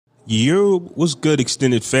Yo, what's good,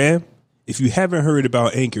 extended fam? If you haven't heard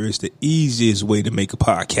about Anchor, it's the easiest way to make a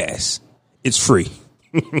podcast. It's free.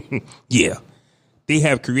 Yeah. They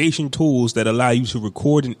have creation tools that allow you to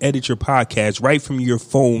record and edit your podcast right from your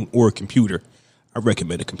phone or a computer. I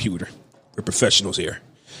recommend a computer. We're professionals here.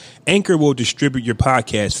 Anchor will distribute your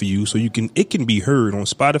podcast for you so it can be heard on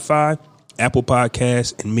Spotify, Apple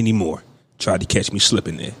Podcasts, and many more. Try to catch me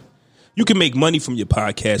slipping there. You can make money from your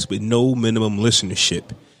podcast with no minimum listenership.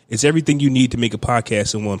 It's everything you need to make a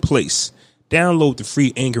podcast in one place. Download the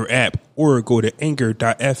free Anchor app or go to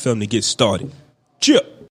anchor.fm to get started.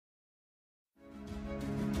 Chip.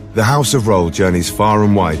 The House of Roll journeys far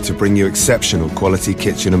and wide to bring you exceptional quality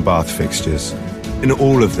kitchen and bath fixtures. In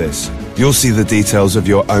all of this, you'll see the details of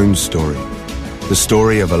your own story. The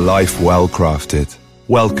story of a life well crafted.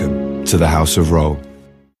 Welcome to the House of Roll.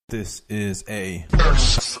 This is a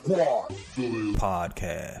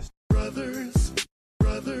podcast.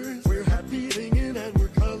 Brothers, we're happy singing and we're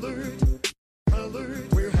colored.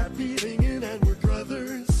 We're happy singing and we're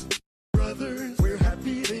brothers. We're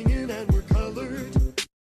happy singing and we're colored.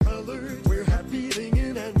 We're happy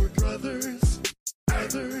singing and we're brothers.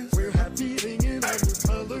 We're happy singing and we're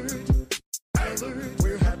colored.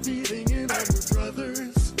 We're happy singing and we're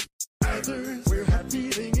brothers. We're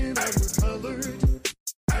happy singing and we're colored.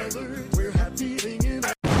 We're happy singing.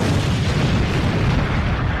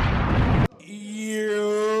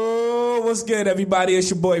 Yo, what's good, everybody? It's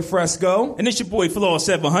your boy Fresco. And it's your boy Flaw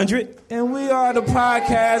 700. And we are the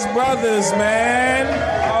Podcast Brothers, man.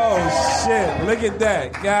 Oh, shit. Look at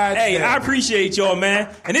that. God Hey, damn. I appreciate y'all, man.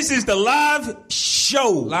 And this is the live show.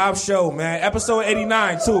 Live show, man. Episode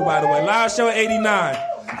 89, too, by the way. Live show 89.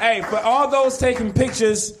 Hey, for all those taking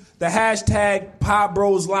pictures, the hashtag Pod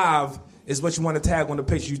Bros Live is what you want to tag on the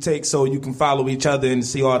picture you take so you can follow each other and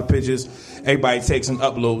see all the pictures everybody takes and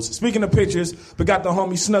uploads. Speaking of pictures, we got the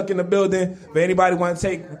homie Snuck in the building. If anybody want to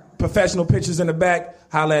take professional pictures in the back,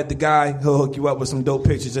 holla at the guy. He'll hook you up with some dope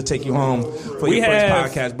pictures to take you home for your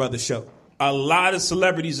first Podcast Brothers show. A lot of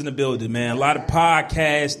celebrities in the building, man. A lot of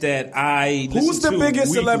podcasts that I listen to. Who's the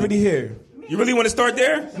biggest weekly. celebrity here? You really want to start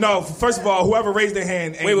there? No, first of all, whoever raised their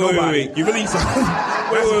hand ain't nobody. Wait. You really? Wait.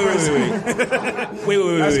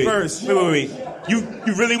 That's first. Wait. You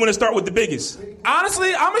really want to start with the biggest?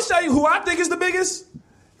 Honestly, I'm gonna show you who I think is the biggest.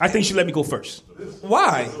 I think you should let me go first.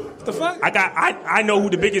 Why? What the fuck? I know who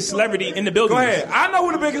the biggest celebrity in the building Go is. ahead. I know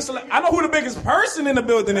who the biggest person in the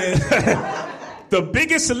building is. The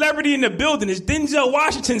biggest celebrity in the building is Denzel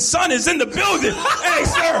Washington's son is in the building. Hey,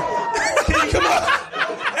 sir. Can you come up?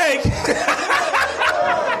 Hey,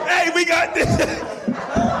 we got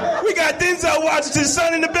Denzel Washington's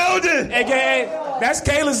son in the building. AKA, that's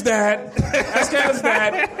Kayla's dad.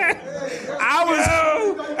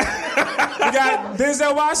 We got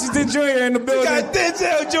Denzel Washington Jr. in the building. We got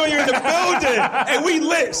Denzel Jr. in the building. Hey, we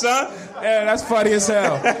lit, son. Yeah, that's funny as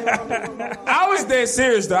hell. I was dead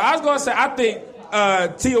serious, though. I was going to say, I think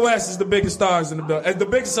TOS is the biggest stars in the building, the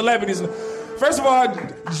biggest celebrities. First of all,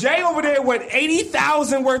 Jay over there with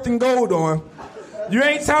 80,000 worth in gold on. You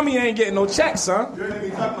ain't tell me you ain't getting no checks, son. You ain't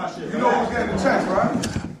even talking about shit. You know who's getting the checks,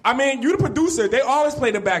 right? I mean, you the producer. They always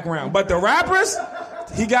play the background. But the rappers,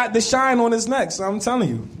 he got the shine on his neck, so I'm telling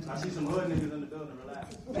you. I see some hood niggas in the building.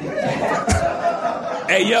 Relax.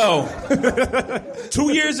 Hey, yo.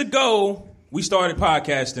 2 years ago, we started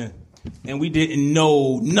podcasting, and we didn't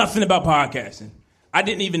know nothing about podcasting. I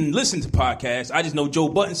didn't even listen to podcasts. I just know Joe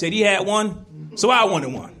Budden said he had one, so I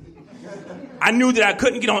wanted one. I knew that I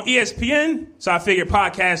couldn't get on ESPN, so I figured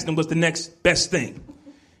podcasting was the next best thing.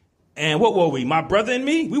 And what were we? My Brother and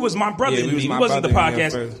Me? We was My Brother and Me. We wasn't the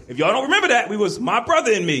podcast. If y'all don't remember that, we was My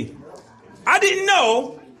Brother and Me. I didn't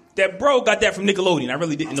know that bro got that from Nickelodeon. I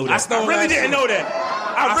really didn't know that. I really didn't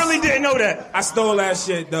know that. I stole that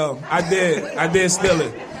shit, though. I did steal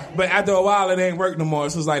it. But after a while, it ain't work no more.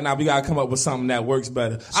 So it's like, nah, we gotta come up with something that works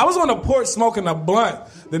better. I was on the porch smoking a blunt.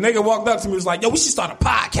 The nigga walked up to me and was like, yo, we should start a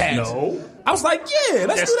podcast. No. I was like, yeah,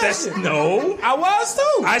 let's do that shit. No. I was,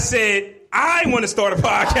 too. I said, I want to start a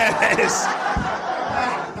podcast.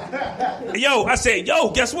 I said,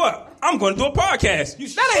 guess what? I'm going to do a podcast.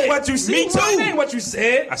 That ain't what you said. Me too. That ain't what you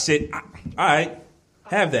said. I said, all right,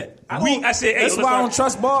 have that. I said, hey, that's why I don't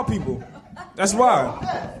trust bald people. That's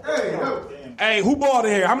why. Hey, who bald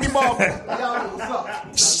in here? How many bald people?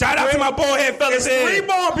 Shout out to my bald head fellas here. 3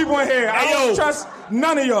 bald people in here. I don't trust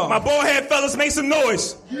none of y'all. My bald head fellas, make some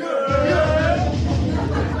noise.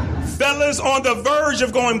 Fellas on the verge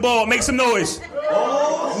of going bald, make some noise.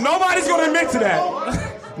 Nobody's going to admit to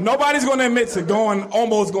that. Nobody's going to admit to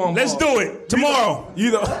almost going bald. Let's do it tomorrow.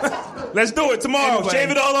 Let's do it tomorrow. Anyway. Shave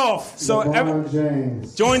it all off. So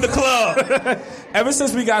Join the club. ever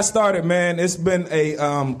since we got started, man, it's been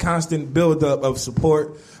a constant buildup of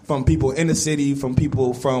support from people in the city, from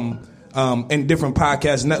people from in different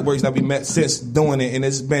podcast networks that we met since doing it, and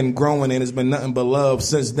it's been growing, and it's been nothing but love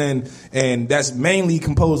since then. And that's mainly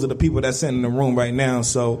composed of the people that's sitting in the room right now.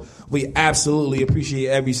 So we absolutely appreciate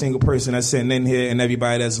every single person that's sitting in here and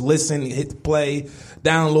everybody that's listening, hit play,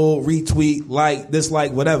 download, retweet, like,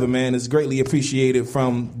 dislike, whatever, man. It's greatly appreciated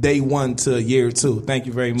from day one to year two. Thank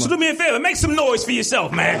you very much. So do me a favor, make some noise for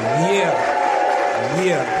yourself, man.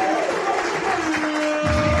 Yeah.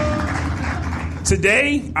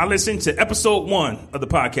 Today, I listened to episode 1 of the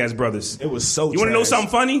Podcast Brothers. It was so You want to know trash. something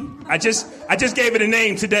funny? I just gave it a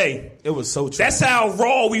name today. It was so trash. That's how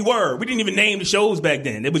raw we were. We didn't even name the shows back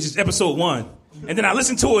then. It was just episode 1. And then I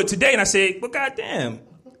listened to it today and I said, well, goddamn,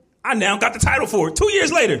 I now got the title for it 2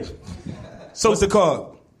 years later. So What's it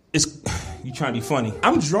called? It's you trying to be funny.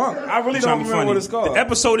 I'm drunk. I really You don't trying to be remember funny. what it's called. The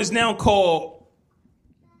episode is now called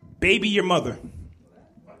Baby Your Mother.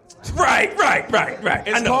 Right. It's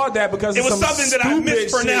I know. called that because it of was some something that I stupid shit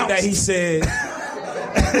mispronounced. that he said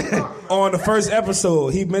on the first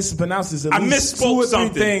episode. He mispronounces at I least 2 misspoke or 3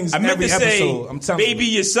 something. things I meant every to say, episode. I'm telling baby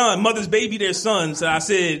you. your son, mothers baby their sons. So I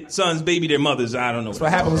said, sons baby their mothers. I don't know. That's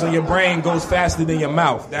what happens when your brain goes faster than your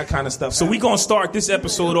mouth. That kind of stuff. So we gonna start this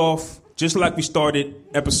episode off just like we started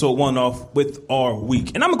episode 1 off with our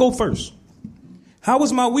week, and I'm gonna go first. How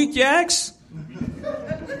was my week, you ask?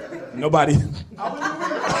 Nobody.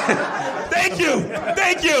 Thank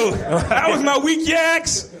you. How was my week, you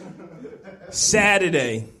ask?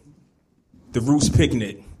 Saturday, the Roots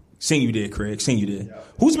picnic. Seen you there, Craig. Seen you there.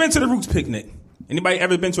 Who's been to the Roots picnic? Anybody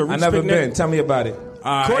ever been to a I Roots never picnic? been. Tell me about it.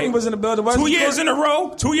 All Courtney right. was in the building. wasn't 2 she, years Courtney? in a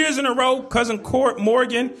row. 2 years in a row. Cousin Court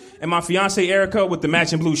Morgan and my fiance Erica with the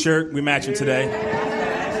matching blue shirt. We're matching today.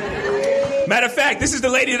 Matter of fact, this is the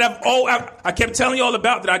lady that I kept telling you all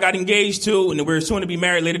about that I got engaged to, and we're soon to be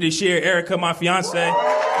married later this year. Erica, my fiance.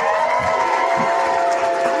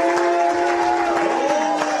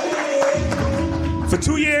 For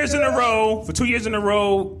 2 years in a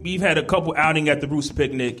row, we've had a couple outing at the Roots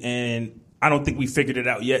picnic, and I don't think we figured it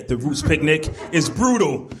out yet. The Roots picnic is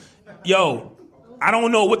brutal. Yo, I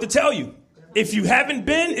don't know what to tell you. If you haven't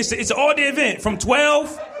been, it's an all-day event from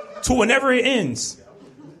 12 to whenever it ends.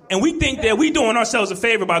 And we think that we doing ourselves a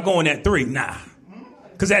favor by going at 3. Nah.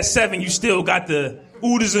 Because at 7, you still got the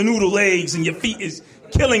oodles and noodle legs, and your feet is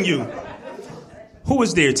killing you. Who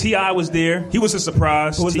was there? T.I. was there. He was a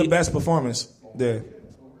surprise. Who was the best performance there?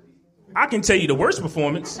 I can tell you the worst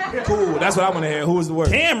performance. Cool. That's what I want to hear. Who was the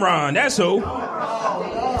worst? Cameron, that's who.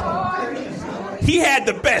 He had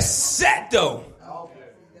the best set, though.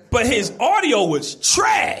 But his audio was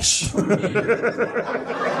trash.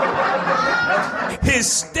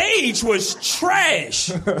 His stage was trash.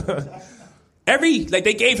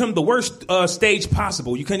 They gave him the worst stage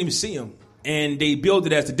possible. You couldn't even see him. And they billed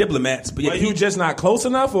it as the Diplomats. But Were you just not close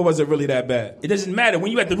enough, or was it really that bad? It doesn't matter.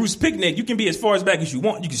 When you at the Roots picnic, you can be as far as back as you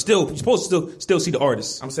want. You're supposed to still see the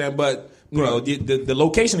artists. I'm saying, but you know, the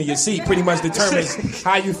location of your seat pretty much determines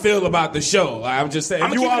how you feel about the show. I'm just saying, if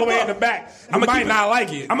I'ma you keep all the it way a in the buck. back, you I'ma might keep it- not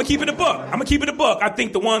like it. I'm going to keep it a buck. I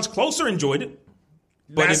think the ones closer enjoyed it.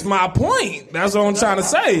 That's my point. That's what I'm trying to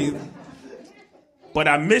say.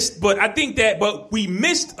 But we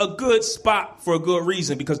missed a good spot for a good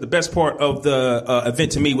reason, because the best part of the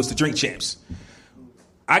event to me was the Drink Champs.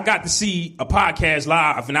 I got to see a podcast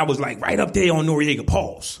live, and I was like right up there on Noriega.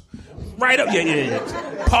 Pause. Right up, yeah.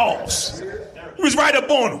 Pause. He was right up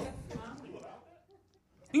on him.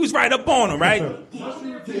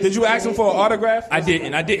 Right? Did you ask him for an autograph? I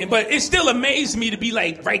didn't. But it still amazed me to be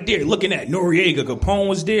like right there looking at Noriega. Capone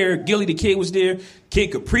was there. Gilly the Kid was there.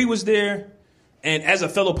 Kid Capri was there. And as a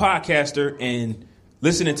fellow podcaster and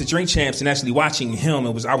listening to Drink Champs and actually watching him, I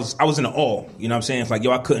was in awe. You know what I'm saying? It's like,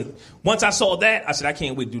 yo, I couldn't. Once I saw that, I said, I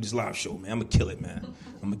can't wait to do this live show, man. I'm gonna kill it, man.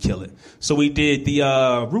 I'm gonna kill it. So we did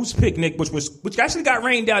the Roots picnic, which actually got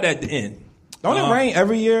rained out at the end. Don't it rain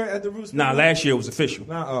every year at the Roots? Nah, last year it was official.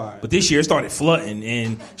 Nah, all right. But this year it started flooding.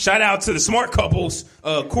 And shout out to the smart couples,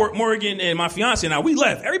 Court Morgan and my fiance and I. We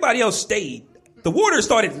left. Everybody else stayed. The water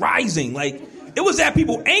started rising. Like, it was at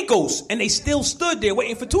people's ankles, and they still stood there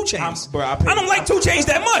waiting for 2 Chainz. I don't like 2 Chainz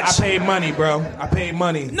that much. I paid money, bro. I paid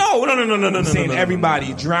money. No. I'm seeing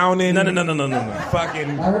everybody drowning. No. Fucking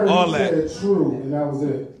I heard all you that. said true, and that was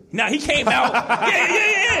it. Now he came out.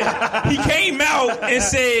 Yeah. He came out and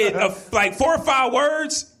said like 4 or 5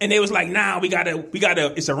 words, and they was like, "Nah, we gotta.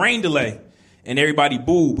 It's a rain delay," and everybody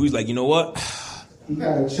booed. We was like, you know what? You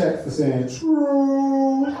got a check for saying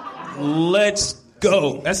true. Let's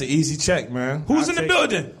go. That's an easy check, man. Who's in the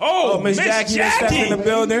building? Oh, Miss Jackie stepped in the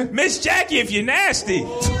building. Miss Jackie, if you're nasty. I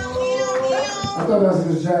thought that was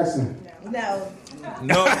Miss Jackson. No.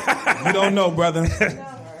 No, you don't know, brother.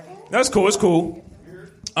 That's cool. It's cool.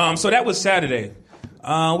 So that was Saturday.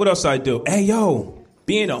 What else I do? Hey, yo,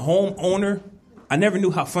 being a homeowner, I never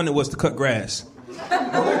knew how fun it was to cut grass.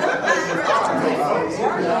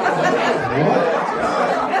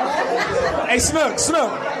 Hey, Snook,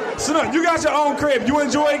 you got your own crib. You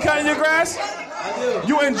enjoy cutting your grass?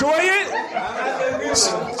 You enjoy it?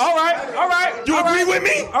 All right. You agree with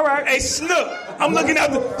me? All right. Hey, Snook, I'm looking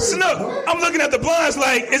at the blinds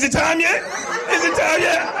like, is it time yet?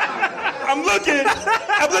 I'm looking at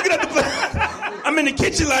the blinds. I'm in the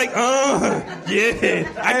kitchen like,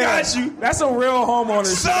 yeah, I got you. That's some real homeowner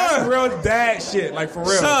shit. Son. That's some real dad shit, like for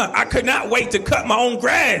real. Son, I could not wait to cut my own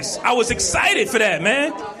grass. I was excited for that,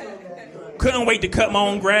 man. Couldn't wait to cut my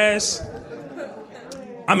own grass.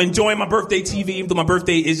 I'm enjoying my birthday TV, even though my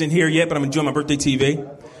birthday isn't here yet, but I'm enjoying my birthday TV.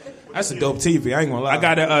 That's a dope TV, I ain't gonna lie. I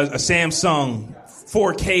got a Samsung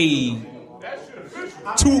 4K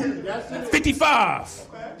 255.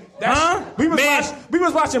 We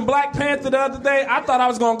was watching Black Panther the other day. I thought I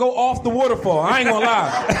was gonna go off the waterfall. I ain't gonna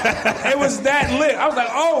lie. It was that lit. I was like,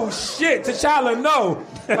 oh shit, T'Challa, no.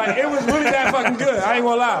 Like it was really that fucking good. I ain't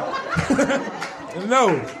gonna lie.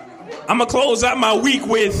 No. I'm gonna close out my week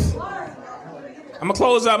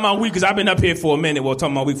because I've been up here for a minute. Well,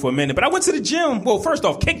 talking my week for a minute, but I went to the gym. Well, first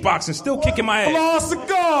off, kickboxing, still kicking my ass. Floss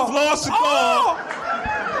Cigar. Oh!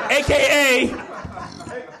 AKA.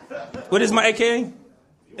 What is my AKA?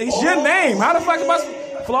 It's your name. How the fuck am I?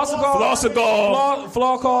 Floss Cigar.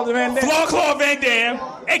 Flaw Claw Van Dam. Flaw Claw Van Dam,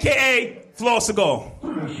 AKA Floss Cigar.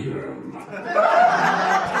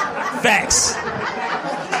 Facts.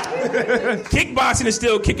 Kickboxing is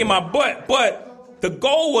still kicking my butt, but the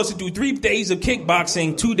goal was to do 3 days of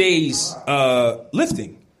kickboxing, 2 days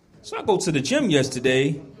lifting. So I go to the gym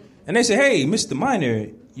yesterday, and they say, hey, Mr. Minor,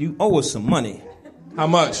 you owe us some money. How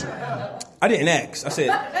much? I didn't ask. I said,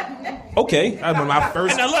 okay. I remember my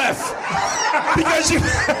first. And I left. Because you...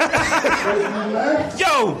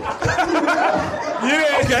 Yo.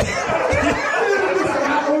 Yeah.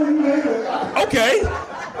 Okay.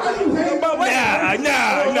 But wait.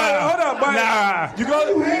 Nah. Hold up, but you go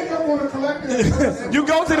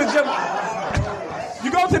to the gym.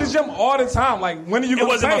 You go to the gym all the time. Like when are you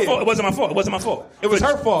going to pay? It wasn't my fault. It was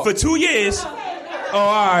her fault. For 2 years. Oh,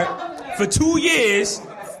 all right. For 2 years,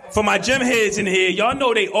 for my gym heads in here, y'all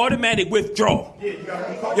know they automatic withdraw.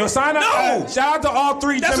 Yo, sign up. No. Shout out to all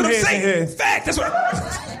 3 That's gym what I'm heads in here. saying. Fact. That's what.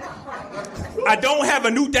 I don't have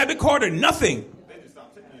a new debit card or nothing.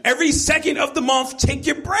 Every second of the month, take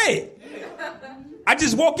your bread. I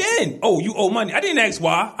just walk in. Oh, you owe money. I didn't ask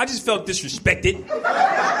why. I just felt disrespected.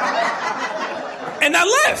 And I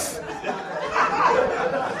left.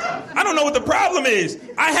 I don't know what the problem is.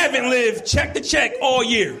 I haven't lived check to check all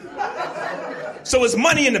year. So it's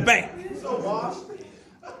money in the bank.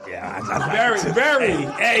 Yeah, very.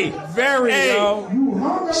 Hey, yo. You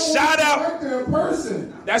hung up Shout with out. the director in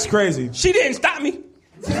person. That's crazy. She didn't stop me.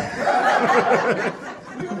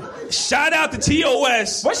 Shout out to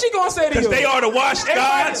TOS. What's she gonna say to you? Because they are the wash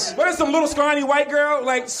gods. What is some little scrawny white girl?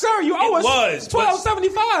 Like, sir, you owe us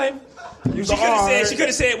 $12.75. She could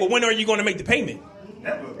have said, well, when are you going to make the payment?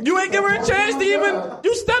 You ain't give her a chance to even.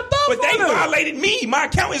 You stepped up. But they violated me. My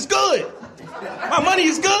account is good. My money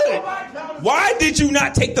is good. Why did you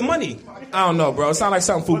not take the money? I don't know, bro. It sounds like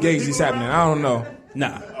something fugazi's happening. I don't know.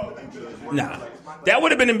 Nah. That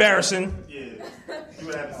would have been embarrassing. Yeah. You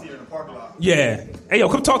would have to see her in the parking lot. Yeah. Hey, yo,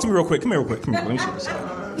 come talk to me real quick. Come here real quick. Let me see this.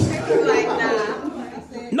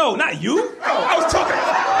 No, not you. I was talking.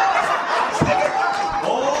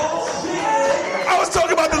 I was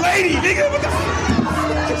talking about the lady, nigga. What the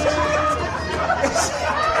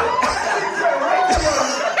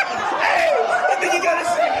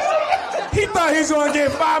He thought he was gonna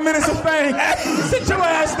get 5 minutes of fame. Sit your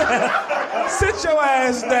ass down. Sit your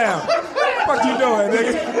ass down. What you doing,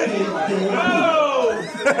 nigga?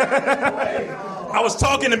 I was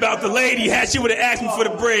talking about the lady. Had she would have asked me for the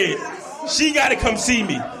bread, she got to come see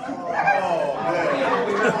me.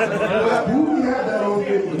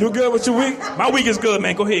 You good with your week? My week is good,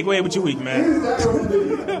 man. Go ahead with your week, man.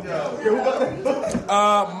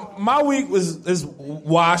 My week is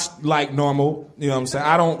washed like normal. You know what I'm saying?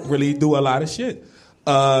 I don't really do a lot of shit.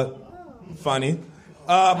 Funny.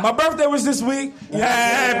 My birthday was this week.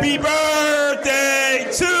 Happy birthday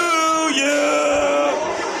to you.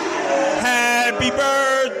 Happy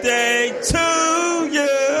birthday to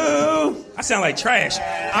you. I sound like trash.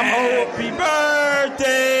 Happy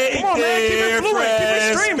birthday, come on, man. Keep it fluid. Keep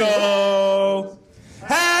it streaming.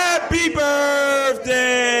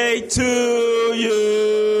 birthday to you.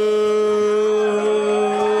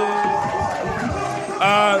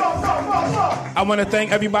 I want to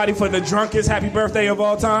thank everybody for the drunkest happy birthday of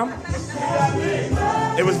all time.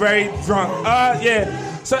 It was very drunk.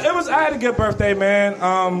 Yeah. So it was. I had a good birthday, man.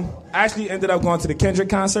 I actually ended up going to the Kendrick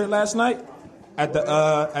concert last night at the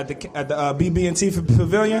BB&T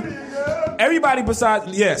Pavilion. Everybody besides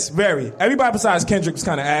everybody besides Kendrick was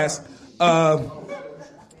kind of ass.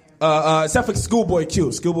 Except for Schoolboy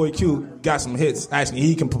Q. Schoolboy Q got some hits. Actually,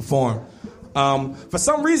 he can perform. For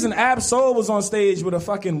some reason, Ab Soul was on stage with a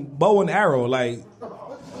fucking bow and arrow. Like,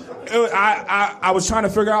 I was trying to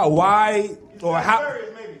figure out why or how.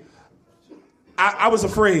 I was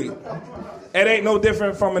afraid. It ain't no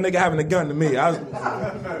different from a nigga having a gun to me. His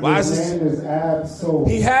name is Ab Soul.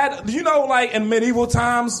 He had, like in medieval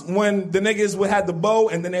times when the niggas would have the bow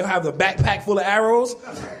and then they'll have the backpack full of arrows.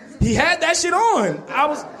 He had that shit on.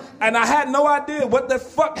 I had no idea what the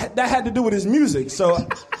fuck that had to do with his music. So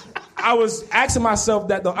I was asking myself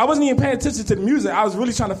that though. I wasn't even paying attention to the music. I was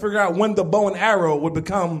really trying to figure out when the bow and arrow would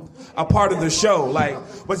become a part of the show. Like,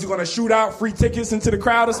 was he gonna shoot out free tickets into the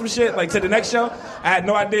crowd or some shit, like to the next show? I had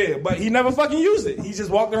no idea. But he never fucking used it. He just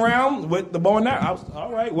walked around with the bow and arrow. I was,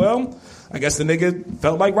 all right, well, I guess the nigga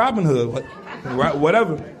felt like Robin Hood.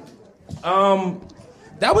 Whatever.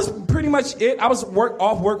 That was pretty much it. I was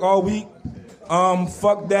off work all week.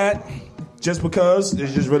 Fuck that. Just because.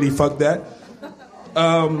 It's just really fuck that.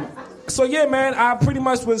 So yeah, man, I pretty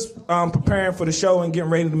much was preparing for the show and getting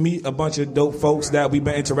ready to meet a bunch of dope folks that we've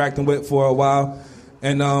been interacting with for a while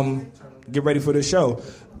and get ready for the show.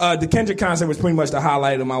 The Kendrick concert was pretty much the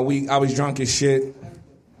highlight of my week. I was drunk as shit.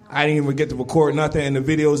 I didn't even get to record nothing, and the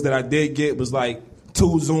videos that I did get was like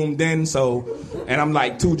too zoomed in, and I'm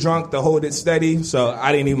like too drunk to hold it steady, so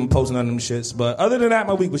I didn't even post none of them shits. But other than that,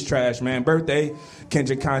 my week was trash, man. Birthday,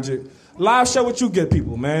 Kendrick concert. Live show with you good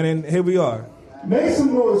people, man, and here we are. Make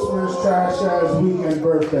some noise for his trash ass weekend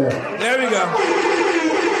birthday. There we go.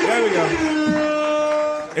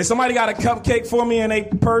 If somebody got a cupcake for me in a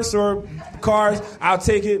purse or cars, I'll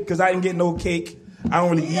take it because I didn't get no cake. I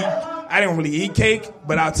don't really eat cake,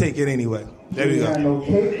 but I'll take it anyway. There we You go. ain't had no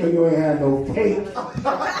cake or you ain't had no cake.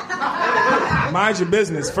 Mind your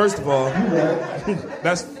business, first of all.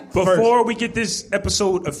 That's Before we get this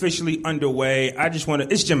episode officially underway, I just want to.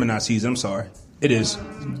 It's Gemini season. I'm sorry. It is. Hold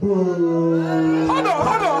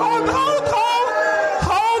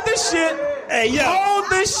this shit. Hey, yo. Hold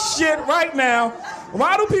this shit right now.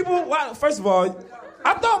 First of all,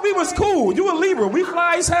 I thought we was cool. You a Libra. We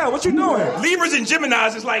fly as hell. What you doing? Libras and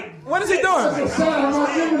Geminis is like. What is he doing?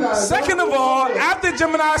 Second of all, after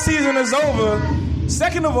Gemini season is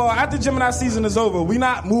over, we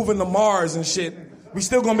not moving to Mars and shit. We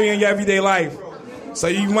still gonna be in your everyday life. So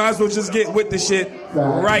you might as well just get with the shit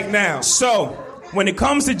right now. So, when it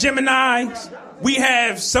comes to Geminis, we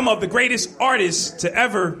have some of the greatest artists to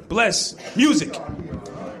ever bless music.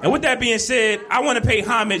 And with that being said, I want to pay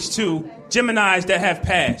homage to Geminis that have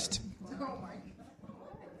passed.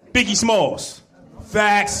 Biggie Smalls.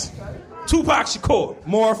 Facts. Tupac Shakur.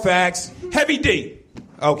 More facts. Heavy D.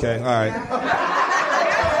 Okay, all right.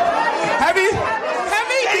 Heavy D.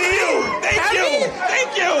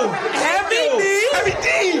 Thank you. Heavy D. Heavy D.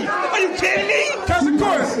 Are you kidding me? Cause of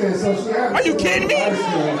course. Are you kidding me?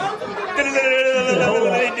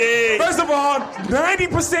 First of all,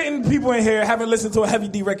 90% of people in here haven't listened to a Heavy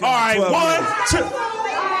D record. All right, in 12 1,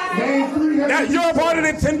 years. 2. Now, you're a part of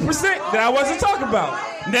the 10% that I wasn't talking about.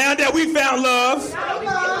 Now that we found love.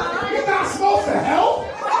 You're not supposed to help.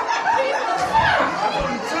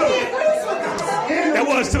 That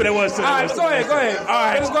was two. All right, go ahead. All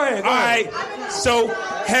right, let's go ahead. All right. So,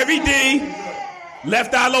 Heavy D,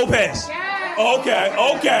 Left Eye Lopez.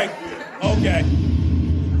 Okay.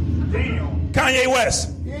 Kanye West.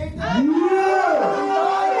 We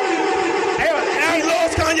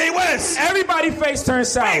lost Kanye West. Everybody face turned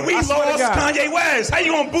sour. Hey, we lost Kanye West. How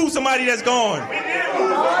you gonna boo somebody that's gone?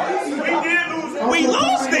 We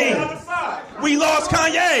lost him. We lost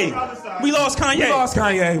Kanye. We lost Kanye.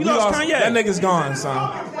 That nigga's gone,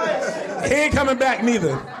 son. He ain't coming back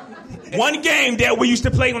neither. One game that we used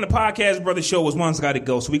to play on the Podcast Brother Show was One's Gotta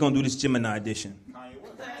Go, so we're gonna do this Gemini edition.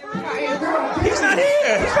 He's not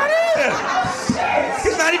here.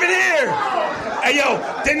 He's not even here. Hey, yo,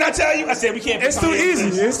 didn't I tell you? I said we can't put It's too easy.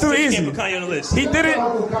 It's too We easy. can't put Kanye on the list. He did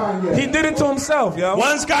it to himself, yo.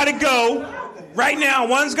 One's Gotta Go. Right now,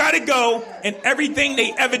 One's Gotta Go and everything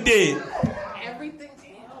they ever did.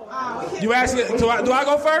 You asking, do I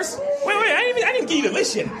go first? Wait, I didn't give you the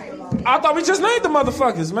list yet. I thought we just named the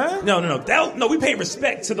motherfuckers, man. No, we pay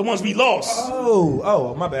respect to the ones we lost.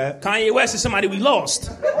 Oh, my bad. Kanye West is somebody we lost.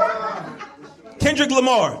 Kendrick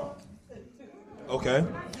Lamar. Okay.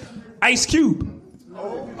 Ice Cube.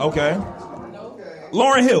 Okay.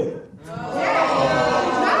 Lauren Hill.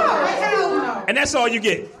 And that's all you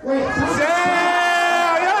get. Damn,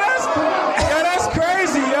 that's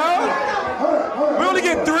crazy, yo. We only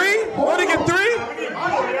get three? We only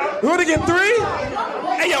get three?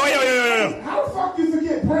 Hey, yo. How the fuck you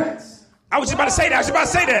forget Prince? I was just about to say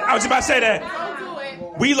that.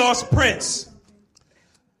 We lost Prince.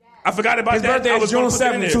 I forgot about His that. birthday I is was June gonna put it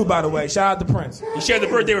in 7th, there. too, by the way. Shout out to Prince. He shared the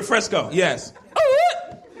birthday with Fresco. Yes.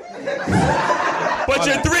 But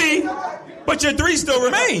your three still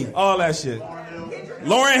remain. All that shit.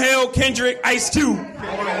 Lauren Hill, Kendrick, Ice Cube. Hey,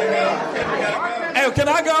 can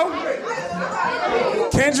I go?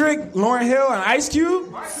 Kendrick, Lauren Hill, and Ice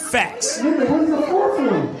Cube? Facts. Nigga, when's the fourth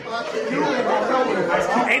one?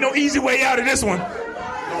 Ain't no easy way out of this one.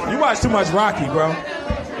 You watch too much Rocky, bro.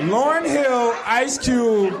 Lauren Hill, Ice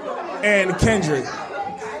Cube, and Kendrick.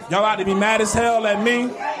 Y'all about to be mad as hell at me?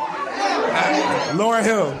 Lauren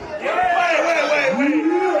Hill.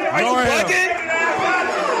 Are you bugging?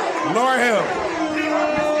 Lauren Hill.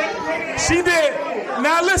 She did.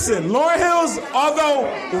 Now listen, Lauren Hill's, although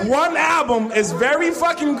one album is very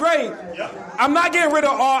fucking great, I'm not getting rid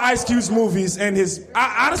of all Ice Cube's movies and his.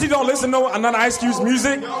 I honestly don't listen to none of Ice Cube's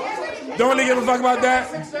music. Don't really give a fuck about that.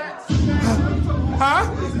 Huh?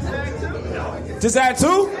 Just Act 2?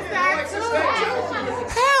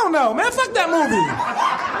 Hell no, man. Fuck that movie.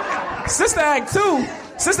 Sister Act 2.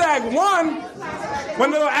 Sister Act 1, when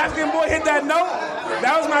the little African boy hit that note,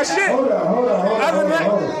 that was my shit. Hold Other than that,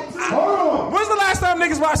 on. when's the last time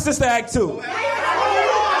niggas watched Sister Act 2? I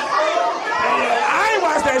ain't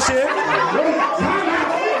watched that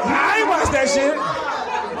shit. I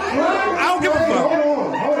don't give a fuck.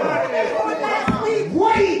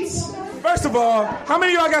 Wait! First of all, how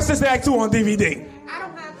many of y'all got Sister Act 2 on DVD?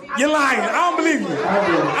 You're lying. I don't believe you.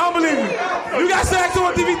 You got Sister Act 2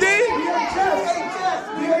 on DVD?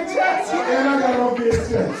 And I got it on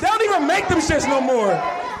VHS. They don't even make them shits no more.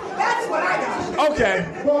 That's what I got. Okay.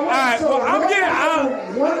 All right. Well, I'm getting.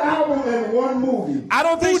 One album and one movie. I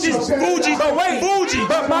don't think she's Fuji. But wait, Fuji.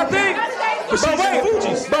 But my thing.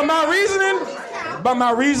 But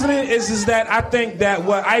my reasoning is that I think that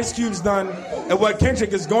what Ice Cube's done and what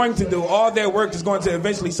Kendrick is going to do, all their work is going to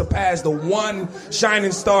eventually surpass the one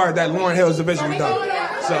shining star that Lauryn Hill has eventually done.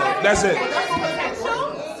 So that's it.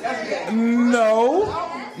 No.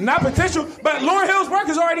 Not potential, but Lauryn Hill's work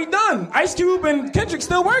is already done. Ice Cube and Kendrick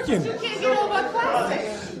still working.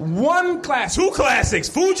 One classic. Two classics,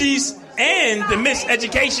 Fugees and the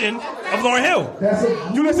Miseducation of Lauryn Hill.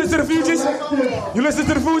 You listen to the Fugees? You listen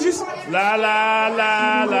to the Fugees? La la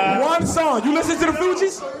la la. One song. You listen to the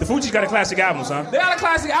Fugees? The Fugees got a classic album, son. They got a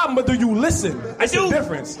classic album, but do you listen? It's do. a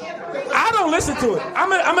difference. I don't listen to it. I'm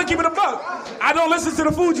gonna keep it a buck. I don't listen to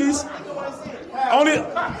the Fugees. Only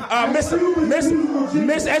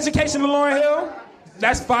Miseducation of Lauryn Hill.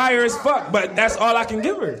 That's fire as fuck, but that's all I can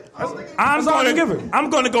give her. I'm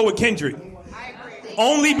going to go with Kendrick.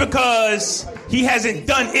 Only because he hasn't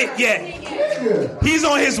done it yet. He's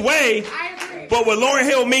on his way, but what Lauryn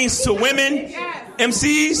Hill means to women,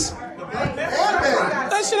 MCs,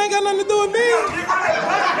 that shit ain't got nothing to do with me.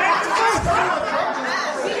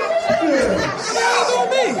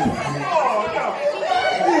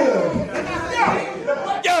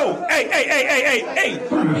 Yo, hey,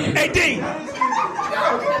 Dean.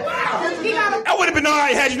 That would have been all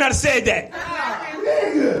right had you not have said that.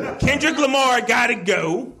 Kendrick Lamar gotta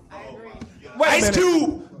go. Ice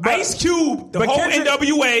Cube, the whole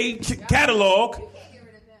NWA catalog.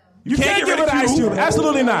 You can't get rid of Ice Cube.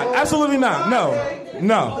 Absolutely not.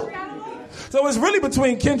 No. So it's really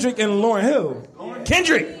between Kendrick and Lauryn Hill.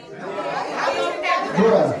 Kendrick.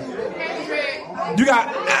 You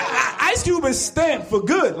got Ice Cube is stamped for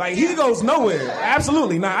good. Like, he goes nowhere.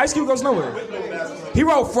 Absolutely. Nah, Ice Cube goes nowhere. He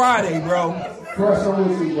wrote Friday, bro.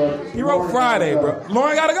 He wrote Friday, bro.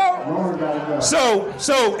 Lauren gotta go. So,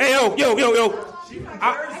 hey, yo.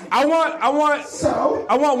 I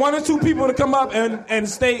want one or two people to come up and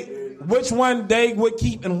state which one they would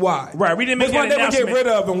keep and why. Right, we didn't make which one an they would get rid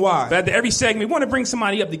of and why. But after every segment, we want to bring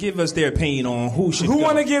somebody up to give us their opinion on who should Who go.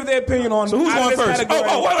 want to give their opinion on? So who's going first? Wait.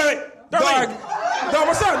 Dog,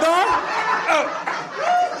 what's up, dog?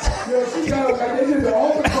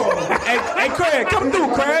 Hey, Craig, come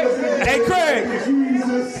through, Craig.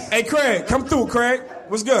 Hey, Craig, come through, Craig.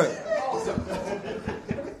 What's good?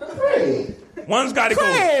 One's got to go.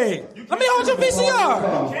 Craig, let me hold your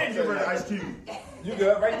VCR. You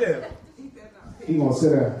good? Right there. He gonna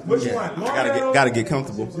sit down. Which one? I gotta get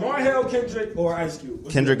comfortable. Lauryn Hill, Kendrick, or Ice Cube?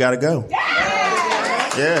 Kendrick gotta go.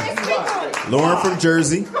 Yeah. Lauren from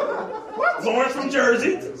Jersey. Lauren from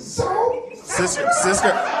Jersey. So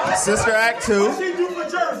Sister Act 2.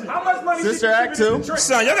 How much money Sister Act 2.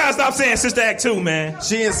 Son, y'all gotta stop saying Sister Act 2, man.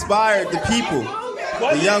 She inspired the people,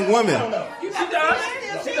 the young women. She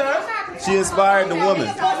does. She inspired the woman.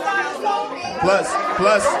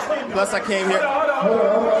 Plus, I came here.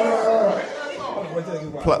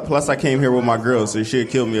 Plus, I came here with my girl, so she'd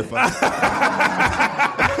kill me if I.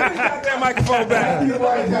 That microphone back.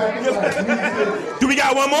 Do we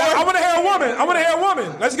got one more? I want to hear a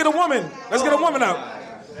woman. Let's get a woman. Out.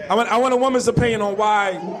 I want a woman's opinion on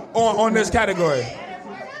why on this category.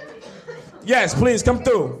 Yes, please come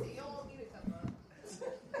through.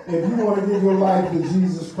 If you want to give your life to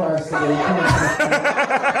Jesus Christ today,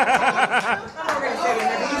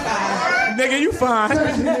 nigga, you fine.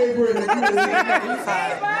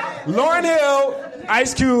 Lauryn Hill,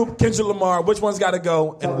 Ice Cube, Kendrick Lamar. Which one's got to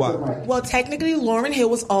go and why? Well, technically, Lauryn Hill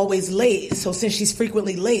was always late. So since she's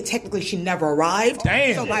frequently late, technically she never arrived.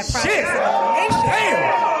 Damn. So by process Shit. of elimination,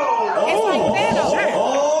 it's like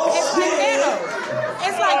Thanos.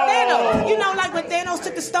 It's like Thanos. You know, like when Thanos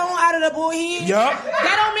took the stone out of the boy head? Yup.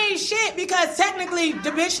 That don't mean shit because technically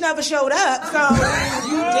the bitch never showed up. So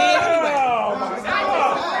you did anyway. Oh, my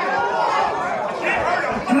God.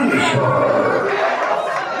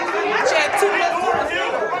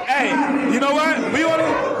 Hey, you know what?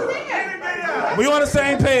 We on the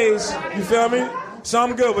same page. You feel me? So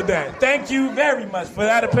I'm good with that. Thank you very much for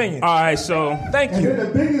that opinion. All right, so thank And you. then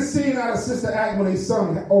the biggest scene out of Sister Act when they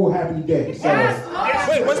sung "Oh Happy Day." So,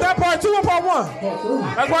 Wait, was that part 2 or part 1?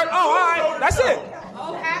 That's part. Oh, all right. That's it.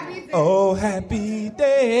 Oh, happy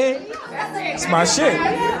day. It's my shit.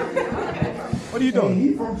 What are you doing?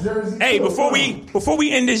 he from Jersey. hey, too. before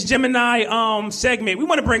we end this Gemini segment, we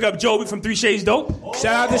want to bring up Jovi from 3 Shades Dope. Shout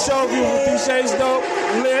out to Showview from 3 Shades Dope.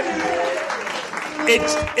 Lit.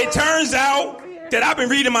 It turns out that I've been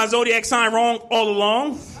reading my zodiac sign wrong all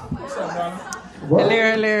along. What?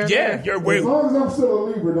 Yeah, As long as I'm still a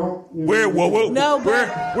Libra, don't. You know, No,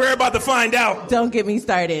 but- we're about to find out. Don't get me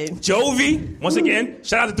started. Jovi, once again,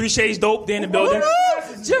 shout out to 3 Shades Dope, they in the building.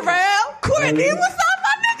 Jarrell, Courtney, what's up,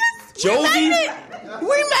 my niggas? Jovi. We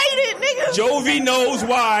made it, niggas. Jovi knows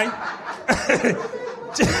why.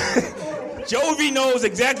 Jovi knows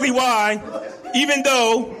exactly why, even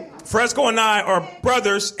though Fresco and I are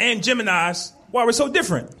brothers and Geminis, why we're so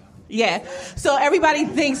different. Yeah. So everybody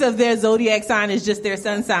thinks of their zodiac sign as just their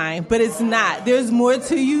sun sign, but it's not. There's more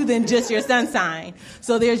to you than just your sun sign.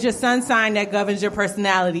 So there's your sun sign that governs your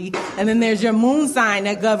personality, and then there's your moon sign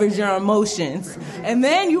that governs your emotions. And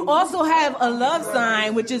then you also have a love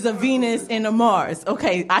sign, which is a Venus and a Mars.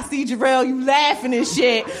 Okay, I see Jarrell, you laughing and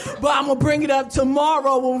shit, but I'm gonna bring it up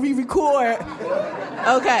tomorrow when we record.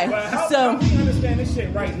 Okay, so I understand this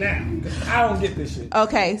shit right now. 'Cause I don't get this shit.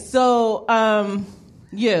 okay, so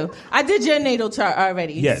I did your natal chart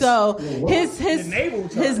already. Yes. So his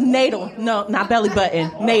natal, no, not belly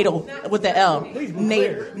button, natal with the L,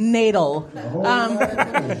 natal.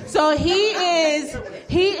 So he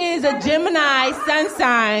is a Gemini sun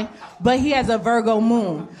sign, but he has a Virgo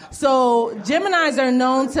moon. So Geminis are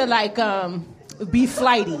known to be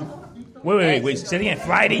flighty. Wait. Say it again.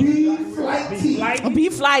 Flighty. Be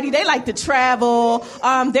flighty. They like to travel.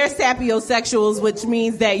 They're sapiosexuals, which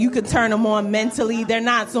means that you could turn them on mentally. They're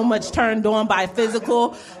not so much turned on by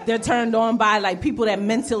physical. They're turned on by people that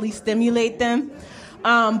mentally stimulate them.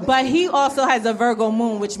 But he also has a Virgo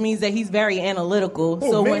moon, which means that he's very analytical.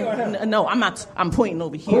 So no, I'm not. I'm pointing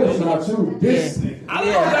over here. It's not you. This. I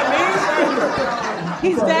don't know what that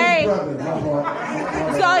means.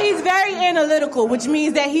 He's very analytical, which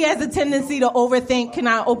means that he has a tendency to overthink. Can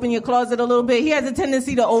I open your closet a little bit? He has a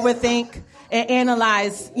tendency to overthink and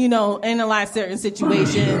analyze certain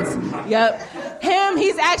situations. Yep.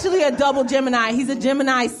 He's actually a double Gemini. He's a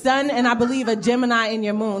Gemini sun and I believe a Gemini in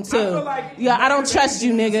your moon too. I don't trust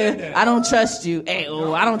you, nigga. I don't trust you.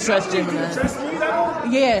 Ayo, I don't trust Gemini.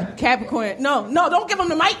 Yeah, Capricorn. No, don't give him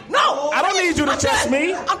the mic. No, I don't need you to trust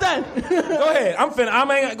me. I'm done. Go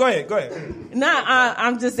ahead. Go ahead. Nah,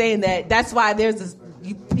 I'm just saying that's why there's this.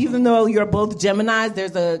 Even though you're both Geminis,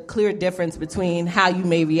 there's a clear difference between how you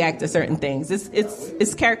may react to certain things.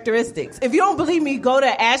 It's characteristics. If you don't believe me, go to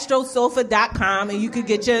astrosofa.com and you could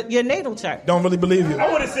get your natal chart. Don't really believe you.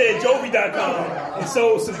 I would have said Jovi.com and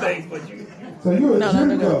sold some things, but you. So you're a No.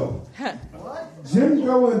 Jimgo.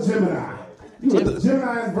 Jimgo and Gemini.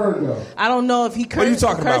 Gemini and Virgo. I don't know if he What are you cursed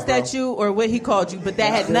talking about, bro? at you or what he called you, but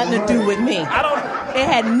that had nothing to do with me. It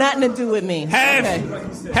had nothing to do with me.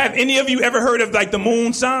 Have any of you ever heard of the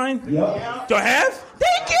moon sign? Yep. Do I have?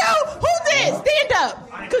 Thank you. Who did? Stand up,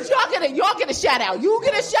 cause y'all get a shout out. You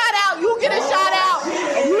get a shout out. You get a shout out.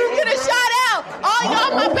 You get a shout out. All All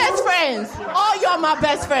y'all my best friends. All y'all my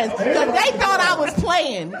best friends. Because they thought I was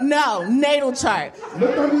playing. No, natal chart.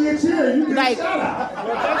 Look under your chair. You can Like, shout out.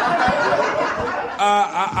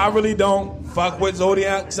 I really don't fuck with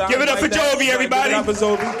zodiac signs. Give it up like for that. Jovi, everybody. Give it up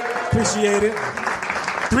for Jovi. Appreciate it.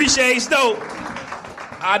 3 Shades dope.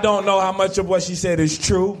 I don't know how much of what she said is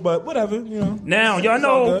true, but whatever, you know. Now, y'all It's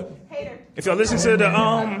all know, good. if y'all listen to the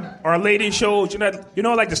our latest shows, you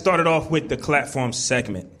know, I like to start it off with the platform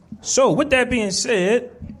segment. So, with that being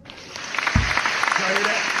said,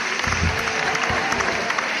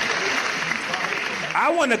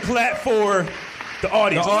 I want to clap for the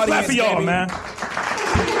audience. The Clap audience, for y'all, baby. man.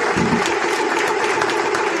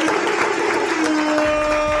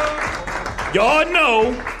 Y'all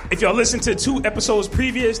know, if y'all listen to 2 episodes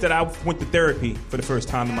previous, that I went to therapy for the first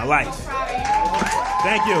time in my life.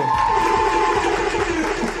 Thank you.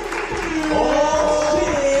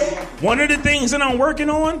 One of the things that I'm working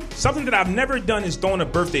on, something that I've never done, is throwing a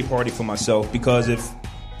birthday party for myself, because if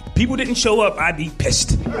people didn't show up, I'd be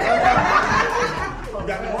pissed. You got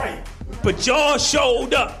it right. But y'all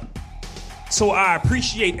showed up. So I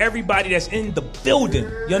appreciate everybody that's in the building.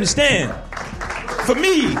 You understand? For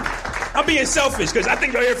me, I'm being selfish because I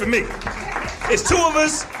think you're here for me. It's 2 of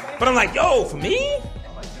us, but I'm like, yo, for me?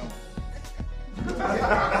 You're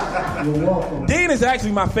welcome. Dean is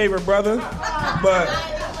actually my favorite brother, but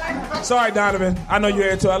sorry, Donovan. I know you're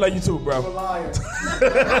here too. I love you too, bro.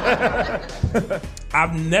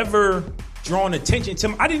 I've never drawn attention to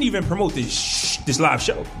him. I didn't even promote this live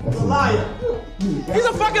show. He's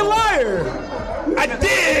a fucking liar. I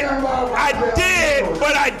did,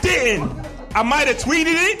 but I didn't. I might have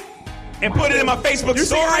tweeted it and put it in my Facebook You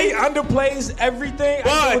see how story. he underplays everything? I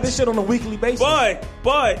But- do this shit on a weekly basis.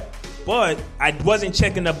 But I wasn't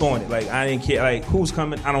checking up on it. Like, I didn't care. Like, who's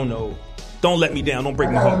coming? I don't know. Don't let me down. Don't break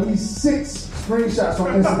I my got heart. at least 6 screenshots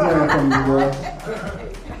on Instagram from you, bro.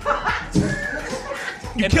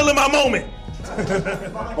 You killing my moment.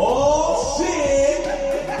 Oh,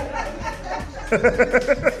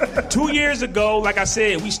 shit. 2 years ago, like I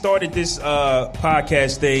said, we started this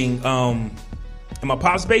podcast thing in my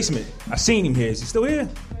pop's basement. I seen him here. Is he still here?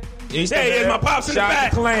 He's Hey, my pops in the Shout out back.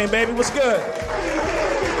 to Claim, baby. What's good?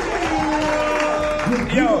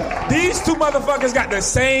 Yo, these 2 motherfuckers got the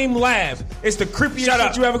same laugh. It's the creepiest Shut shit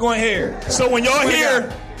up. you ever gonna hear. So when y'all What do you hear,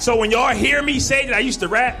 got? so when y'all hear me say that I used to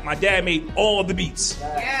rap, my dad made all the beats,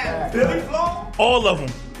 all of them,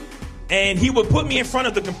 and he would put me in front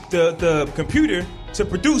of the computer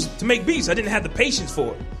to make beats. I didn't have the patience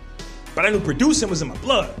for it, but I knew producing was in my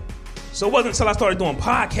blood. So it wasn't until I started doing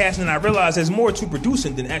podcasting and I realized there's more to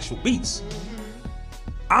producing than actual beats.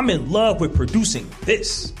 I'm in love with producing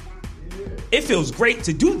this. It feels great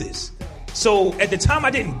to do this. So at the time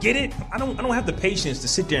I didn't get it. I don't have the patience to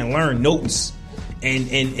sit there and learn notes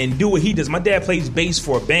and do what he does. My dad plays bass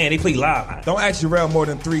for a band. They play live. Don't ask Jarrell more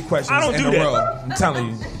than 3 questions I don't in do a that. row. I'm telling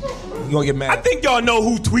you. You gonna get mad. I think y'all know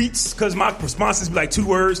who tweets, because my responses be like 2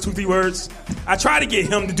 words, 2-3 words. I try to get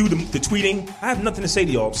him to do the tweeting. I have nothing to say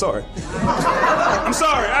to y'all. I'm sorry. I'm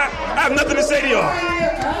sorry. I have nothing to say to y'all.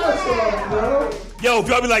 Yo, if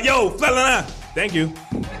y'all be like, yo, flatline, thank you.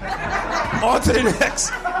 On to the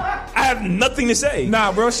next. I have nothing to say.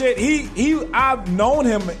 Nah, real shit. I've known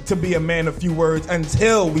him to be a man of few words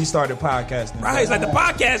until we started podcasting. Right, it's like the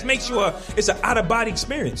podcast makes you it's an out-of-body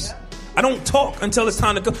experience. I don't talk until it's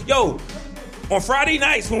time to go. Yo, on Friday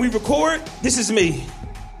nights when we record, this is me.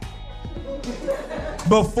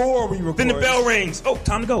 Before we record. Then the bell rings. Oh,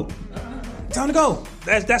 time to go. Time to go.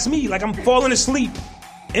 That's me. Like, I'm falling asleep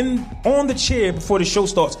on the chair before the show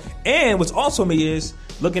starts. And what's also me is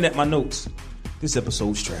looking at my notes. This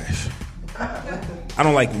episode's trash. I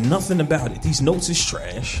don't like nothing about it. These notes is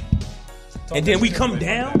trash. And then we come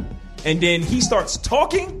down, and then he starts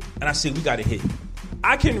talking, and I say, we got to hit.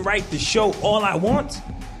 I can write the show all I want,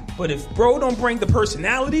 but if bro don't bring the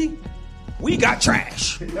personality, we got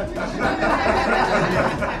trash.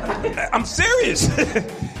 I'm serious.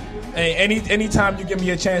 Hey, anytime you give me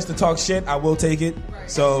a chance to talk shit, I will take it.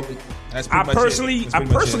 So that's pretty much it. That's I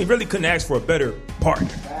pretty much personally it. really couldn't ask for a better partner.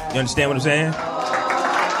 You understand what I'm saying?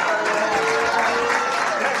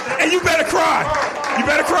 And you better cry. You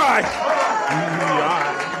better cry.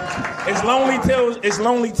 It's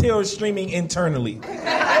Lonely Tales streaming internally.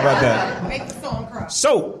 How about that? Make the song cry.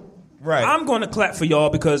 So, Right. I'm going to clap for y'all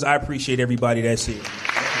because I appreciate everybody that's here.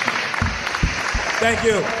 Thank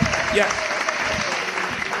you. Yeah.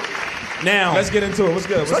 Now, Let's get into it. What's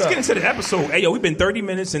good? so let's get into the episode. Hey, yo, we've been 30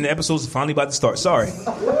 minutes and the episode's finally about to start. Sorry.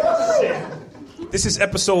 This is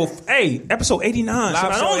episode 89. So Live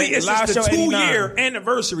not show only eight- is live this the show 2-year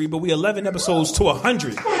anniversary, but we 11 episodes to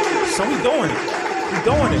 100. So we doing it. We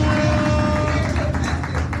doing it.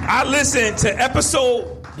 I listened to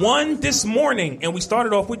episode 1 this morning, and we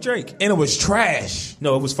started off with Drake. And it was trash.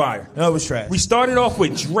 No, it was fire. No, it was trash. We started off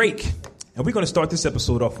with Drake, and we're going to start this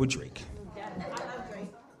episode off with Drake.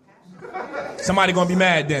 Somebody gonna be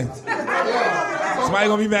mad then. Somebody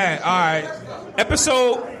gonna be mad. All right.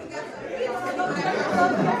 Episode.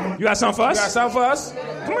 You got something for us? You got something for us?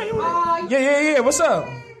 Come on, you. Yeah. What's up?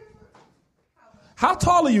 How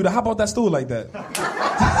tall are you to hop out that stool like that?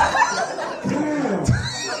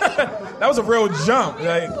 That was a real jump.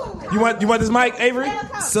 Like, you want this mic, Avery?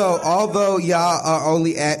 So, although y'all are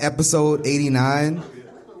only at episode 89,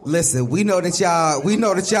 listen, we know that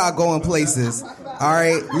y'all going places. All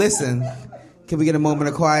right, listen. Can we get a moment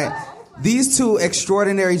of quiet? These two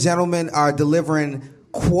extraordinary gentlemen are delivering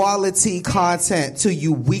quality content to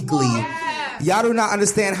you weekly. Y'all do not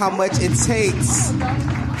understand how much it takes,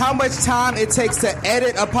 how much time it takes to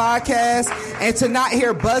edit a podcast and to not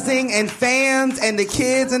hear buzzing and fans and the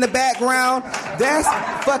kids in the background. That's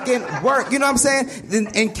fucking work. You know what I'm saying?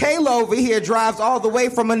 And Kayla over here drives all the way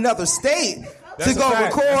from another state to go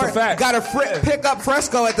record. Got to pick up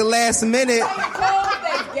Fresco at the last minute.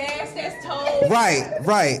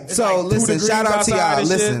 Right. So listen, shout out to y'all.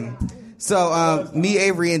 Listen. So me,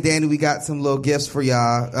 Avery, and Danny, we got some little gifts for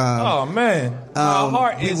y'all. Oh man, my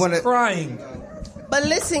heart is crying. But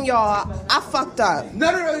listen, y'all, I fucked up.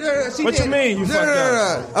 No. What you mean you fucked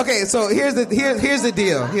up? Okay, so here's the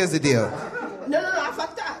deal. No, I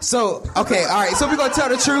fucked up. So, okay, all right, so we're going to tell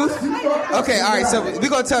the truth? Okay, all right, so we're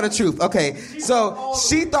going to tell the truth. Okay, so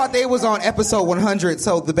she thought they was on episode 100,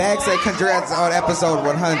 so the bag said congrats on episode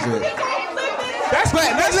 100. That's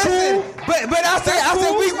listen, but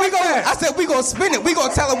I said we gonna spin it. We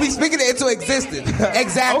gonna tell them we speaking it into existence.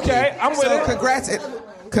 Exactly. Okay, I'm with it.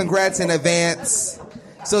 Congrats in advance.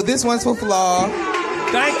 So this one's for Flaw.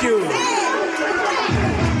 Thank you.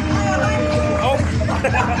 Oh.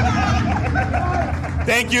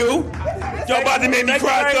 Thank you. Y'all about to make me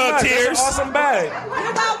cry thug tears. Awesome bag.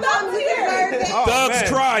 Thugs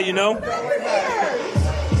cry, you know.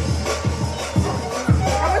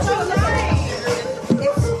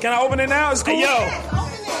 Can I open it now? It's cool. Hey, yo.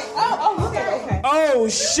 Okay. Oh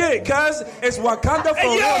shit, cuz it's Wakanda for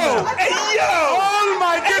real. Hey yo! Oh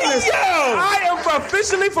my goodness! Hey, yo. I am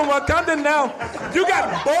officially from Wakanda now. You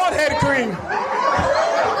got bald head cream.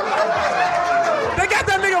 They got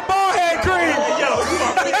that nigga bald head cream. Hey, yo,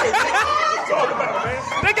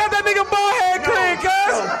 They got that nigga bald head cream,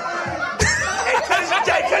 cuz. Hey, cut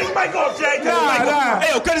his mic off, Jay. Nah. Hey,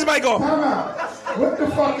 yo, cut his mic off. Time out. What the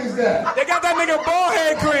fuck is that? They got that nigga bald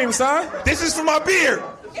head cream, son. This is for my beard.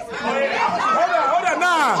 Hold on,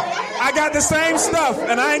 nah. I got the same stuff,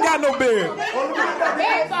 and I ain't got no beard.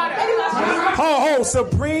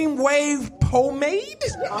 Supreme Wave pomade?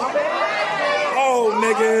 Oh,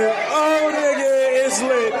 nigga, it's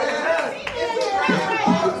lit.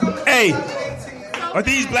 Hey, are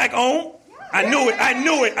these black owned? I knew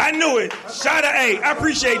it. Shout out, hey, I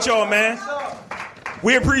appreciate y'all, man.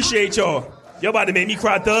 We appreciate y'all. Y'all about to make me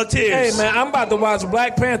cry thug tears. Hey, man, I'm about to watch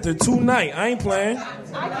Black Panther tonight. I ain't playing.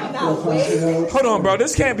 Hold on, bro.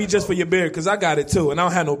 This can't be just for your beard, because I got it, too, and I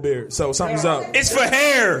don't have no beard, so something's up. It's for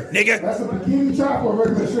hair, nigga. That's a bikini top or a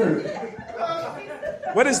regular shirt?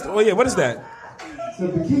 What is that? It's a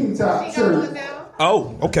bikini top shirt.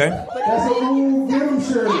 Oh, okay. That's a Venom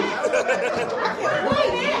shirt.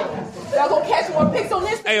 Y'all gonna catch more pics on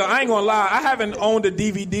this? Hey, I ain't gonna lie. I haven't owned a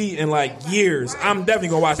DVD in like years. I'm definitely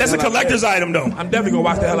gonna watch. That's a collector's item, though. I'm definitely gonna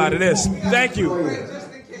watch the hell out of this. Thank you.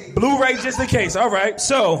 Blu-ray just in case. All right.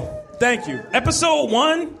 So, thank you. Episode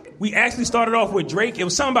 1, we actually started off with Drake. It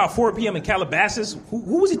was something about 4 p.m. in Calabasas.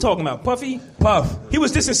 Who was he talking about? Puffy? Puff. He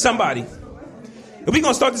was dissing somebody. And we're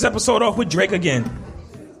gonna start this episode off with Drake again.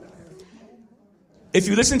 If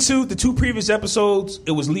you listen to the 2 previous episodes,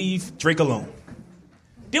 it was Leave Drake Alone.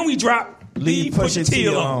 Then we drop Leave Pusha T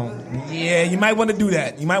alone. Yeah, you might want to do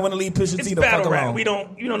that. You might want to leave Pusha T the fuck alone. You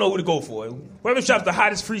don't know who to go for. Whoever drops the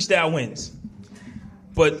hottest freestyle wins.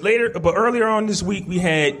 But earlier on this week, we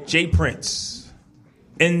had Jay Prince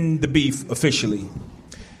in the beef officially.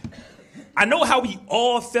 I know how we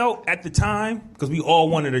all felt at the time because we all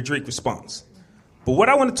wanted a Drake response. But what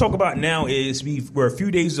I want to talk about now is we're a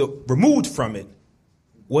few days removed from it.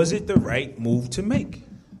 Was it the right move to make?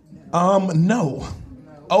 No.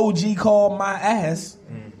 OG called my ass.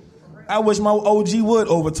 I wish my OG would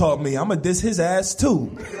overtalk me. I'm going to diss his ass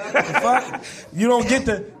too. Fuck? You don't get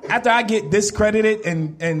after I get discredited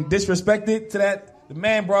and disrespected to that, the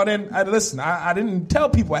man brought in, I didn't tell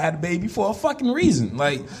people I had a baby for a fucking reason.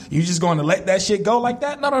 Like, you just going to let that shit go like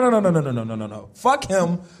that? No. Fuck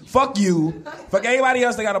him. Fuck you. Fuck everybody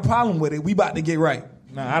else that got a problem with it. We about to get right.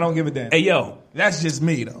 Nah, I don't give a damn. Hey, yo. That's just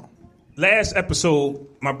me, though. Last episode,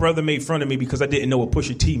 my brother made fun of me because I didn't know what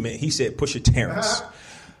Pusha T meant. He said Pusha Terrence.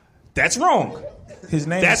 That's wrong. His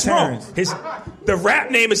name That's is Terrence. wrong. The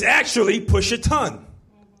rap name is actually Pusha Ton.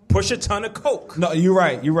 Push a ton of coke. No, you're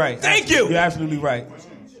right. You're right. Thank you. You're absolutely right.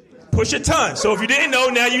 Push a ton. So if you didn't know,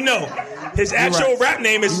 now you know. His actual rap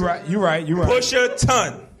name is You're right. Push a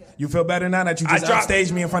ton. You feel better now that you just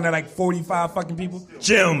upstaged me in front of like 45 fucking people?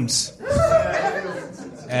 Gems.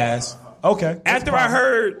 Ass. Okay. After I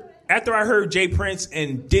heard Jay Prince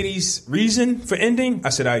and Diddy's reason for ending, I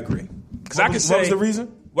said I agree. Because I could say, what was the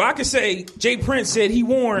reason? Well, I could say Jay Prince said he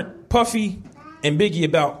warned Puffy and Biggie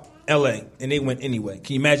about L.A. and they went anyway.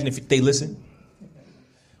 Can you imagine if they listened?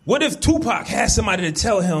 What if Tupac had somebody to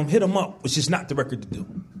tell him, hit him up, which is not the record to do?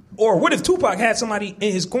 Or what if Tupac had somebody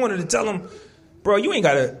in his corner to tell him, bro, you ain't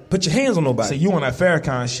got to put your hands on nobody. So you on that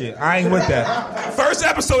Farrakhan shit. I ain't with that. First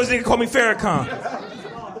episode, they call me Farrakhan.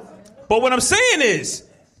 But what I'm saying is,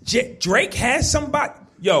 Drake has somebody.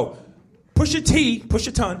 Yo,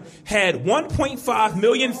 Pusha Ton, had 1.5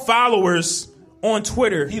 million followers on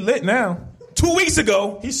Twitter. He lit now. 2 weeks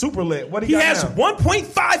ago. He's super lit. What he got has now?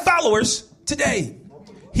 1.5 followers today.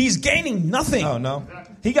 He's gaining nothing. Oh, no.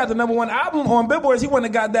 He got the #1 album on Billboard. He wouldn't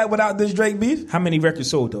have got that without this Drake beef. How many records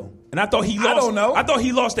sold, though? And I thought he lost. I don't know. I thought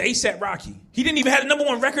he lost to A$AP Rocky. He didn't even have the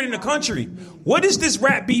 #1 record in the country. What is this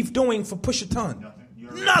rap beef doing for Pusha Ton?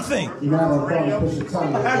 Nothing. You're not gonna call him Pusha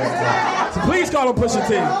Ton like that. So please call him Pusha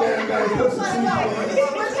T.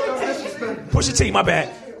 Pusha T, my bad.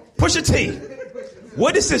 Pusha T.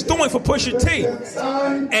 What is this doing for Pusha T?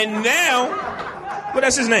 And now, well,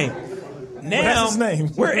 that's his name. Now, that's his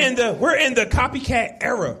name. we're in the copycat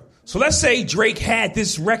era. So let's say Drake had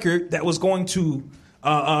this record that was going to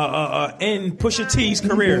end Pusha T's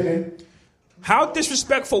career. How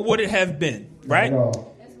disrespectful would it have been, right?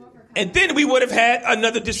 And then we would have had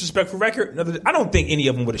another disrespectful record. I don't think any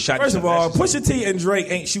of them would have shot. First of all, Pusha T and Drake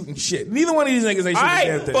ain't shooting shit. Neither one of these niggas ain't shooting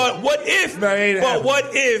damn thing. But what if?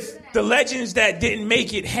 What if the legends that didn't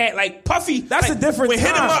make it had like Puffy? That's a different when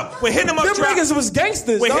time. When Hit 'Em Up them drop, niggas was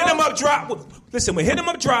gangsters. When dog. Hit 'Em Up drop, listen. When Hit 'Em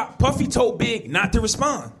Up drop, Puffy told Big not to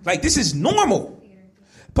respond. Like this is normal.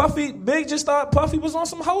 Big just thought Puffy was on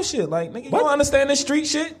some hoe shit. Like nigga, you don't understand this street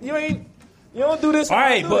shit. You don't do this. All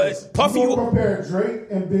right, but Puffy. You compare Drake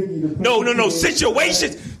and Biggie to No.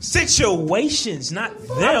 Situations, not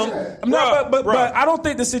them. But I don't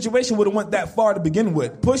think the situation would have went that far to begin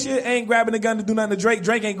with. Pusha ain't grabbing a gun to do nothing to Drake.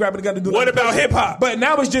 Drake ain't grabbing a gun to do nothing. What about hip hop? But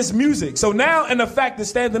now it's just music. So now, and the fact of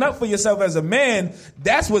standing up for yourself as a man,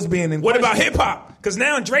 that's what's being in What question. about hip hop? Because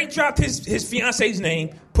now Drake dropped his fiance's name.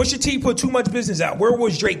 Pusha T put too much business out. Where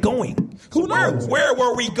was Drake going? Who knows? Where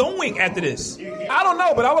were we going after this? I don't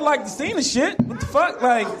know, but I would like to see the shit. What the fuck?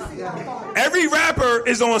 Like, every rapper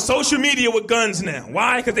is on social media with guns now.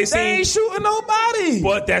 Why? Because they ain't shooting nobody.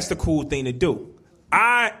 But that's the cool thing to do.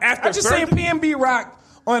 I just seen PNB Rock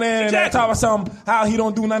on the internet talking about something how he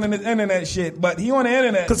don't do none of the internet shit, but he on the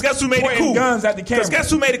internet. Because guess who made it cool? Guns at the camera. Because guess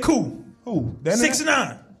who made it cool? Who?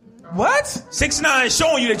 6ix9ine. What? 6ix9ine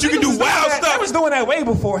showing you that you can do wild stuff. I was doing that way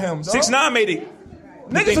before him. 6ix9ine made it.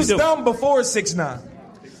 Niggas was dumb before 6ix9ine.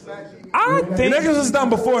 I think niggas was dumb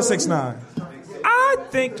before 6ix9ine. I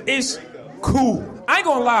think it's cool. I ain't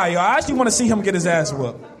gonna lie, y'all. I actually want to see him get his ass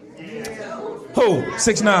whooped. Who?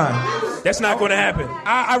 6ix9ine. That's not going to happen.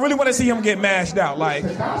 I really want to see him get mashed out. Like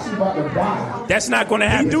that's not going to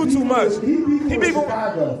happen. He do too much.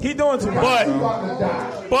 He doing too much.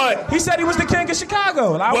 But he said he was the king of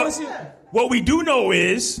Chicago. I want to see. What we do know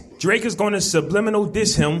is Drake is going to subliminal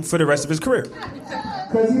diss him for the rest of his career.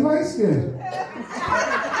 Because he light skinned.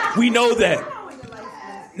 We know that.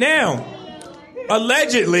 Now,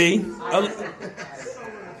 allegedly,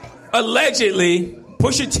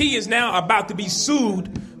 Pusha T is now about to be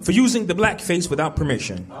sued for using the blackface without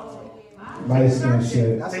permission. Light skin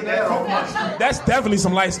shit. That's definitely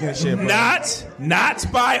some light skin shit, bro. Not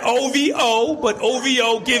by OVO, but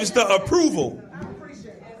OVO gives the approval.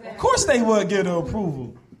 Of course they would give the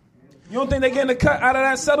approval. You don't think they getting a cut out of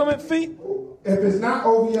that settlement fee? If it's not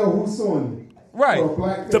OVO, who's suing you? Right.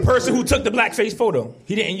 The person who took the blackface photo.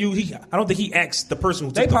 He didn't use. I don't think he asked the person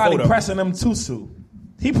who took the photo. They probably pressing him to sue.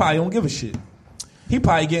 He probably don't give a shit. He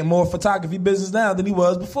probably getting more photography business now than he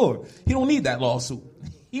was before. He don't need that lawsuit.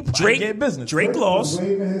 He probably get business. Drake lost.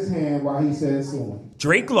 Waving his hand while he said suing.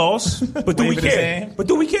 Drake lost, but do we care?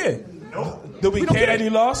 Do we care that he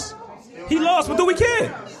lost? He lost, but do we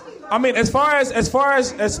care? I mean, as far as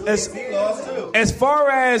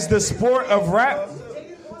the sport of rap,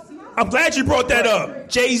 I'm glad you brought that up.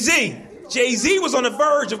 Jay-Z was on the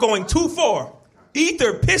verge of going too far.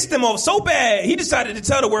 Ether pissed him off so bad, he decided to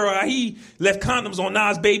tell the world how he left condoms on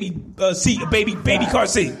Nas' baby car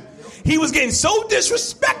seat. He was getting so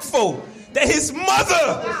disrespectful that his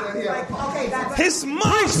mother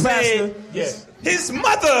said,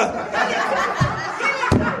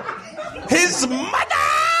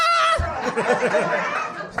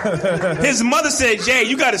 his mother said, Jay,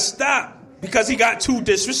 you got to stop because he got too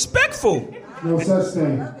disrespectful. No such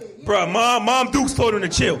thing. Bro, Mom Dukes told him to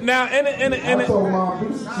chill. Now, I told Mom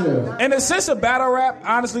Dukes to chill. in a sense of battle rap,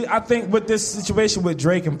 honestly, I think with this situation with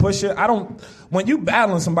Drake and Pusha, when you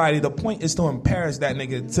battling somebody, the point is to embarrass that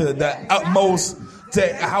nigga to the utmost,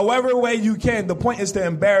 to however way you can. The point is to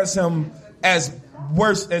embarrass him as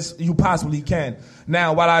worse as you possibly can.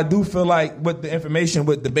 Now, while I do feel like with the information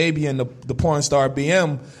with the baby and the porn star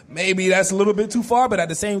BM, maybe that's a little bit too far, but at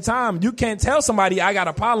the same time, you can't tell somebody I got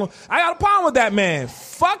a problem with that man.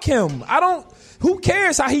 Fuck him. Who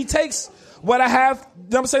cares how he takes what I have, you know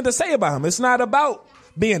what I'm saying, to say about him? It's not about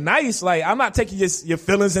being nice. Like, I'm not taking your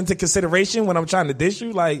feelings into consideration when I'm trying to dish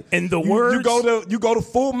you. Like, in the words, you go to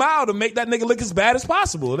full mile to make that nigga look as bad as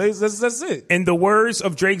possible. That's it. In the words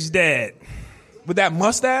of Drake's dad, with that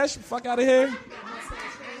mustache, fuck out of here.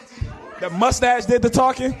 That mustache did the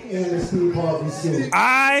talking.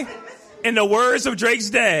 In the words of Drake's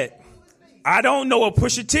dad, I don't know a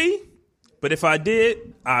Pusha T, but if I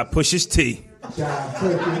did, I'd push his T.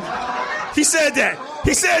 He said that.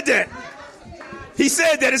 He said that.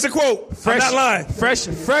 It's a quote. I'm not lying.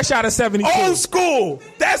 Fresh out of 72. Old school.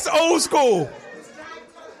 That's old school.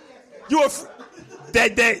 You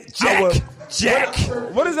Jack.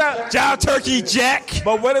 What is that? Jive Turkey Jack.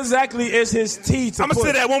 But what exactly is his T to I'm going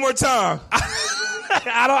to say that one more time.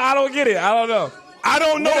 I don't get it. I don't know. I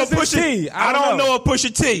don't know a Pusha T. I don't know a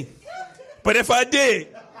Pusha T. But if I did,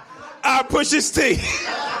 I'd push his T.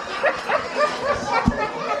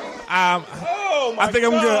 I think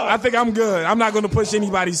I'm good. I think I'm good. I'm not going to push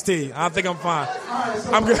anybody's T. I think I'm fine.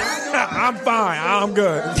 I'm good. I'm fine. I'm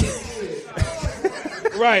good.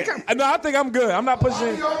 Right. No, I think I'm good. I'm not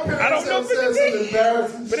pushing. I don't know.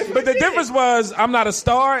 But the difference was I'm not a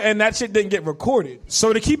star, and that shit didn't get recorded.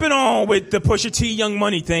 So to keep it on with the Pusha T Young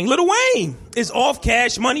Money thing, Lil Wayne is off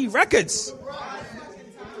Cash Money Records.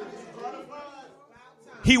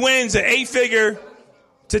 He wins an 8-figure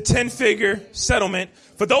to 10-figure settlement.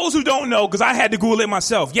 For those who don't know, because I had to Google it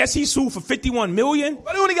myself. Yes, he sued for $51 million.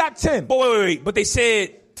 But he only got 10. But wait. But they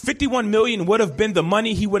said $51 million would have been the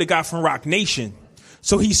money he would have got from Roc Nation.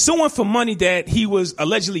 So he's suing for money that he was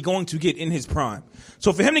allegedly going to get in his prime.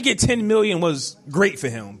 So for him to get $10 million was great for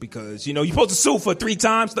him because, you're supposed to sue for 3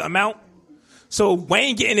 times the amount. So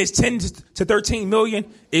Wayne getting his 10 to 13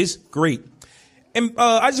 million is great. And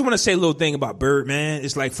I just want to say a little thing about Birdman.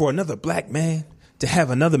 It's like for another black man to have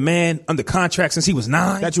another man under contract since he was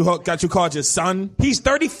 9. Got you called your son? He's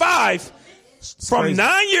 35. From crazy.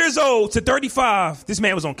 9 years old to 35, this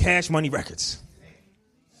man was on Cash Money Records.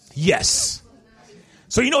 Yes.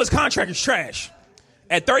 So his contract is trash.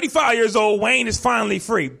 At 35 years old, Wayne is finally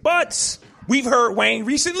free. But we've heard Wayne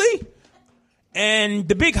recently, and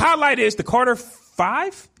the big highlight is the Carter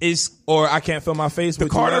 5 is... Or I Can't Feel My Face. The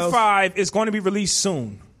Carter 5 is going to be released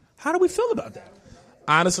soon. How do we feel about that?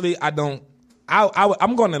 Honestly, I don't...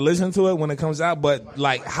 I'm going to listen to it when it comes out, but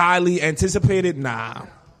like highly anticipated, nah.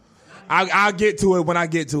 I'll get to it when I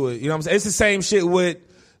get to it. You know what I'm saying? It's the same shit with...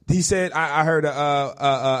 He said, I heard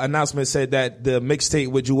a announcement said that the mixtape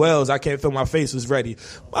with Jewels, I Can't Feel My Face, was ready.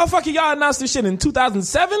 Motherfucker, y'all announced this shit in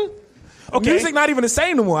 2007? Okay. Music not even the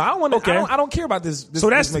same no more. I don't care about this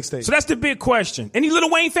mixtape. So that's the big question. Any Lil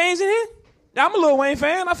Wayne fans in here? Yeah, I'm a Lil Wayne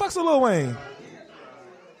fan. I fucks with Lil Wayne.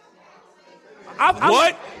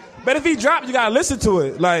 What? But if he dropped, you gotta listen to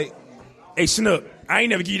it. Like, hey, Snook, I ain't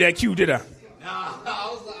never give you that cue, did I? No, I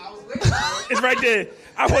was It's right there.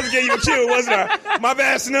 I wasn't getting you a cue, wasn't I? My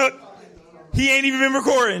bad, Snook. He ain't even been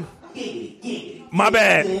recording. My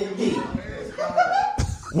bad.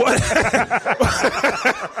 What?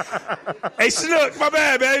 Hey, Snook, my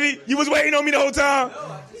bad, baby. You was waiting on me the whole time?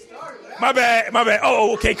 My bad.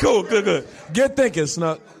 Oh, okay, cool, good. Good thinking,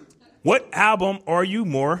 Snook. What album are you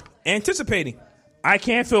more anticipating? I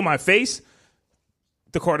Can't Feel My Face,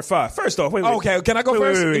 the Carter 5. First off, wait. Okay, can I go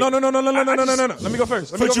first? Wait. No. Let me go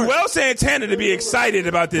first. For Joel Santana to be excited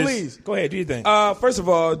about this. Please. Go ahead, do your thing. First of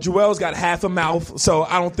all, Joel's got half a mouth, so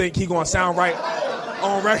I don't think he gonna sound right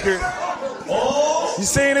on record. You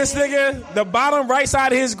seen this nigga? The bottom right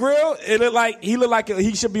side of his grill, he look like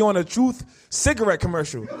he should be on a Truth cigarette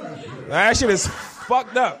commercial. That shit is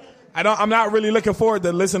fucked up. I'm not really looking forward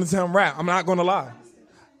to listening to him rap. I'm not gonna lie.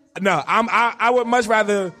 No, I would much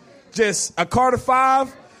rather just a Carter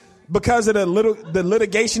 5 because of the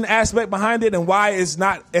litigation aspect behind it and why it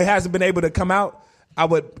hasn't been able to come out, I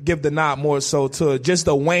would give the nod more so to just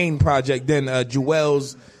the Wayne project than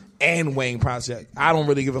Jewel's and Wayne project. I don't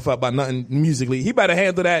really give a fuck about nothing musically. He better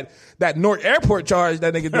handle that Newark Airport charge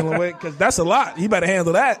that nigga dealing with, because that's a lot. He better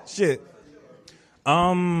handle that shit.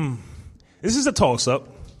 This is a toss up.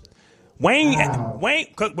 Wayne,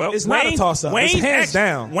 it's not a toss up. It's hands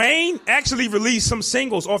down. Wayne actually released some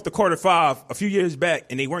singles off the Carter 5 a few years back,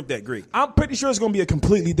 and they weren't that great. I'm pretty sure it's going to be a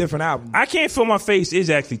completely different album. I Can't Feel My Face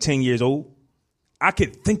is actually 10 years old. I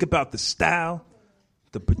could think about the style,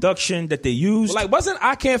 the production that they used. Like, wasn't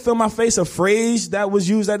I Can't Feel My Face a phrase that was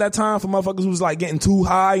used at that time for motherfuckers who was like getting too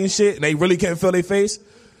high and shit, and they really can't feel their face?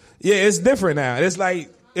 Yeah, it's different now. It's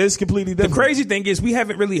like, it's completely different. The crazy thing is we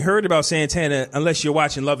haven't really heard about Santana unless you're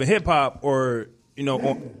watching Love and Hip Hop or, you know.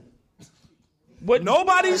 What?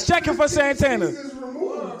 Nobody's checking for Santana.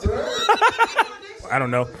 I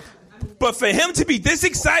don't know. But for him to be this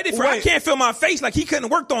excited for I Can't Feel My Face, like he couldn't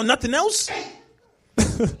have worked on nothing else.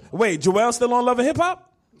 Wait, Joel still on Love and Hip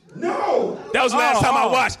Hop? No. That was the last time I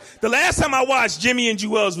watched. The last time I watched, Jimmy and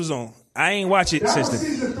Jewels was on. I ain't watch it since then.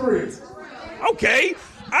 Season 3. Okay.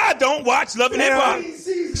 I don't watch Love and Hip Hop.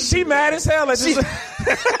 She mad as hell at this.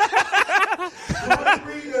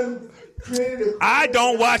 I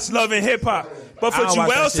don't watch Love and Hip Hop. But for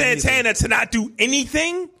Joel Santana to not do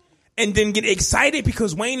anything and then get excited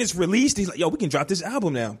because Wayne is released, he's like, yo, we can drop this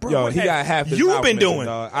album now. Bro, yo, he got half his you've been doing.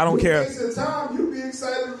 I don't care. Time, you be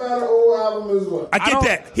excited about an old album as well. I get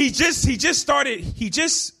that. He just started.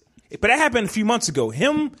 But that happened a few months ago.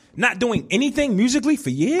 Him not doing anything musically for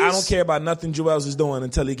years. I don't care about nothing Joel's is doing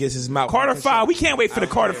until he gets his mouth. Carter 5. We can't wait for the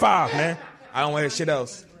Carter 5, man. I don't want to hear shit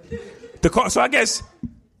else. So I guess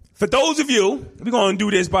for those of you, we're going to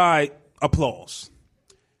do this by applause.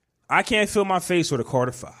 I Can't Feel My Face or the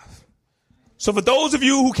Carter 5. So for those of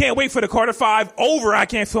you who can't wait for the Carter 5 over I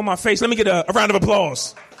Can't Feel My Face, let me get a round of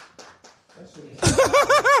applause.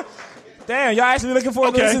 Damn, y'all actually looking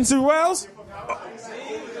forward to listening to Wells?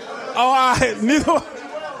 Oh, all right.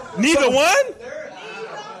 Neither one?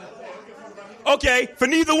 Okay, for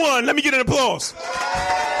neither one, let me get an applause.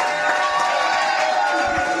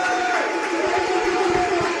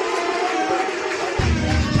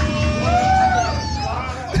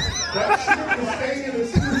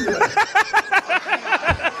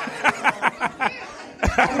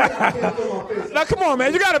 Now, come on,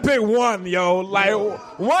 man. You got to pick one, yo. Like,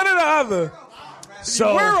 one or the other.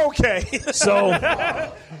 So we're okay. So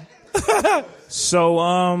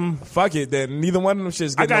fuck it then. Neither one of them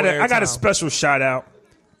shits. I got a special shout out.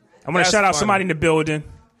 I'm gonna shout out somebody in the building.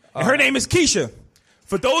 And her name is Keisha.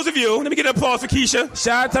 For those of you, let me get an applause for Keisha.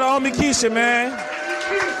 Shout out to the homie Keisha, man.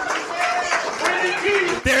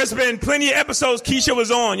 There's been plenty of episodes Keisha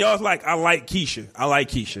was on. Y'all was like, I like Keisha.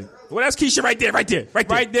 Well, that's Keisha right there.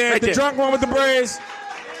 The drunk one with the braids.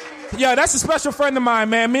 Yeah, that's a special friend of mine,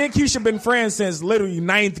 man. Me and Keisha been friends since literally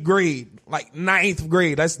 9th grade. Like 9th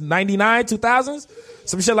grade. That's 99, 2000s?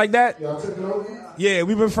 Some shit like that. Y'all took it over? Yeah,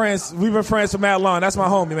 we've been friends for mad long. That's my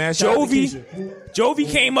homie, man. Shout out to Keisha. Jovi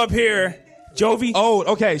came up here. Jovi. Oh,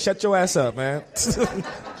 okay. Shut your ass up, man.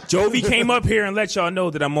 Jovi came up here and let y'all know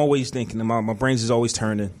that I'm always thinking. My brains is always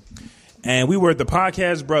turning. And we were the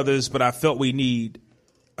podcast brothers, but I felt we need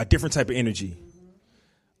a different type of energy.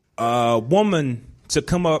 A woman to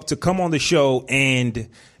come on the show and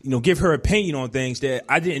give her opinion on things that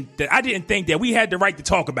I didn't think that we had the right to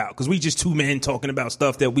talk about, because we just two men talking about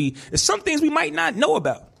stuff that some things we might not know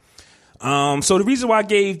about. So the reason why I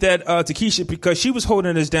gave that to Keisha, because she was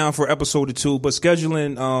holding us down for episode or two, but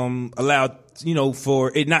scheduling allowed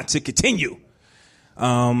for it not to continue.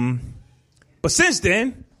 But since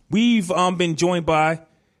then we've been joined by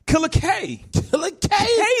Killer K.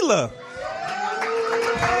 Kayla.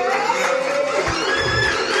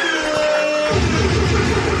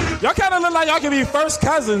 Y'all kind of look like y'all can be first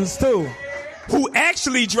cousins, too. Who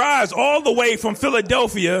actually drives all the way from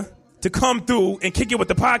Philadelphia to come through and kick it with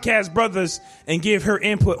the podcast brothers and give her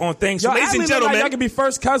input on things. So, ladies and gentlemen, y'all can be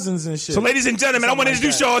first cousins and shit. So, ladies and gentlemen, I want to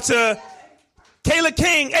introduce y'all to Kayla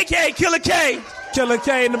King, a.k.a. Killer K. Killer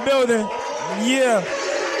K in the building. Yeah.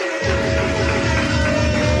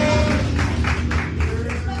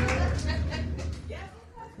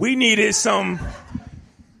 We needed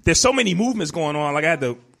there's so many movements going on. Like, I had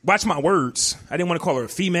to watch my words. I didn't want to call her a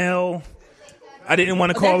female. I didn't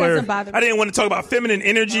want to call her. I didn't want to talk about feminine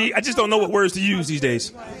energy. I just don't know what words to use these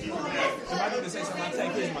days.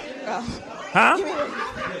 Huh?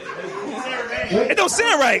 It don't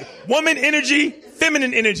sound right. Woman energy,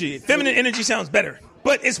 feminine energy. Feminine energy sounds better,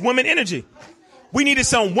 but it's woman energy. We needed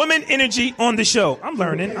some woman energy on the show. I'm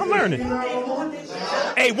learning.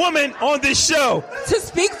 a woman on this show. To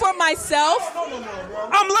speak for myself.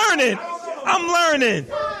 I'm learning.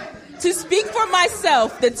 To speak for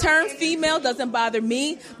myself, the term female doesn't bother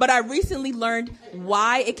me, but I recently learned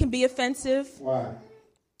why it can be offensive. Why?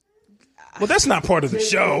 Well, that's not part of the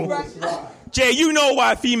show. Jay, you know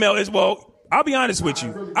why female is, well, I'll be honest with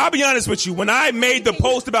you. When I made the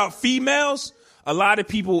post about females, a lot of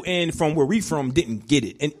people from where we from didn't get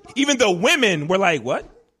it. And even the women were like, what?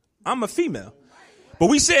 I'm a female. But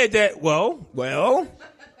we said that, well,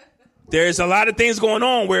 there's a lot of things going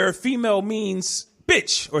on where female means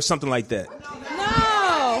bitch or something like that.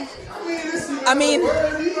 No. I mean,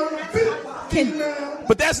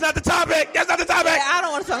 but that's not the topic. Yeah, I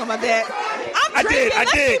don't want to talk about that. I'm drinking.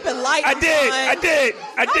 Let's keep it light and fun. I did.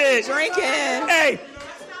 I'm drinking. Hey.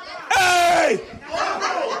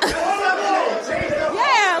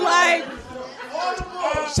 Yeah, like.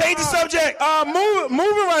 Change the subject.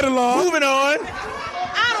 Moving right along. Moving on.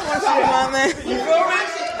 I don't want to talk about that.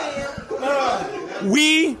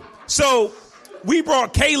 You feel me? We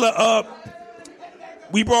brought Kayla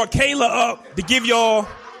up. To give y'all.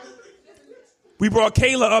 We brought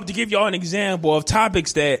Kayla up to give y'all an example of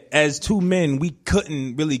topics that, as two men, we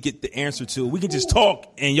couldn't really get the answer to. We can just talk,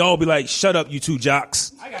 and y'all be like, "Shut up, you two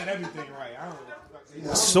jocks." I got everything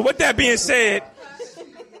right. So with that being said,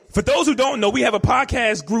 for those who don't know, we have a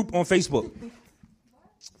podcast group on Facebook.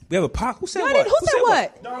 We have a podcast. Who said what? Who said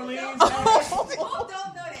what? Darlene.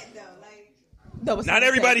 Not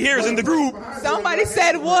everybody here is in the group. Somebody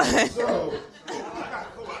said what?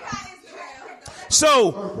 So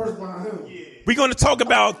we're going to talk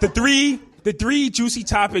about the three juicy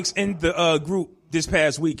topics in the group this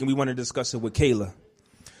past week, and we want to discuss it with Kayla.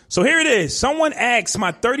 So here it is. Someone asked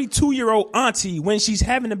my 32-year-old auntie when she's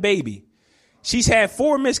having a baby. She's had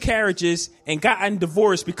 4 miscarriages and gotten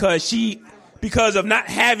divorced because of not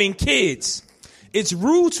having kids. It's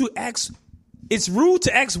rude to ask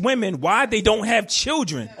women why they don't have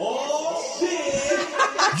children. Oh,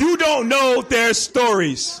 shit. You don't know their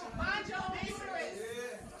stories.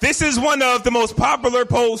 This is one of the most popular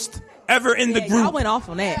posts ever in the group. I went off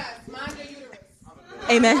on that.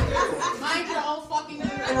 Amen. Mind your own fucking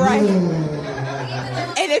uterus. Right.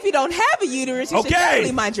 And if you don't have a uterus, you should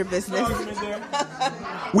definitely mind your business.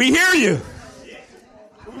 We hear you.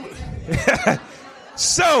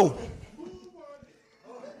 So,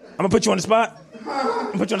 I'm going to put you on the spot.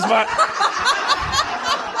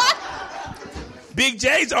 Big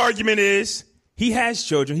J's argument is he has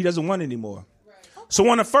children. He doesn't want any more. So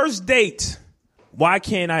on a first date, why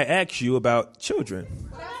can't I ask you about children?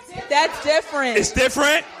 That's different. It's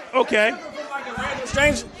different? Okay.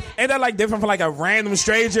 Strange. Ain't that like different from like a random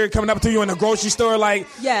stranger coming up to you in a grocery store like,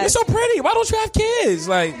 yes. You're so pretty. Why don't you have kids?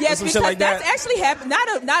 Like, yes, some because shit like that's that. actually happened.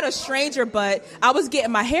 Not a stranger, but I was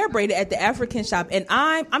getting my hair braided at the African shop, and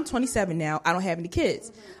I'm 27 now. I don't have any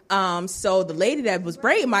kids. So the lady that was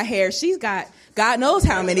braiding my hair, she's got God knows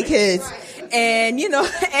how many kids, and you know.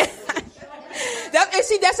 And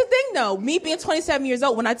see, that's the thing, though. Me being 27 years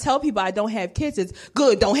old, when I tell people I don't have kids, it's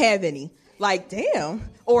good, don't have any. Like, damn.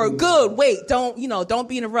 Or good, wait, don't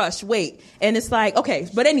be in a rush, wait. And it's like, okay.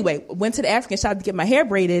 But anyway, went to the African shop to get my hair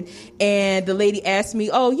braided, and the lady asked me,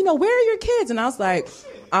 oh, where are your kids? And I was like,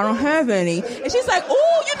 I don't have any. And she's like,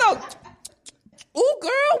 ooh,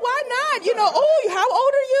 girl, why not? How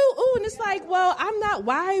old are you? Ooh, and it's like, well, I'm not.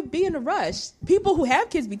 Why be in a rush? People who have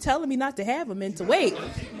kids be telling me not to have them and to wait.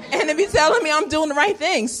 And they be telling me I'm doing the right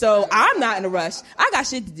thing. So I'm not in a rush. I got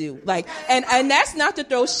shit to do. Like, and that's not to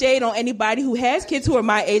throw shade on anybody who has kids who are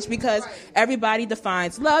my age, because everybody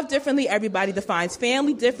defines love differently. Everybody defines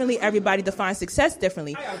family differently. Everybody defines success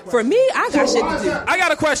differently. For me, I got shit to do. I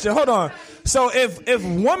got a question. Hold on. So if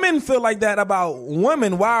women feel like that about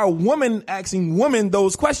women, why are women asking women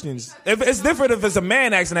those questions? If it's different if it's a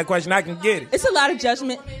man asking that question, I can get it. It's a lot of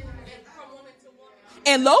judgment.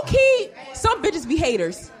 And low-key, some bitches be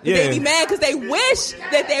haters. Yeah. They be mad because they wish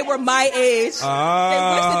that they were my age. They wish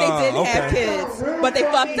that they didn't have kids. But they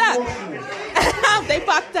fucked up. They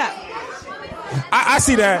fucked up. I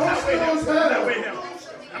see that.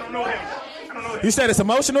 I don't know him. You said it's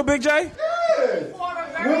emotional, Big J?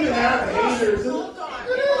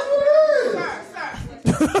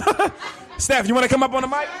 Steph, you want to come up on the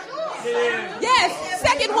mic? Yes,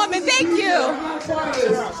 second woman, thank you.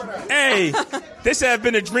 Hey, this has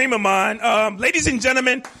been a dream of mine. Ladies and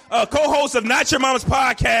gentlemen, co-host of Not Your Mama's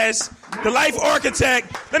Podcast, the life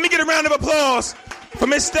architect. Let me get a round of applause for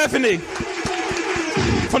Miss Stephanie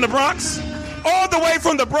from the Bronx. All the way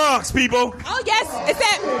from the Bronx, people. Oh, yes, it's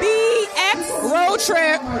that BX road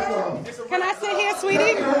trip. Can I sit here,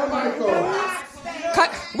 sweetie?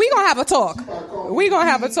 We gonna have a talk.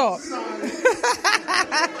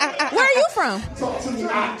 Where are you from? Talk to me.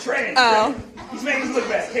 I'm trans. Oh. He's making us look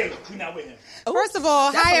bad. Hey, we not with him. First of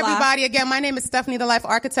all, That's hi a lie. everybody. Again, my name is Stephanie, the Life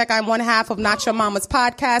Architect. I'm one half of Not Your Mama's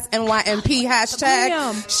podcast, NYMP hashtag.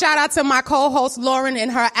 Damn. Shout out to my co-host Lauren in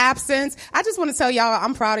her absence. I just want to tell y'all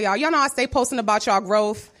I'm proud of y'all. Y'all know I stay posting about y'all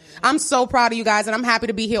growth. I'm so proud of you guys, and I'm happy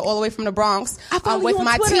to be here all the way from the Bronx with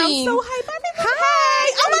my Twitter. team. I'm so hyped.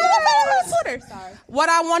 Hi. I'm on Twitter. Sorry. What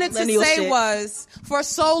I wanted Millennial to say shit. was, for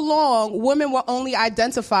so long, women were only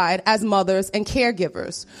identified as mothers and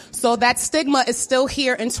caregivers. So that stigma is still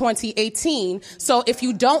here in 2018. So if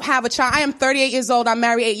you don't have a child, I am 38 years old, I'm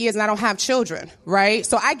married 8 years, and I don't have children, right?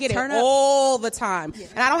 So I get Turn it up. all the time.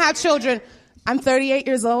 And I don't have children. I'm 38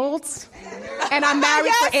 years old, and I'm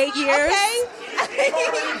married for 8 years.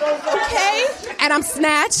 Okay. And I'm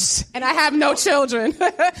snatched, and I have no children.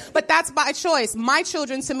 But that's by choice. My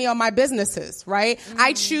children to me are my businesses, right?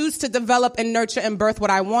 I choose to develop and nurture and birth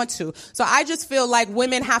what I want to. So I just feel like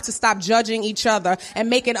women have to stop judging each other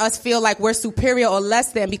and making us feel like we're superior or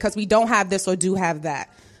less than because we don't have this or do have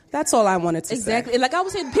that. That's all I wanted to say. Exactly. Like I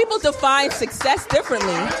was saying, people define success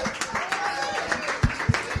differently.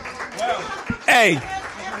 Hey.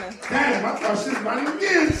 Damn, I thought shit might even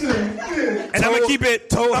get to me. And I'm gonna keep it.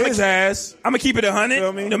 His ass. I'm gonna keep it 100.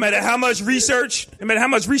 Feel me? No matter how much research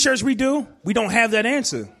we do, we don't have that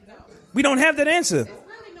answer. We don't have that answer.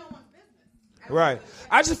 Right.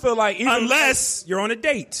 I just feel like unless you're on a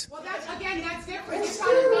date. Well, that's different. You're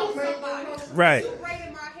trying to know somebody. Right. You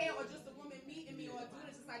braiding my hair or just a woman meeting me or doing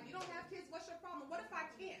this. It's like, you don't have kids, what's your problem? What if I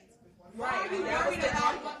can't? Right.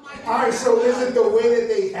 All right, so is it the way that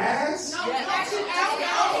they ask? No,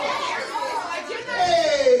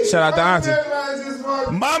 Hey, Shout out to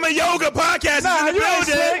Auntie. Mama Yoga podcast. Nah, is in the you ain't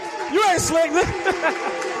building. slick. You ain't slick.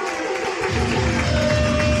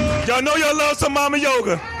 Y'all know y'all love some Mama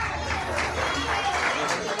Yoga.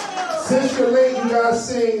 Since you're late, you guys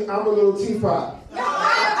sing I'm a Little Teapot.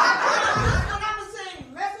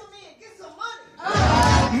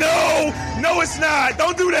 No, it's not.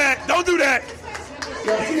 Don't do that. Don't do that.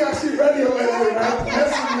 Y'all see how she ready on that?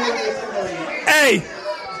 Hey,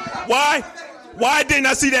 why didn't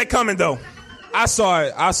I see that coming though? I saw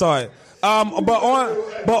it. But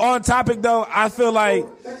on topic though, I feel like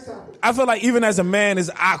even as a man, it's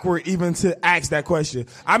awkward even to ask that question.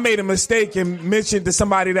 I made a mistake and mentioned to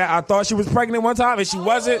somebody that I thought she was pregnant one time and she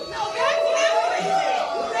wasn't.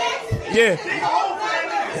 Yeah,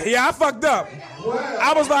 I fucked up.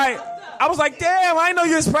 I was like, damn, I didn't know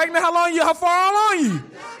you was pregnant. How far along you?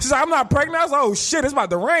 She's like, I'm not pregnant. I was like, oh shit, it's about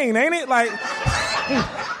to rain, ain't it? Like,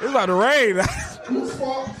 it's about to rain. Whose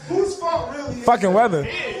fault really? Fucking weather.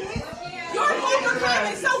 You're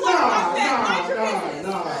overcoming someone like that.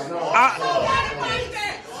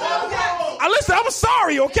 Listen, I'm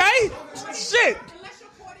sorry, okay? Shit.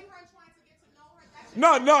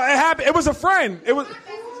 No, it happened. It was a friend. I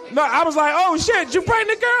was like, oh shit, you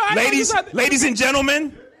pregnant girl? Ladies and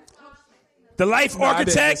gentlemen, the Life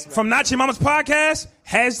Architect from Not Your Mama's podcast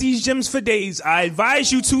has these gems for days. I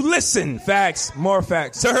advise you to listen. More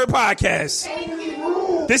facts. To her podcast.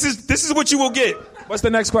 This is what you will get. What's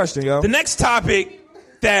the next question, yo? The next topic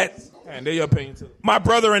that and they're your opinion too. My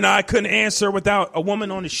brother and I couldn't answer without a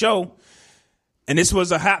woman on the show. And this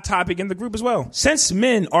was a hot topic in the group as well. Since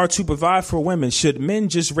men are to provide for women, should men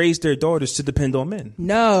just raise their daughters to depend on men?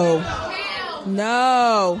 No.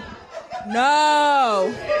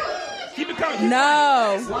 Keep it coming.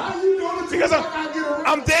 No. Because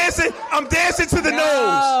I'm dancing to the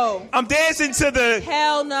nose. I'm dancing to the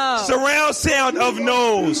hell no surround sound of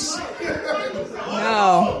nose.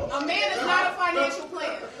 No. A man is not a financial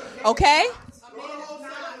player. Okay?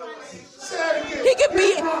 He could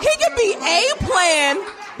be a plan,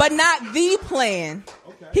 but not the plan.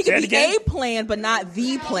 He could be a plan, but not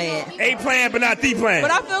the plan. A plan, but not the plan.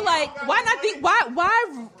 But I feel like, why not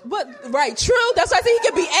the, right, true. That's why I say he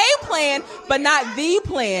could be a plan, but not the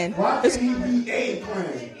plan. Why can't he be a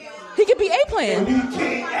plan? He could be a plan.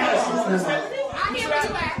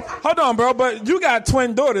 Hold on, bro, but you got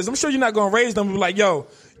twin daughters. I'm sure you're not going to raise them and be like, yo,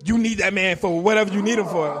 you need that man for whatever you need him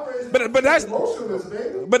for. But that's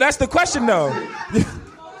the question, though.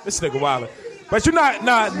 This nigga wilder. But you're not.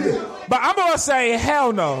 But I'm gonna say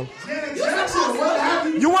hell no.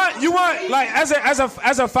 You want like as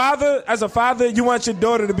a father, you want your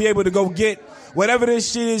daughter to be able to go get whatever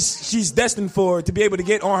this shit is she's destined for, to be able to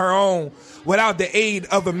get on her own without the aid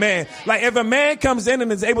of a man. Like if a man comes in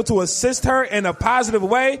and is able to assist her in a positive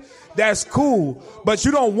way, that's cool. But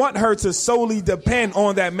you don't want her to solely depend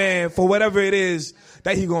on that man for whatever it is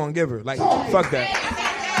that he gonna give her. Like fuck that.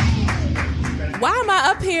 Why am I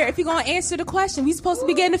up here if you're going to answer the question? We supposed to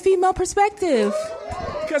be getting a female perspective.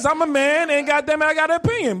 Because I'm a man and goddamn it, I got an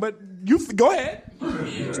opinion. But you go ahead. You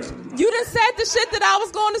done said the shit that I was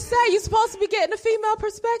going to say. You're supposed to be getting a female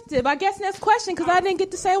perspective. I guess next question, because I didn't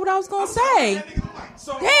get to say what I was going to say.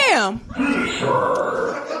 Damn.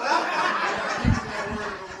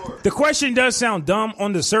 The question does sound dumb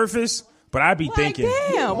on the surface, but I be thinking.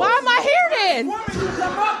 Damn, why am I here then?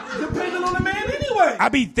 Depending on the man anyway. I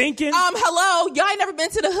be thinking. Hello, y'all ain't never been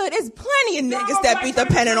to the hood. There's plenty of niggas that be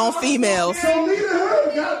dependent on females.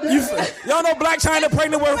 Y'all know Black China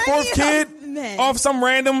pregnant with her fourth kid off some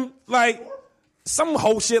random, like, some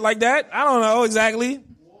whole shit like that. I don't know exactly.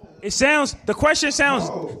 The question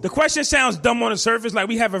sounds dumb on the surface. Like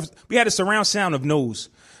we had a surround sound of no's.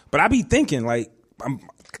 But I be thinking, like, I'm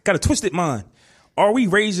got a twisted mind. Are we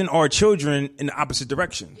raising our children in the opposite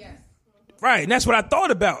direction? Yes. Right, and that's what I thought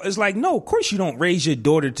about. It's like, no, of course you don't raise your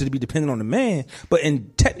daughter to be dependent on the man. But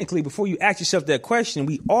technically, before you ask yourself that question,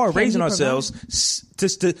 we are raising ourselves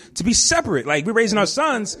to be separate. Like, we're raising our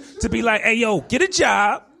sons to be like, hey, yo, get a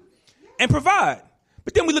job and provide.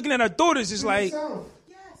 But then we're looking at our daughters, it's like,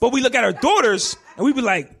 but we look at our daughters and we be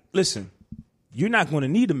like, listen, you're not going to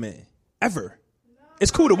need a man, ever.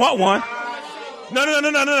 It's cool to want one. No.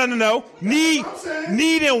 Need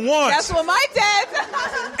and want. That's what my dad.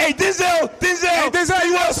 Hey, Denzel,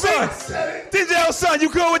 you want a son? Denzel, son, you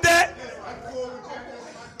cool with that?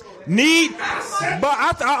 Need, but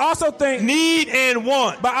I also think need and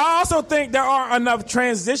want. But I also think there aren't enough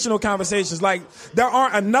transitional conversations. Like, there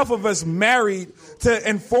aren't enough of us married to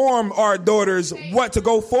inform our daughters what to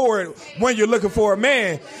go forward when you're looking for a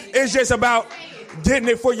man. It's just about getting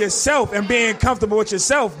it for yourself and being comfortable with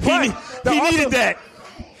yourself. He needed that.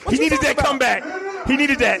 He needed that comeback. He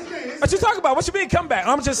needed that. What you talking about? What you mean comeback?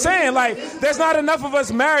 I'm just saying, like, there's not enough of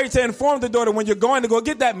us married to inform the daughter when you're going to go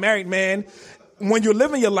get that married man. When you're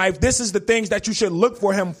living your life, this is the things that you should look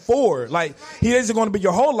for him for. Like, he isn't going to be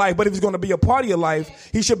your whole life, but if he's going to be a part of your life,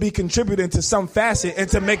 he should be contributing to some facet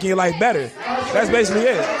into making your life better. That's basically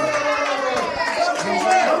it.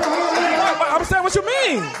 I'm saying what you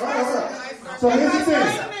mean. So here's the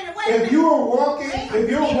thing. If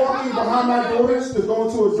you're walking behind my daughters to go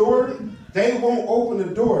into a door, they won't open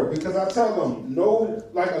the door because I tell them, no,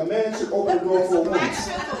 like a man should open the door for a woman.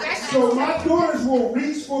 So my daughters will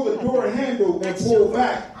reach for the door handle and pull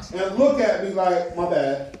back and look at me like, my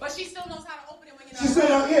bad. But she still knows how to open it when you're not. She still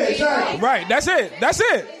knows, yeah, exactly. Right, that's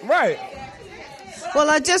it, right. Well,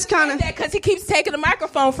 I just kind of because he keeps taking the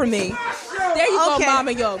microphone from me. There you go,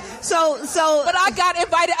 Mama Yo. So, but I got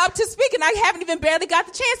invited up to speak, and I haven't even barely got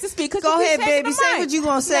the chance to speak. Go ahead, baby. Say what you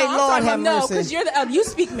gonna say. Lord have mercy. No, because you're the you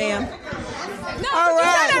speak, ma'am. No, all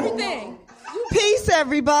right. You said everything. Peace,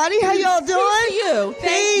 everybody. How y'all doing? Peace to you.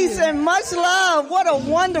 Peace and much love. What a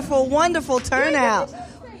wonderful, wonderful turnout.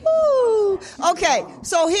 Woo. Okay,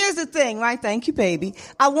 so here's the thing, right? Thank you, baby.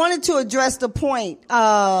 I wanted to address the point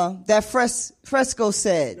that Fresco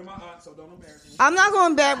said. You're my aunt, so don't embarrass me. I'm not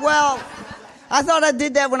going back. Well, I thought I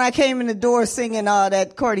did that when I came in the door singing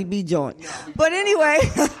that Cardi B joint. But anyway,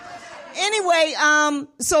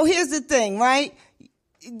 so here's the thing, right?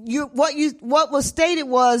 What was stated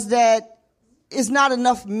was that it's not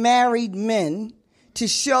enough married men to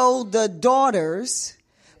show the daughters.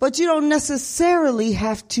 But you don't necessarily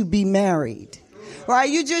have to be married, right?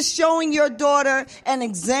 You're just showing your daughter an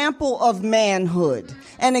example of manhood,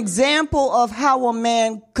 an example of how a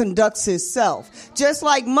man conducts himself. Just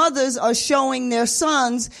like mothers are showing their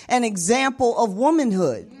sons an example of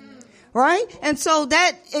womanhood, right? And so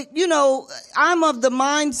that, I'm of the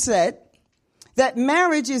mindset that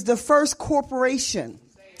marriage is the first corporation.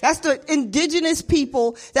 That's the indigenous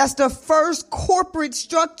people. That's the first corporate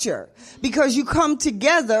structure because you come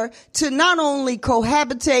together to not only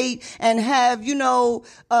cohabitate and have,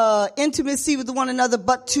 intimacy with one another,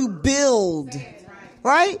 but to build,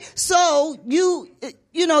 right? So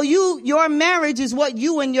your marriage is what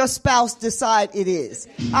you and your spouse decide it is.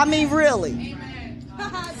 I mean, really.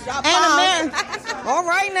 Drop and bombs. a man. All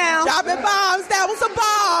right now. Dropping bombs. That was a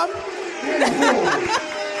bomb.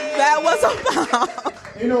 That was a bomb.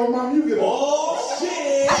 You know, Mom, you get a... Oh,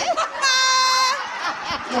 shit.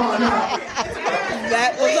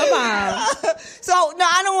 That was a bomb. So, no,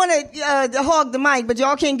 I don't want to hog the mic, but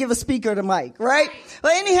y'all can't give a speaker the mic, right?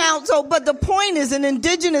 But anyhow, but the point is, in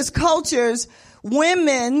indigenous cultures,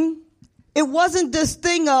 women, it wasn't this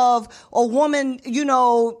thing of a woman,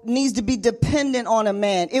 needs to be dependent on a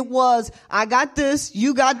man. It was, I got this,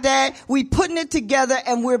 you got that, we putting it together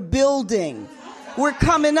and we're building. We're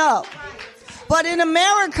coming up. But in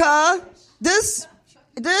America, this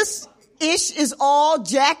ish is all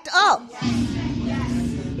jacked up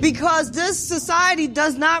because this society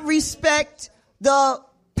does not respect the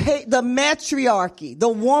the matriarchy, the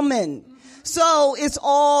woman. So it's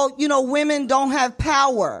all, women don't have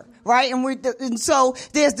power, right? And so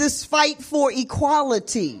there's this fight for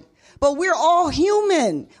equality. But we're all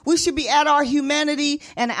human. We should be at our humanity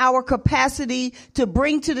and our capacity to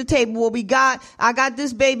bring to the table what we got. I got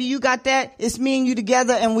this, baby. You got that. It's me and you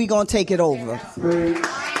together, and we're going to take it over.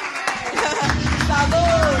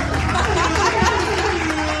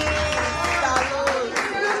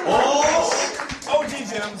 OG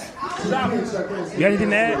Gems. You got anything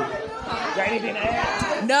to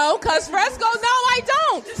add? No, because Fresco, no, I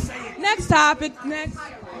don't. Next topic. Next.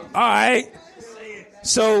 All right.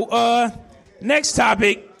 So, next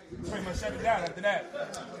topic.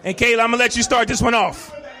 And Kayla, I'm going to let you start this one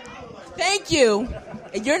off. Thank you.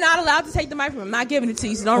 You're not allowed to take the microphone. I'm not giving it to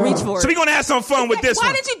you, so don't reach for it. So we're going to have some fun with this one.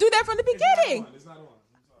 Why didn't you do that from the beginning?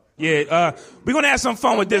 Yeah, we're going to have some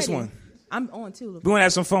fun with this one. I'm on too. We're going to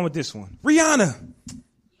have some fun with this one. Rihanna.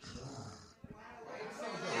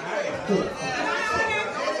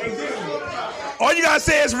 All you got to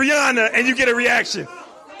say is Rihanna, and you get a reaction.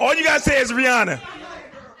 All you got to say is Rihanna.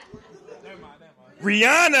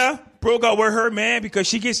 Rihanna broke up with her man because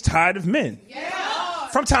she gets tired of men.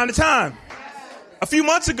 From time to time. A few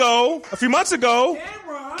months ago,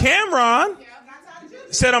 Cameron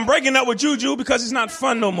said, I'm breaking up with Juju because it's not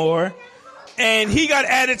fun no more. And he got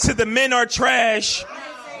added to the men are trash.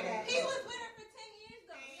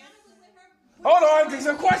 Hold on, there's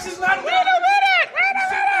some questions not. Wait a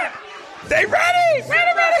minute. They ready.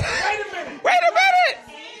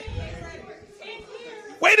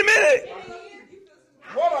 Wait a minute.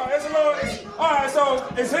 Hold on, it's a little. All right, so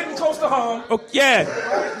it's hitting close to home. Oh, yeah.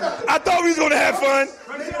 I thought we was going to have fun.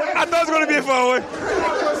 I thought it was going to be a fun one.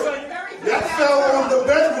 That fell on the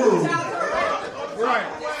bedroom. Right.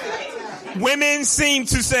 Women seem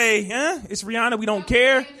to say, it's Rihanna, we don't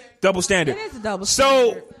care. Double standard. It is a double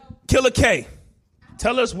standard. So, Killer K,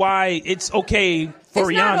 tell us why it's okay for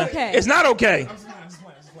Rihanna. Not okay. It's not okay.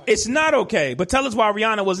 It's not okay. But tell us why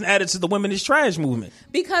Rihanna wasn't added to the Women is Trash movement.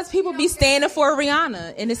 Because people be standing for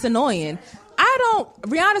Rihanna, and it's annoying.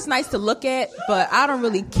 Rihanna's nice to look at, but I don't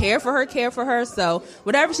really care for her. So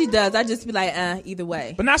whatever she does, I just be like, either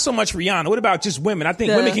way. But not so much Rihanna. What about just women? I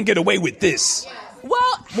think women can get away with this.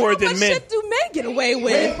 Well, more how than much men. shit do men get away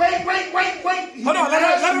with? Wait. Hold on, let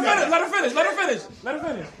her finish.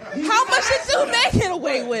 How much shit do men get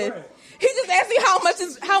away with? He just asked me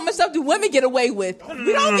how much stuff do women get away with?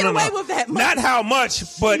 We don't get away with that much. Not how much,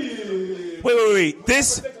 but wait.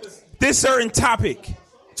 This certain topic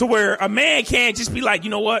to where a man can't just be like,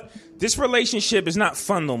 you know what? This relationship is not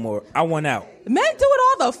fun no more. I want out. Men do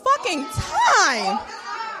it all the fucking time.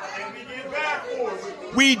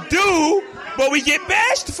 We do, but we get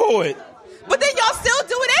bashed for it. But then y'all still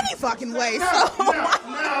do it any fucking way. So.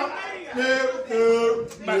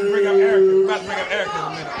 About to bring up Erica in a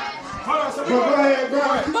minute. Go ahead.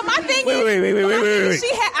 But my thing is, wait.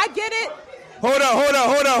 I get it. Hold up.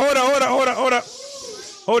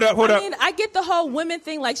 I mean, I get the whole women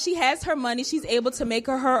thing. Like, she has her money. She's able to make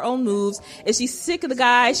her own moves. If she's sick of the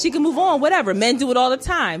guy, she can move on, whatever. Men do it all the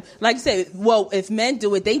time. Like you said, well, if men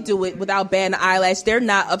do it, they do it without batting an eyelash. They're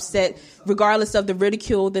not upset regardless of the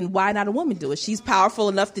ridicule. Then why not a woman do it? She's powerful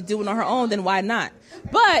enough to do it on her own, then why not?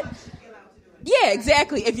 But, yeah,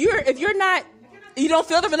 exactly. If you're not, you don't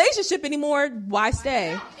feel the relationship anymore, why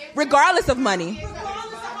stay? Regardless of money.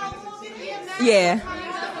 Yeah.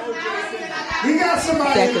 We got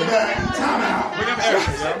somebody in the back. Time out. Bring up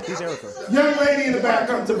Erica, yo. Who's Erica? Young lady in the back,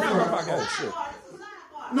 come to the front. Oh, shit.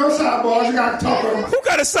 No sidebars. You got to talk to them. Who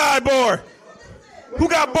got a sidebar? Who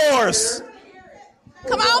got bars?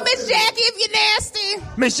 Come on, Miss Jackie, if you're nasty.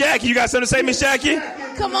 Miss Jackie, you got something to say, Miss Jackie?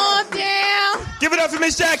 Come on down. Give it up for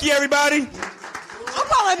Miss Jackie, everybody. I'm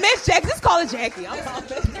calling Miss Jackie. Just call her Jackie.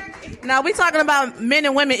 Now, we talking about men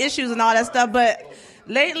and women issues and all that stuff, but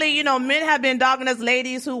lately, men have been dogging us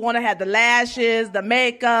ladies who want to have the lashes, the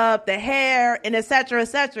makeup, the hair, and et cetera, et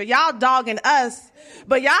cetera. Y'all dogging us,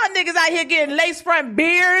 but y'all niggas out here getting lace front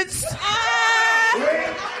beards.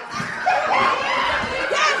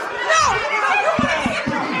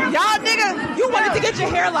 Y'all niggas, you wanted to get your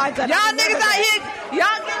hairline done. Y'all niggas out here,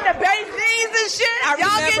 y'all getting the beige jeans and shit.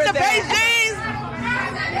 Y'all getting the beige jeans.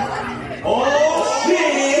 Oh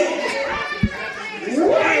shit!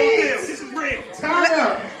 Time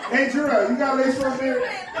out. Hey, Jarrell, you got lace front beard?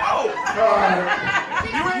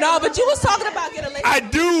 No, but you was talking about getting lace. I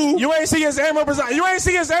do. You ain't see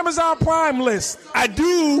his Amazon Prime list. I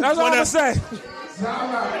do. That's what I'm gonna say.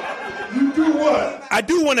 You do what? I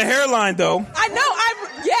do want a hairline, though. I know.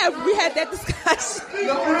 We had that discussion.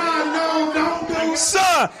 No, don't do it.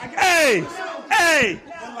 Son, hey,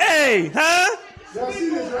 huh? Y'all see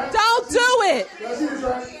this, right? Don't do it. Y'all see this,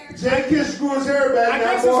 right? Jay Kish grew his hair back.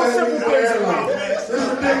 Now go ahead and leave his hairline. This is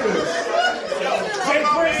ridiculous.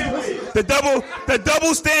 The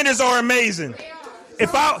double standards are amazing.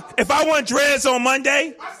 If I want dreads on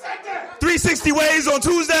Monday, 360 waves on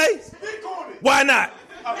Tuesday, why not?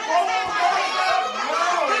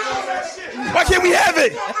 Why can't we have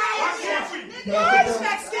it?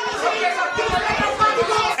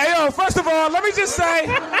 Hey, yo, first of all, let me just say,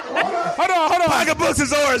 hold on. Pocketbooks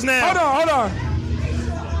is ours now. Hold on.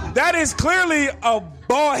 That is clearly a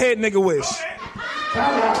bald head nigga wish.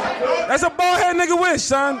 That's a bald head nigga wish,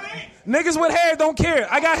 son. Niggas with hair don't care.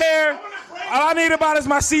 I got hair. All I need about is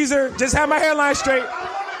my Caesar. Just have my hairline straight.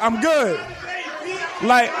 I'm good.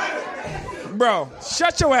 Like, bro,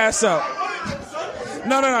 shut your ass up.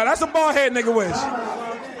 No. That's a bald head nigga wish.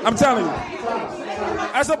 I'm telling you.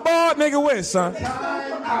 That's a bald nigga wish, son. That's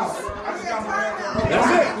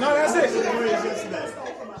it. No, that's it.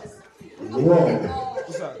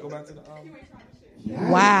 What's up? Go back to the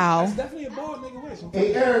Wow. That's definitely a bald nigga wish.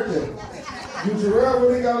 Hey, Erica, you Jarrell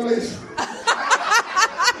really got a lace? He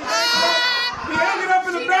hang it up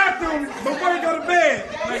in the bathroom before he go to bed.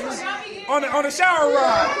 Like, on the shower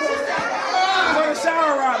rod. On the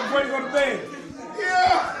shower rod before he go to bed.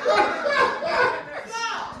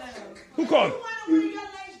 Who called?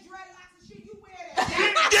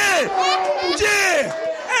 Yeah.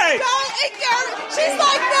 Hey. She's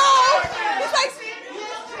like, no. He's like,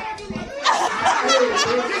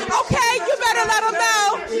 okay, you better let him know.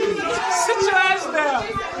 Sit your ass down.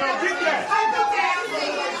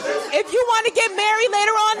 If you want to get married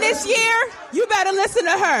later on this year, you better listen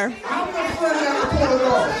to her.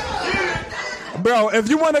 Bro, if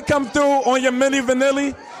you want to come through on your Milli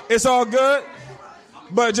Vanilli, it's all good.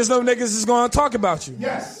 But just know niggas is going to talk about you.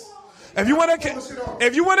 Yes. If you want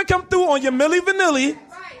to come through on your Milli Vanilli,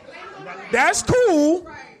 that's cool.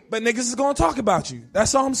 But niggas is going to talk about you.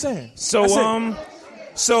 That's all I'm saying. So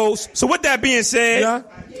with that being said, yeah.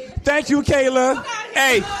 Thank you, Kayla.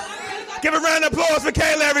 Hey, give a round of applause for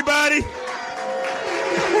Kayla, everybody.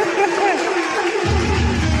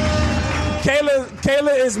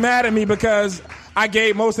 Kayla is mad at me because I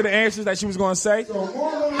gave most of the answers that she was going to say.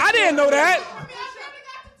 I didn't know that.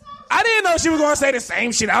 I didn't know she was going to say the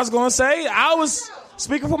same shit I was going to say. I was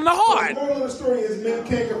speaking from the heart. The moral of the story is men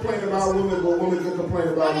can't complain about women, but women can complain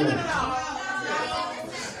about men.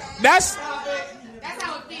 That's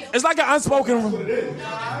it's like an unspoken.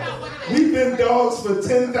 We've been dogs for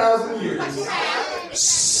 10,000 years.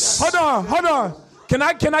 Hold on. Can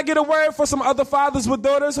I get a word for some other fathers with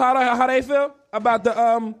daughters? How they feel about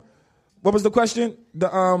the what was the question?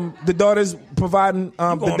 The daughters providing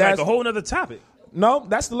the dads. A whole other topic. No,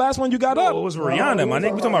 that's the last one you got up. It was Rihanna, my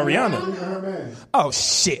nigga. We talking about Rihanna. Oh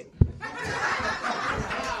shit.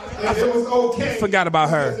 And it was okay. Forgot about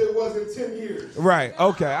her. Because it wasn't 10 years. Right.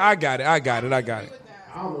 Okay. I got it.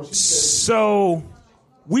 So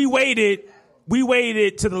we waited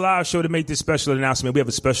to the live show to make this special announcement. We have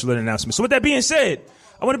a special announcement. So with that being said,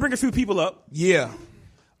 I want to bring a few people up. Yeah.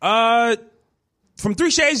 From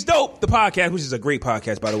 3 Shades Dope, the podcast, which is a great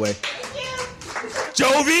podcast, by the way.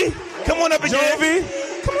 Jovi, come on up again. Jovi,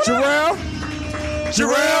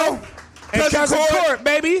 Jarrell, and Cousin Court,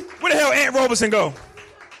 baby. Where the hell Aunt Roberson go?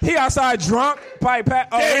 He outside drunk. There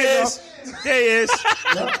he is.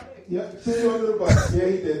 Yep. Threw him under the bus. Yeah,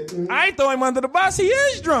 he did. Mm-hmm. I ain't throw him under the bus. He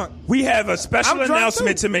is drunk. We have a special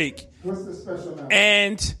announcement to make. What's the special announcement?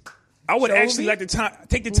 And I would actually like to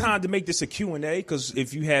take the time to make this a Q&A, because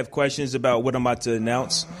if you have questions about what I'm about to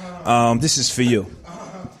announce, this is for you.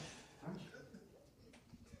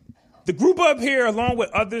 The group up here, along with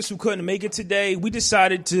others who couldn't make it today, we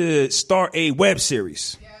decided to start a web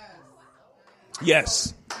series.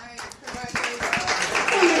 Yes.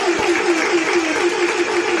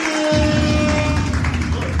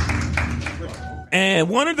 And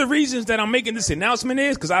one of the reasons that I'm making this announcement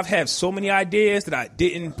is because I've had so many ideas that I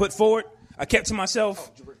didn't put forward. I kept to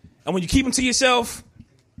myself. And when you keep them to yourself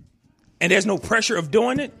and there's no pressure of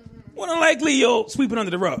doing it, more than likely you'll sweep it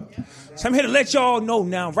under the rug. So I'm here to let y'all know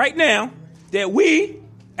now, right now, that we,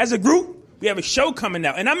 as a group, we have a show coming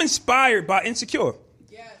out. And I'm inspired by Insecure,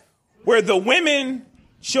 where the women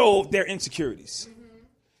show their insecurities.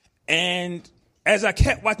 And as I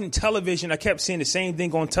kept watching television, I kept seeing the same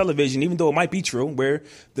thing on television, even though it might be true, where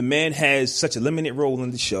the man has such a limited role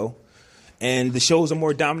in the show, and the shows are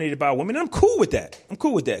more dominated by women. And I'm cool with that.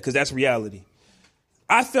 Because that's reality.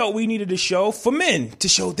 I felt we needed a show for men to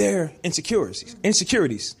show their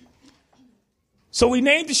insecurities. So we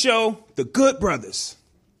named the show The Good Brothers.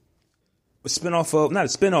 A spinoff of, not a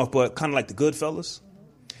spinoff, but kind of like The Goodfellas.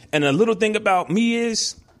 And a little thing about me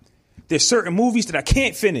is, There's certain movies that I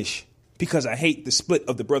can't finish because I hate the split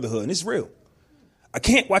of the brotherhood, and it's real. I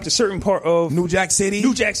can't watch a certain part of New Jack City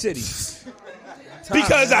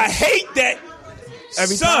because I hate that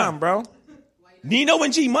every son. time, bro. Nino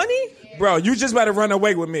and G Money? Bro, you just better run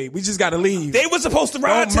away with me. We just got to leave. They were supposed to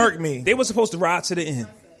ride. Don't murk me. They were supposed to ride to the end.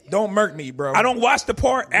 Don't murk me, bro. I don't watch the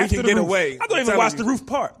part after can the get roof. away. I don't even watch the roof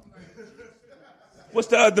part. What's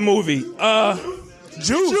the other movie? Juice.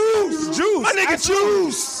 My nigga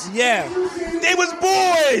Juice. Yeah. They was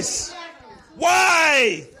boys.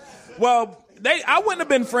 Why? Well, I wouldn't have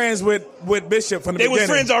been friends with Bishop from the beginning. They was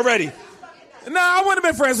friends already. No, I wouldn't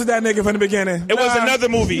have been friends with that nigga from the beginning. It was another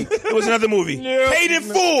movie. It was another movie. Yeah. Paid in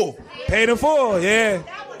full. Paid in full, yeah.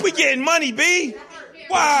 We getting money, B.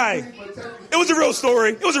 Why? It was a real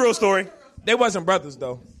story. It was a real story. They wasn't brothers,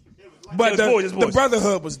 though. But the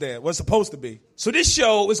brotherhood was there. Was supposed to be. So this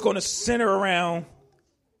show is going to center around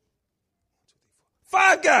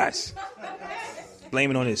 5 guys.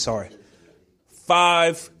 Blame it on this, sorry.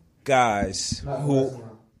 5 guys who...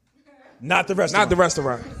 Not the restaurant. Not the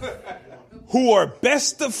restaurant. Who are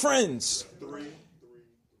best of friends.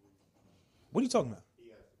 What are you talking about?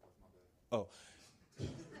 Oh.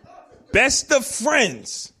 Best of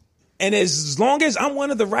friends. And as long as I'm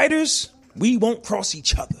one of the writers, we won't cross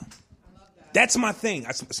each other. That's my thing.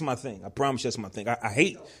 That's my thing. I promise you that's my thing. I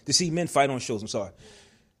hate to see men fight on shows. I'm sorry.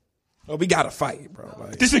 Oh, we got to fight, bro.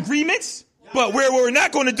 Like, disagreements? But where we're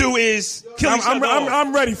not going to do is kill each other.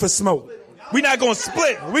 I'm ready for smoke. We're not going to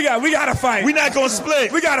split. We got to fight. We're not going to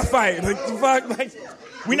split. We got to fight. Like, fuck, like,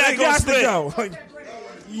 we're not going to split. Go. Like,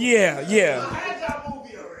 yeah.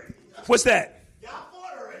 What's that?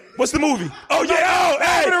 What's the movie? Oh, yeah. Oh,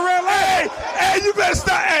 hey, you better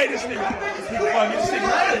stop. Hey, this nigga.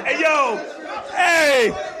 Hey, yo. Hey,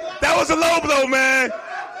 that was a low blow, man.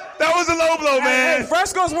 That was a low blow, man. Hey,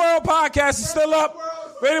 Fresco's World podcast is still up.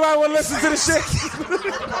 If anybody want to listen to the shit,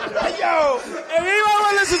 yo, if anybody want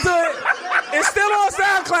to listen to it, it's still on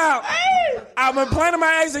SoundCloud. I've been planning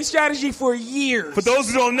my exit strategy for years. For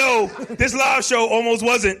those who don't know, this live show almost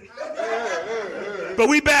wasn't. But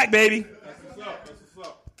we back, baby.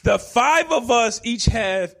 The 5 of us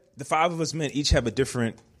men each have a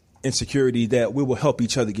different insecurity that we will help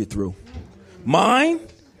each other get through. Mine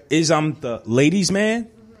is I'm the ladies'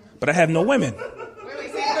 man, but I have no women.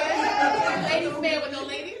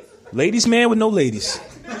 Ladies' man with no ladies.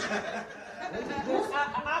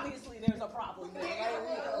 Obviously, there's a problem there.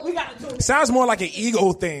 We gotta do it. Sounds more like an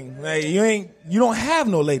ego thing. Like you don't have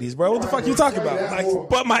no ladies, bro. What the fuck you talking about? Like,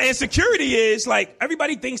 but my insecurity is like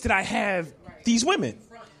everybody thinks that I have these women,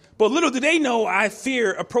 but little do they know I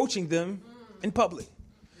fear approaching them in public.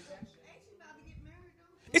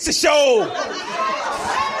 It's a show.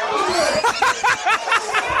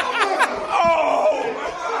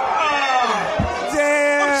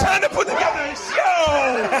 Damn. I'm trying to put together a show.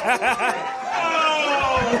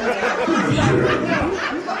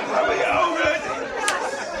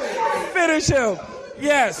 Finish him.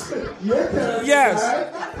 Yes.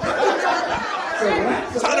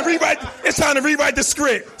 It's time to rewrite the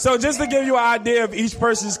script. So just to give you an idea of each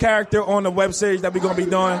person's character on the web series that we're going to be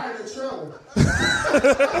doing.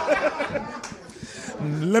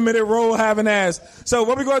 Limited role having ass. So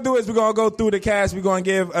what we're going to do is we're going to go through the cast. We're going to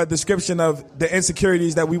give a description of the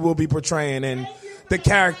insecurities that we will be portraying and the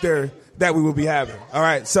character that we will be having. All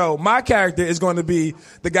right. So my character is going to be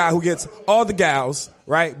the guy who gets all the gals,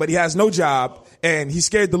 right? But he has no job and he's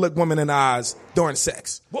scared to look women in the eyes during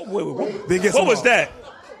sex. What was that?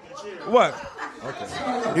 What?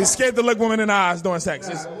 Okay. He's scared to look women in the eyes during sex.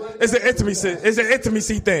 It's an intimacy. It's an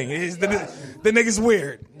intimacy thing. The nigga's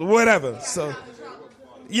weird. Whatever. So,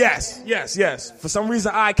 yes. For some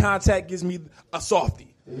reason, eye contact gives me a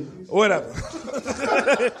softie. Whatever.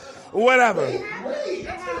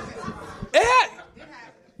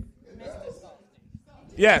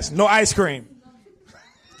 Yes. No ice cream.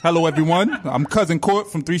 Hello, everyone. I'm Cousin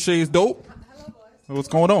Court from 3 Shades Dope. What's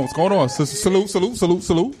going on?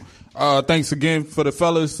 Salute. Thanks again for the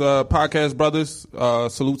fellas, podcast brothers.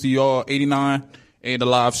 Salute to y'all, 89 and the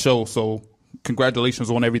live show. So congratulations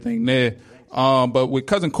on everything there. But with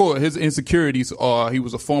Cousin Court, his insecurities are he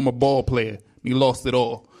was a former ball player. He lost it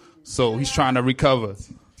all. So he's trying to recover,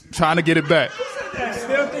 trying to get it back.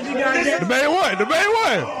 Still think you got it? The main one.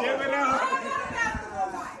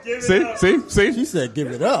 See? She said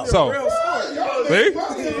give it up. So there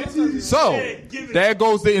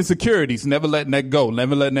goes the insecurities. Never letting that go.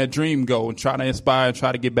 Never letting that dream go and trying to inspire and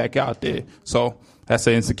try to get back out there. So that's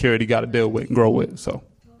the insecurity you got to deal with and grow with. So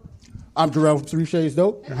I'm Jarrell from 3 Shades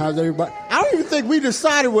Dope. How's everybody? I don't even think we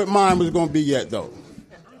decided what mine was going to be yet, though.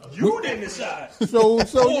 You didn't decide. So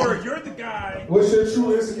or you're the guy. What's your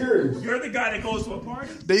true insecurities? You're the guy that goes to a party.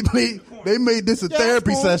 they made this a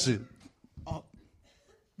therapy session. I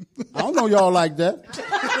don't know y'all like that.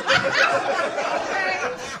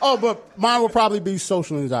 Oh, but mine would probably be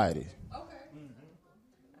social anxiety.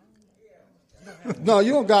 No,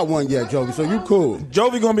 you don't got one yet, Jovi, so you cool.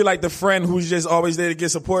 Jovi gonna be like the friend who's just always there to get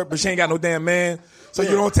support, but she ain't got no damn man, so you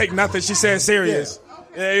don't take nothing she says serious.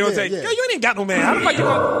 Yeah, you don't take. Yo, you ain't even got no man. How the fuck you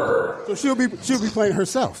gonna? So she'll be playing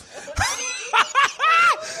herself.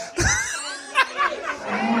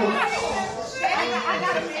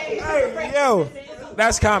 Hey, yo,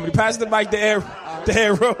 that's comedy. Pass the mic to Arrow.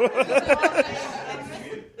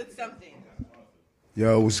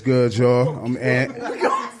 Yo, what's good, y'all? I'm Ant.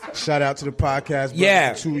 Shout out to the podcast.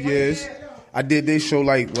 Yeah. For 2 years. I did this show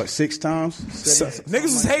like, 6 times? Niggas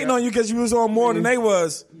was hating on you because you was on more than they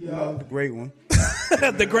was. Yeah, the great one.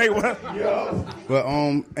 The great one. But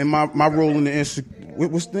and my role in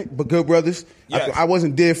the but Good Brothers. Yes. I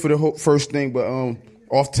wasn't there for the whole first thing, but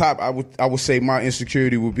off top, I would say my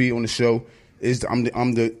insecurity would be on the show is I'm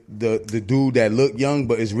the dude that look young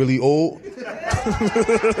but is really old.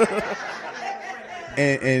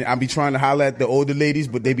 And I be trying to holler at the older ladies,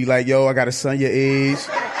 but they be like, yo, I got a son your age.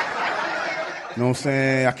 You know what I'm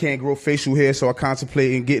saying? I can't grow facial hair, so I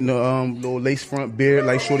contemplate getting a little lace front beard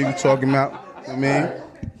like Shorty was talking about. You know what I mean?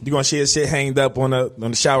 You gonna see his shit hanged up on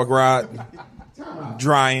the shower rod,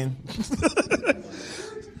 drying.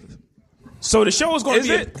 So the show is going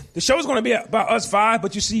to be about us 5,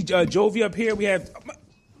 but you see Jovi up here. We have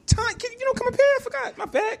Ty. Can you come up here? I forgot my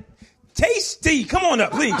bag. Tasty, come on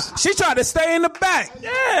up, please. She tried to stay in the back.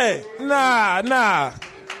 Yeah. Nah.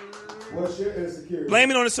 What's your insecurity?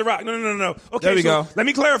 Blame it on the Ciroc. No. Okay, there we go. Let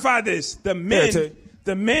me clarify this. The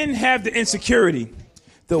men have the insecurity.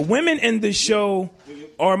 The women in the show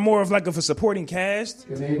are more of like a supporting cast.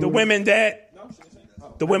 The women that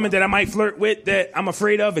I might flirt with, that I'm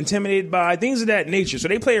afraid of, intimidated by, things of that nature. So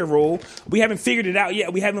they play a role. We haven't figured it out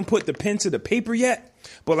yet. We haven't put the pen to the paper yet.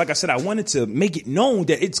 But like I said, I wanted to make it known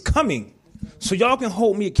that it's coming, so y'all can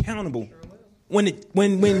hold me accountable when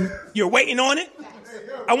you're waiting on it.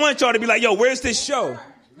 I want y'all to be like, yo, where's this show?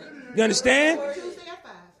 You understand?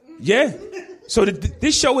 Yeah. So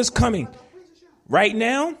this show is coming right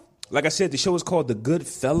now. Like I said, the show is called The Good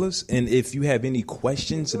Fellas, and if you have any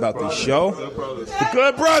questions about the show, The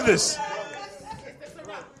Good Brothers.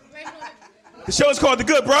 The show is called The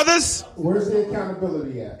Good Brothers. Where's the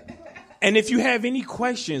accountability at? And if you have any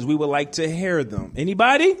questions, we would like to hear them.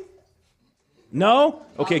 Anybody? No?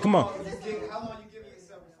 Okay, come on. How long you give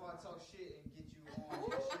yourself before I talk shit and get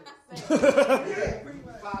you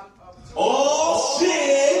on Oh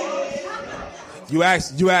shit! You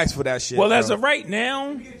asked for that shit. Well, as of right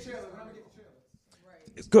now,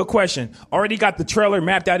 good question. Already got the trailer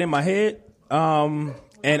mapped out in my head. And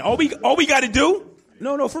all we got to do.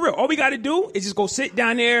 No, for real. All we got to do is just go sit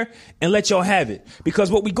down there and let y'all have it. Because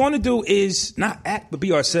what we're going to do is not act, but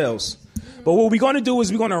be ourselves. But what we're going to do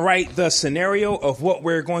is we're going to write the scenario of what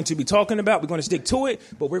we're going to be talking about. We're going to stick to it,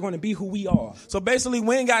 but we're going to be who we are. So basically,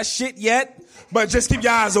 we ain't got shit yet, but just keep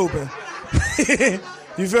your eyes open.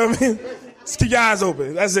 You feel me? Just keep your eyes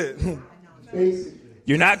open. That's it.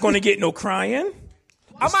 You're not going to get no crying.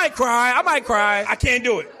 I might cry. I can't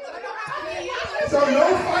do it. So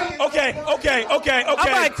no fighting. Okay. I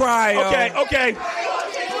might cry. Okay.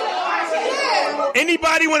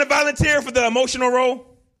 Anybody want to volunteer for the emotional role?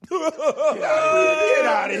 Get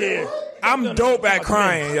out of here. I'm dope at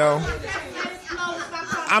crying, yo.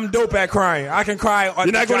 I'm dope at crying. I can cry.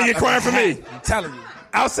 You're not going to get crying from me. I'm telling you.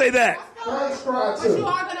 I'll say that. Cry too. You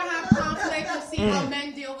are going to have conflict and see how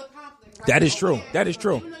men deal with conflict. Right? That is true. That is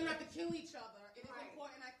true. Even though you have to kill each other, it is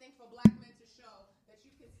important, I think, for black men to show that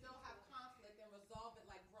you can still have conflict and resolve it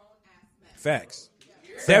like grown-ass men. Facts.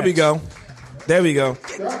 There we go.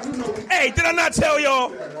 Hey, did I not tell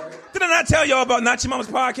y'all about Not Your Mama's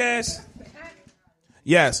podcast?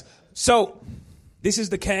 Yes. So, this is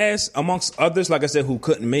the cast, amongst others, like I said, who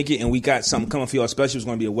couldn't make it, and we got something coming for y'all special. It's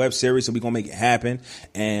going to be a web series, so we're going to make it happen,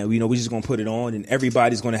 and we just going to put it on, and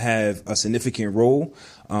everybody's going to have a significant role.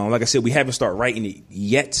 Like I said, we haven't started writing it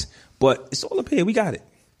yet, but it's all up here. We got it.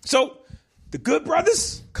 So, The Good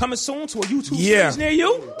Brothers, coming soon to a YouTube series near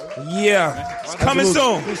you. Yeah. It's coming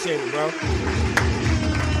soon. Appreciate it, bro.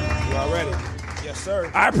 You all ready? Yes,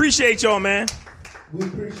 sir. I appreciate y'all, man. We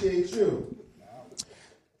appreciate you.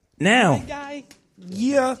 Now,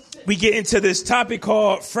 we get into this topic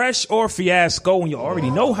called Fresh or Fiasco, and you already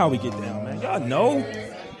know how we get down, man. Y'all know.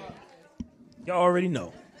 Y'all already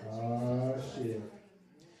know. Shit.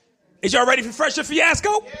 Is y'all ready for Fresh or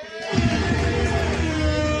Fiasco?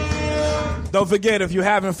 Don't forget, if you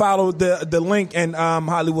haven't followed the link in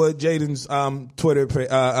Hollywood Jaden's Twitter,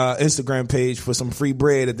 Instagram page for some free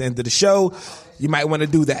bread at the end of the show, you might want to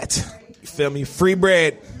do that. You feel me? Free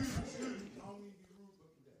bread.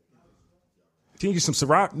 Can you get some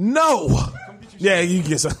Ciroc? No. Yeah, you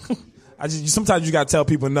get some. Sometimes you got to tell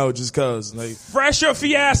people no just because. Like. Fresher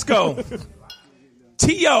fiasco.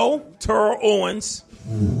 T.O. Terrell Owens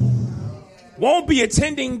won't be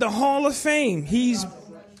attending the Hall of Fame. He's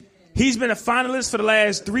been a finalist for the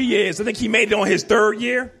last 3 years. I think he made it on his 3rd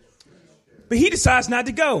year. But he decides not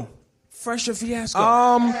to go. Fresher fiasco.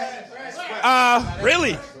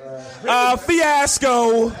 Really?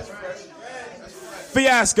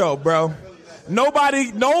 Fiasco, bro.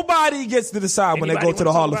 Nobody gets to decide when they go to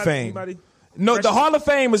the Hall of Fame. No, the Hall of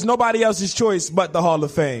Fame is nobody else's choice but the Hall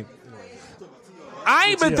of Fame. I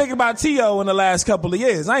ain't been thinking about T.O. in the last couple of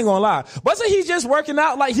years. I ain't gonna lie. Wasn't he just working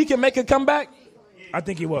out like he can make a comeback? I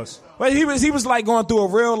think he was. Well, he was like going through a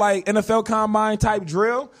real like NFL combine type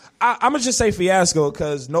drill. I'm gonna just say fiasco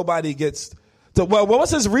because nobody gets to. Well,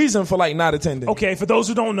 what's his reason for like not attending? Okay, for those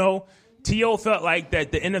who don't know, T.O. felt like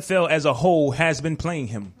that the NFL as a whole has been playing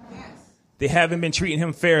him. They haven't been treating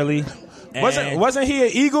him fairly. Wasn't he an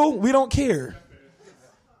Eagle? We don't care.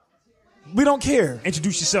 We don't care.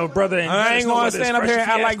 Introduce yourself, brother. And I ain't gonna stand up here and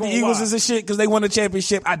act like the Eagles is a shit because they won the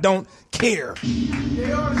championship. I don't care.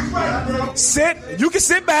 Sit. You can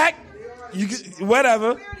sit back. You can,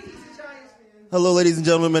 whatever. Hello, ladies and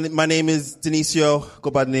gentlemen. My name is Denicio.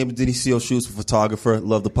 Go by the name of Denicio Shoots, photographer.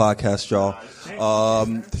 Love the podcast, y'all.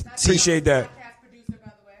 Appreciate that.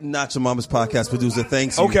 Not your mama's podcast producer.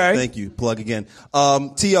 Thanks. Okay. Thank you. Plug again.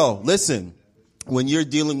 T.O., listen. When you're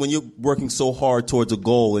working so hard towards a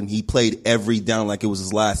goal, and he played every down like it was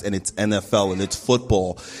his last, and it's NFL and it's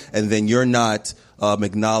football, and then you're not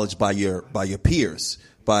acknowledged by your peers.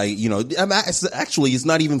 Actually, it's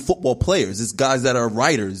not even football players. It's guys that are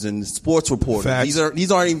writers and sports reporters. Facts.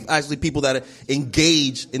 These aren't even actually people that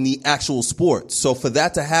engage in the actual sport. So for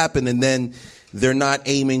that to happen, and then they're not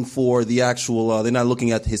aiming for the actual. They're not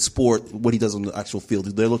looking at his sport, what he does on the actual field.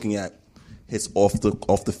 They're looking at his off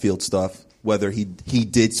the field stuff. Whether he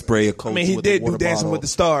did spray a coach. He with did a water do Dancing bottle, with the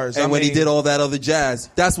Stars, and when he did all that other jazz,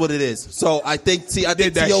 that's what it is. So I think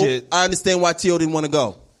T.O. I understand why T.O. didn't want to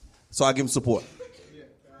go, so I give him support.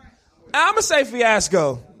 I'm gonna say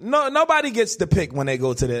fiasco. No, nobody gets to pick when they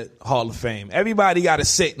go to the Hall of Fame. Everybody got to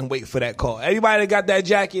sit and wait for that call. Everybody that got that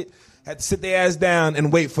jacket had to sit their ass down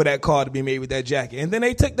and wait for that call to be made with that jacket. And then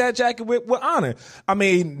they took that jacket with honor. I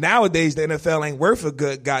mean, nowadays the NFL ain't worth a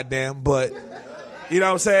good goddamn, but you know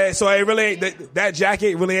what I'm saying? So it really ain't, that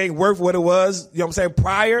jacket really ain't worth what it was, you know what I'm saying,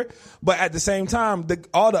 prior. But at the same time,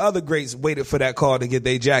 all the other greats waited for that call to get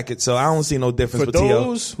their jacket. So I don't see no difference for with T.O.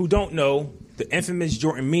 those who don't know, the infamous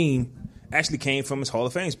Jordan meme actually came from his Hall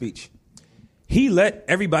of Fame speech. He let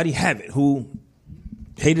everybody have it who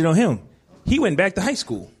hated on him. He went back to high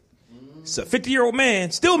school. So 50-year-old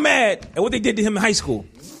man still mad at what they did to him in high school.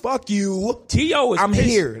 Fuck you. T.O. is I'm pissed.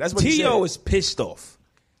 here. That's what T.O. is pissed off.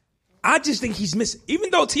 I just think he's missing. Even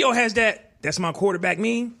though T.O. has that's my quarterback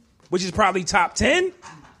meme, which is probably top 10.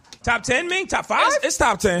 Top 10 meme? Top 5? It's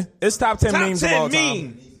top 10. It's top 10 memes of all time.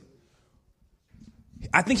 Meme.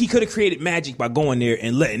 I think he could have created magic by going there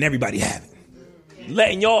and letting everybody have it.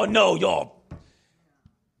 Letting y'all know, y'all.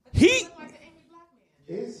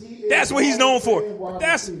 That's what he's known for.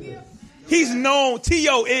 He's known.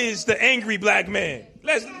 T.O. is the angry black man.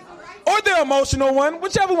 Or the emotional one,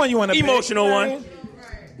 whichever one you want to pick. Emotional one.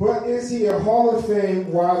 But is he a Hall of Fame?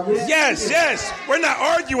 Yes. We're not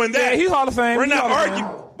arguing that. Yeah, he's Hall of Fame. We're not arguing.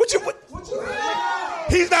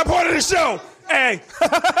 He's not part of the show. Hey.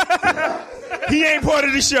 He ain't part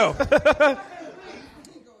of the show.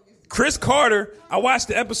 Chris Carter, I watched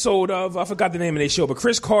the episode of, I forgot the name of their show, but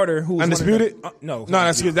Chris Carter, who's Undisputed? No,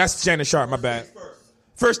 that's Shannon Sharp, my bad.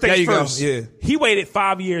 First things first. Go. Yeah. He waited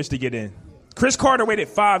 5 years to get in. Chris Carter waited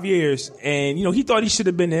 5 years, and he thought he should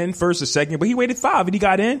have been in first or second, but he waited 5 and he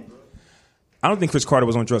got in. I don't think Chris Carter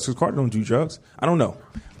was on drugs. Chris Carter don't do drugs. I don't know.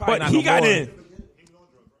 But he got in.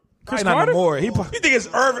 Chris Carter? No more. You think it's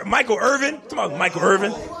Michael Irvin? Talking about Michael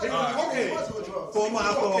Irvin.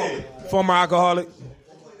 Former alcoholic.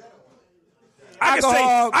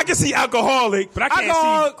 I can see alcoholic, but I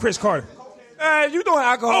can't see Chris Carter. You doing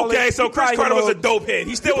alcoholic. Okay, so Chris Carter was a dope head.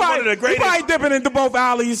 He still was one of the greatest. He probably dipping into both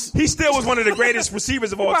alleys. He still was one of the greatest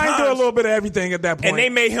receivers of all time. He probably do a little bit of everything at that point. And they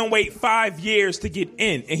made him wait 5 years to get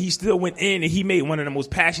in, and he still went in, and he made one of the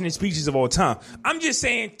most passionate speeches of all time. I'm just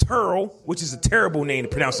saying Terrell, which is a terrible name to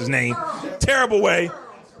pronounce his name. Terrible way.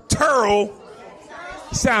 Terrell.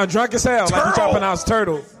 You sound drunk as hell, like you trying to pronounce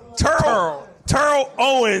turtle. Terrell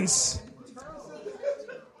Owens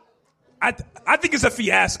I think it's a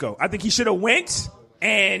fiasco. I think he should have went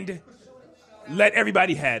and let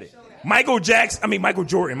everybody had it. Michael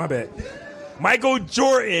Jordan, my bad. Michael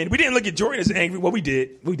Jordan. We didn't look at Jordan as angry. Well, we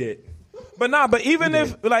did. But even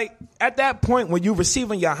if, like, at that point when you're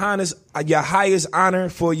receiving your highest honor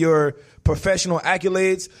for your professional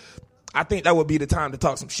accolades, I think that would be the time to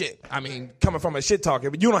talk some shit. I mean, coming from a shit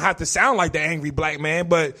talker, but you don't have to sound like the angry black man,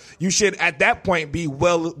 but you should at that point be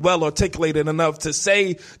well articulated enough to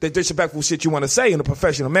say the disrespectful shit you want to say in a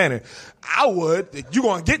professional manner. I would. You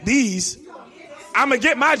gonna get these. I'm gonna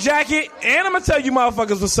get my jacket and I'm gonna tell you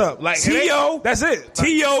motherfuckers what's up. Like T.O. That's it.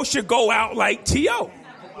 T.O. should go out like T.O.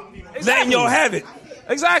 Letting y'all have it.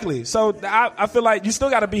 Exactly. So I feel like you still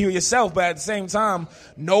got to be here yourself, but at the same time,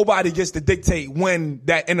 nobody gets to dictate when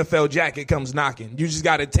that NFL jacket comes knocking. You just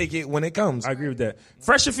got to take it when it comes. I agree with that.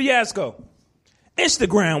 Fresh or fiasco.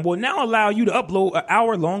 Instagram will now allow you to upload an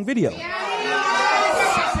hour-long video.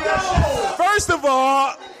 First of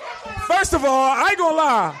all, I ain't gonna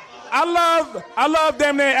lie. I love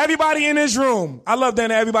damn near everybody in this room. But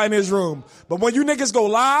when you niggas go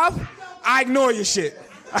live, I ignore your shit.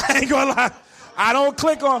 I ain't gonna lie. I don't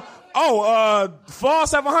click on, Fall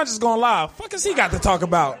 700 is going live. Fuck has he got to talk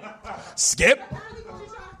about? Skip.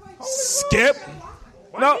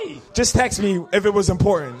 No, just text me if it was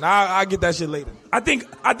important. I'll get that shit later. I think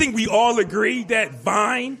we all agree that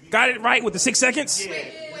Vine got it right with the 6 seconds.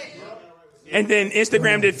 And then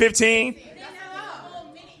Instagram did 15.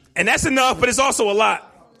 And that's enough, but it's also a lot.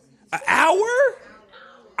 An hour?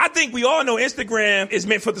 I think we all know Instagram is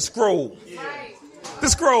meant for the scroll. The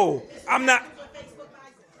scroll. I'm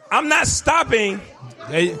not stopping.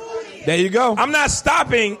 There you go. I'm not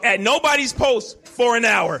stopping at nobody's post for an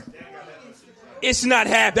hour. It's not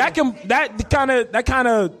happening. That kind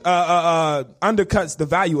of undercuts the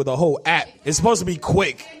value of the whole app. It's supposed to be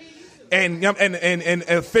quick and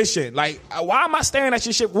efficient. Like, why am I staring at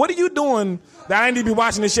your shit? What are you doing that I need to be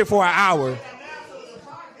watching this shit for an hour?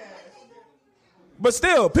 But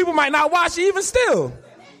still, people might not watch it even still.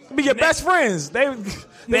 Be your best friends. They gonna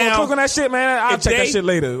click on that shit, man. I'll check that shit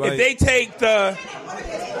later. If they take the...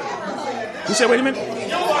 You said, wait a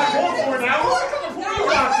minute.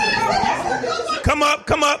 Come up.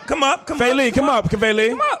 Faylee, come up. Faylee.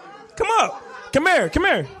 Come up. Come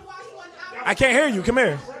here. I can't hear you. Come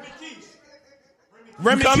here.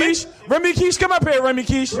 Remy Keish, come up here, Remy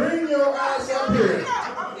Keish. Bring your ass up here.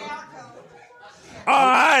 All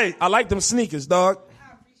right. I like them sneakers, dog.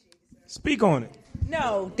 Speak on it.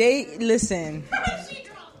 No, listen.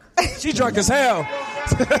 She drunk as hell.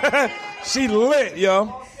 She lit,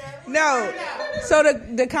 yo. No. So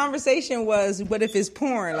the conversation was, what if it's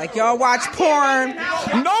porn? Like, y'all watch porn.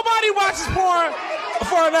 Nobody watches porn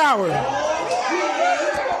for an hour.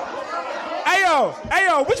 Hey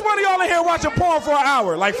yo, which one of y'all in here watching porn for an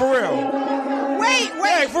hour? Like, for real? Wait.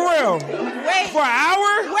 Hey, for real? Wait. For an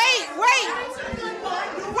hour? Wait.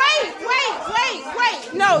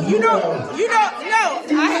 No, you know, no.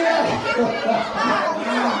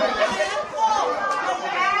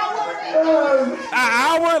 An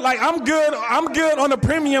hour? Like, I'm good on the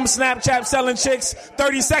premium Snapchat selling chicks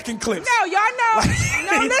 30-second clips. No, y'all know.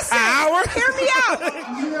 No, listen. An hour? Hear me out.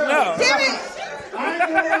 No. Damn it.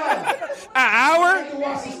 An hour? I like to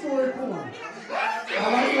watch the story porn.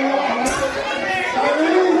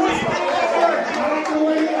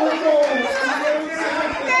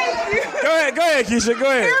 Go ahead, Keisha. Go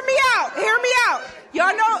ahead. Hear me out.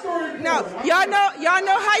 Y'all know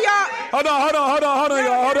how y'all. Hold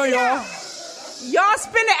on, y'all. Y'all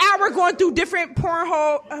spend an hour going through different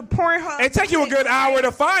Pornhub. It take you a good hour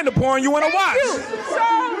to find the porn you want to watch.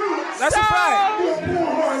 That's a fact. What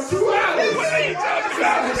are you talking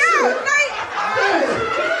about?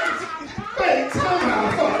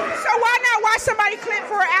 So why not watch somebody clip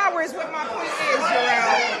for an hour is what my point is,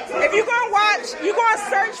 Jarrell. If you're going to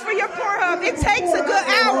search for your Pornhub, it takes a good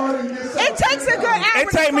hour. To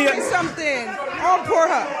find something on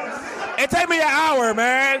Pornhub. It take me an hour,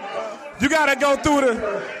 man. You gotta go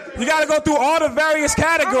through all the various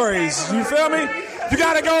categories. You feel me? You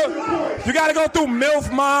gotta go through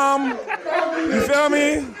MILF Mom. You feel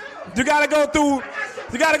me? You gotta go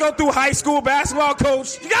through high school basketball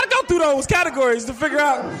coach. You gotta go through those categories to figure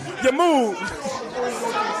out your mood.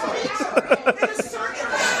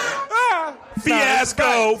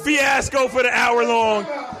 Fiasco for the hour-long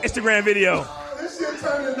Instagram video. This shit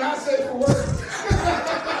turned to not safe for work.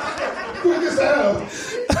 Quick as hell.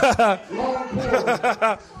 Long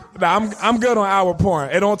porn. Nah, I'm good on hour porn.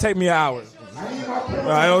 It don't take me an hour. It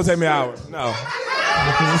don't take me an hour. No.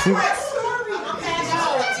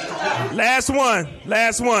 Last one.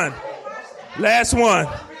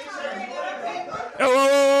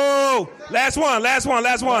 Whoa. go. Last one.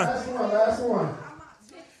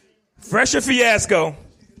 Fresh or Fiasco.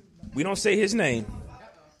 We don't say his name.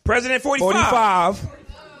 President 45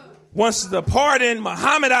 wants to pardon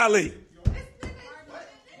Muhammad Ali.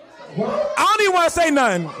 I don't even want to say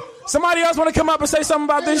nothing. Somebody else want to come up and say something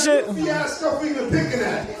about this shit? Fiasco even picking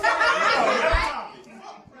that.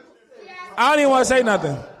 I don't even want to say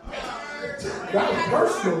nothing. That was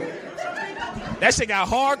personal. That shit got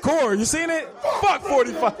hardcore. You seen it? Fuck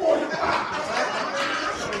 45.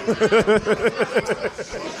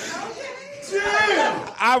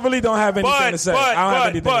 I really don't have anything to say. I don't have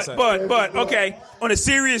anything to say. But, okay. On a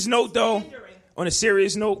serious note, though,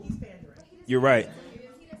 you're right.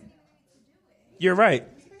 If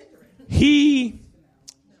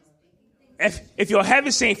y'all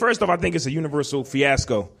haven't seen, first off, I think it's a universal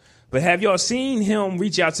fiasco. But have y'all seen him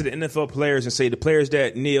reach out to the NFL players and say, the players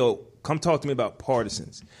that kneel, come talk to me about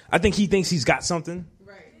partisans? I think he thinks he's got something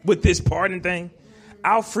with this pardon thing.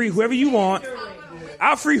 I'll free whoever you want.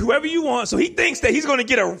 So he thinks that he's going to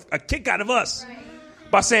get a kick out of us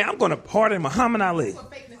by saying, I'm going to pardon Muhammad Ali.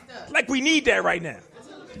 Like we need that right now.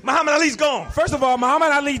 Muhammad Ali's gone. First of all,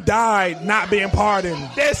 Muhammad Ali died not being pardoned.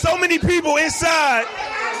 There's so many people inside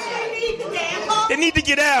that need to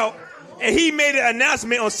get out. And he made an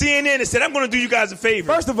announcement on CNN and said, I'm going to do you guys a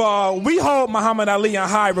favor. First of all, we hold Muhammad Ali in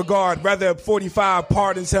high regard, whether 45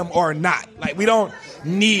 pardons him or not. Like, we don't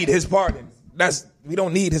need his pardon. We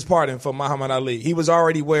don't need his pardon for Muhammad Ali. He was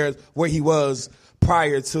already where he was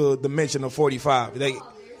prior to the mention of 45.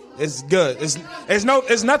 It's good.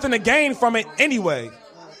 It's nothing to gain from it anyway.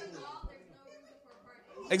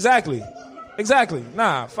 Exactly.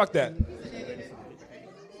 Nah, fuck that.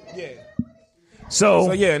 Yeah.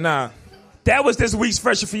 So yeah, nah. That was this week's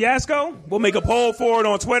Fresh or Fiasco. We'll make a poll for it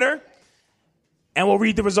on Twitter, and we'll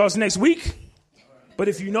read the results next week. But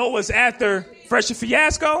if you know what's after Fresh or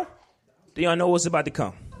Fiasco, then y'all know what's about to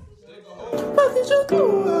come.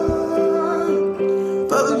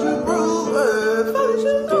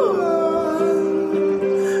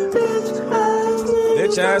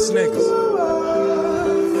 Bitch ass niggas.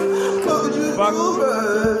 Fuck.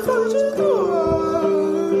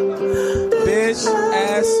 Bitch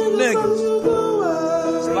ass niggas.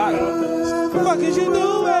 Fuck is you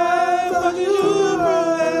doing?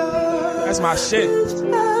 That's my shit.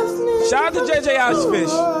 Shout out to JJ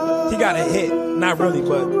Ashfish. He got a hit. Not really,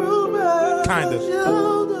 but kind of.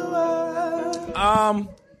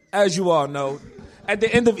 As you all know, at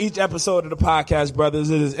the end of each episode of the Podcast Brothers,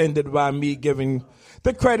 it is ended by me giving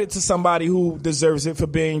the credit to somebody who deserves it for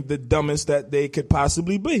being the dumbest that they could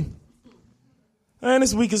possibly be. And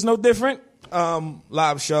this week is no different.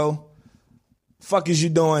 Live show. Fuck is you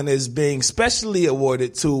doing is being specially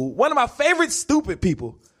awarded to one of my favorite stupid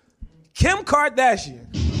people, Kim Kardashian.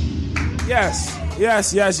 Yes.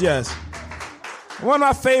 One of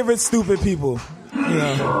my favorite stupid people. You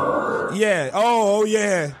know. Yeah. Oh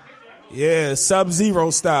yeah. Yeah. Sub-Zero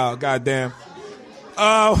style. Goddamn.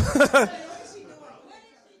 All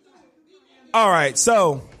right.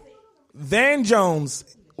 So Van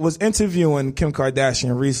Jones was interviewing Kim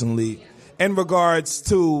Kardashian recently in regards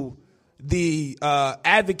to the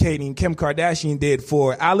advocating Kim Kardashian did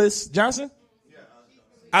for Alice Johnson.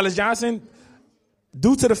 Alice Johnson,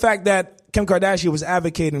 due to the fact that Kim Kardashian was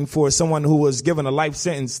advocating for someone who was given a life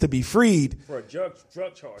sentence to be freed for a drug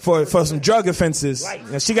charge for some drug offenses.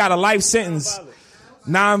 And she got a life sentence,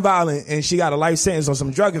 non-violent, and she got a life sentence on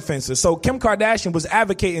some drug offenses. So Kim Kardashian was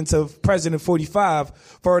advocating to President 45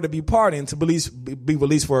 for her to be pardoned, to be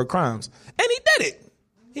released for her crimes. And he did it.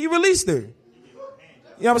 He released her.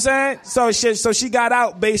 You know what I'm saying? So she got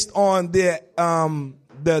out based on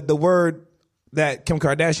the word that Kim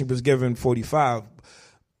Kardashian was given 45.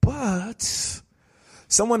 But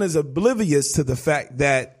someone is oblivious to the fact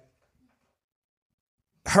that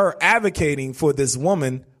her advocating for this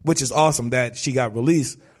woman, which is awesome that she got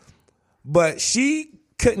released, but she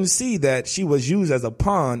couldn't see that she was used as a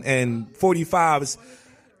pawn, and 45's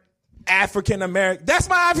African American. That's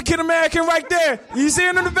my African American right there. You see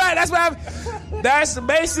it in the back? That's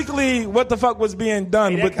basically what the fuck was being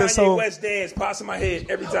done with this whole. West dance pops in my head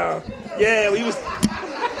every time. Yeah, he was.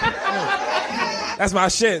 That's my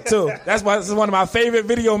shit too. This is one of my favorite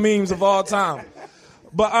video memes of all time.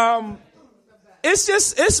 But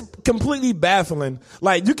it's completely baffling.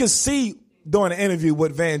 Like, you can see during the interview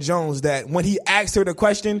with Van Jones that when he asked her the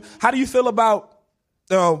question, how do you feel about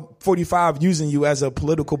 45 using you as a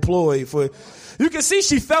political ploy for, you can see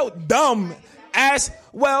she felt dumb as,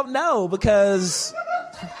 well, no, because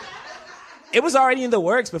it was already in the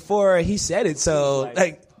works before he said it. So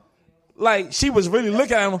like she was really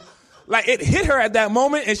looking at him Like, it hit her at that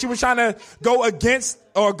moment, and she was trying to go against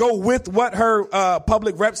or go with what her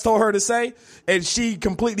public reps told her to say, and she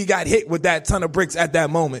completely got hit with that ton of bricks at that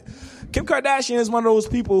moment. Kim Kardashian is one of those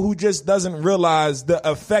people who just doesn't realize the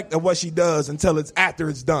effect of what she does until it's after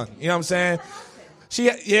it's done. You know what I'm saying?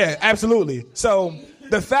 Yeah, absolutely. So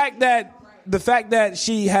the fact that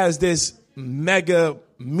she has this mega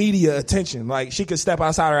media attention, like she could step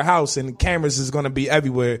outside her house and cameras is going to be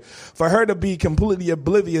everywhere, for her to be completely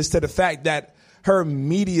oblivious to the fact that her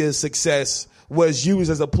media success was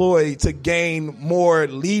used as a ploy to gain more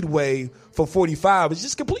leadway for 45 is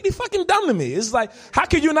just completely fucking dumb to me. It's like, how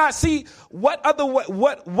could you not see why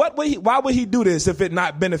would he do this if it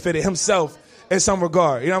not benefited himself in some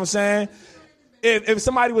regard? You know what I'm saying? If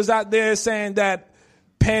somebody was out there saying that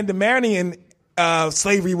Pandemonium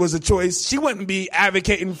slavery was a choice, she wouldn't be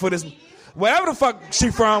advocating for this. Wherever the fuck she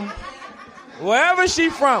from, wherever she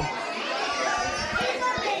from,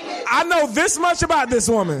 I know this much about this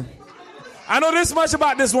woman. I know this much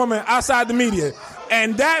about this woman outside the media.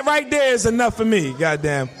 And that right there is enough for me,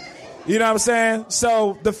 goddamn. You know what I'm saying?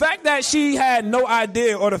 So the fact that she had no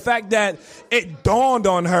idea, or the fact that it dawned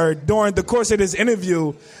on her during the course of this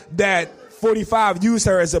interview that 45 used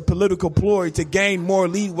her as a political ploy to gain more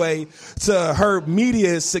leeway to her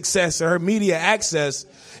media success or her media access,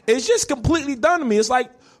 is just completely dumb to me. It's like,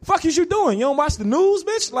 fuck is you doing? You don't watch the news,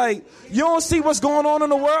 bitch? Like, you don't see what's going on in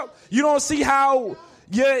the world? You don't see how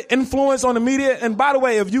your influence on the media? And by the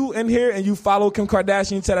way, if you in here and you follow Kim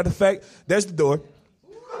Kardashian to that effect, there's the door.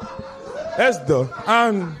 That's the door.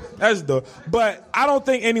 That's the door. But I don't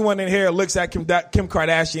think anyone in here looks at Kim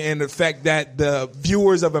Kardashian and the fact that the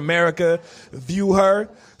viewers of America view her.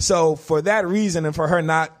 So for that reason, and for her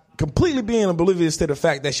not completely being oblivious to the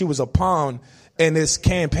fact that she was a pawn in this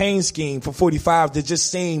campaign scheme for 45 to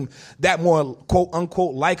just seem that more quote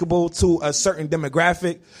unquote likable to a certain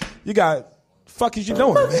demographic, you got, fuck is you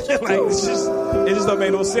doing? Like, it just don't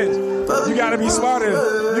make no sense. You gotta be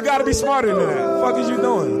smarter. You gotta be smarter than that. Fuck is you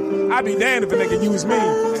doing? I'd be damned if a nigga use me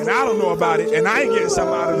and I don't know about it and I ain't getting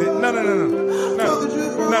something out of it. No.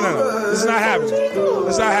 This is not happening.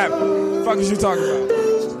 This is not happening. Fuck is you talking about?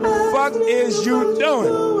 Fuck is you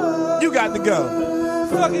doing? You got to go.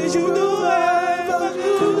 Fuck is you doing?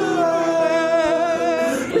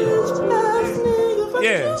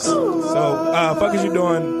 Yes. So, fuck is you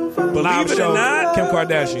doing? Live Believe it show, or not, Kim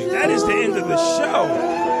Kardashian. That is the end of the show.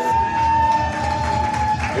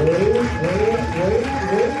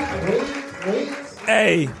 Wait.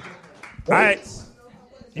 Hey, all right.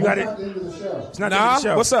 You got it. That's not the end of the show. It's not the end of the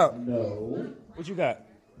show. What's up? No. What you got?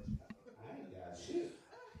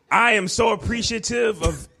 I am so appreciative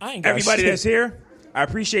of ain't got everybody shit. that's here. I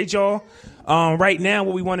appreciate y'all. Right now,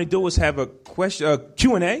 what we want to do is have a question,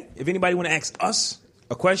 Q&A. If anybody want to ask us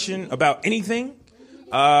a question about anything,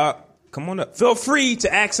 come on up. Feel free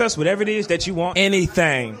to ask us whatever it is that you want.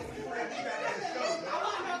 Anything.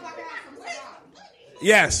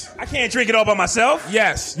 Yes. I can't drink it all by myself.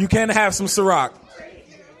 Yes. You can have some Ciroc.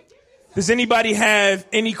 Does anybody have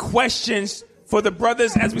any questions for the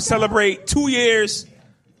brothers as we celebrate 2 years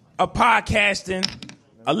of podcasting,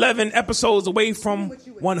 11 episodes away from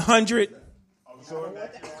 100?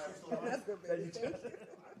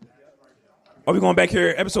 Are we going back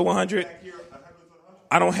here, episode 100?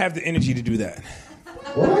 I don't have the energy to do that.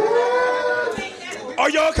 Are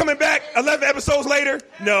y'all coming back 11 episodes later?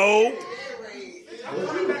 No.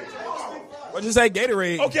 What'd you say?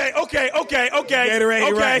 Gatorade. Okay.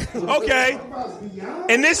 Gatorade, Okay.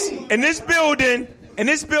 In this building,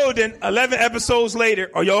 11 episodes later,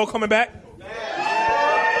 are y'all coming back?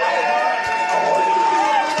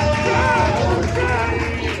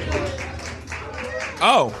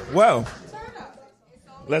 Oh, well.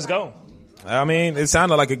 Let's go. I mean, it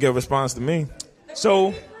sounded like a good response to me.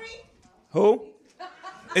 So, who?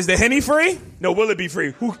 Is the Henny free? No, will it be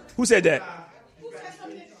free? Who said that?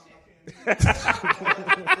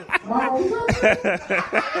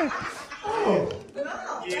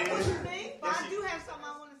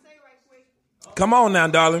 Come on now,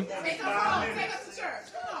 darling.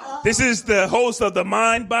 This is the host of the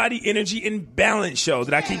Mind, Body, Energy, and Balance show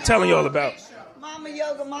that I keep telling y'all about. Mama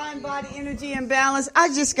Yoga, Mind, Body, Energy, and Balance. I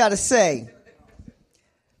just got to say,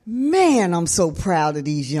 man, I'm so proud of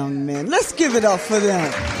these young men. Let's give it up for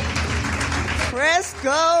them.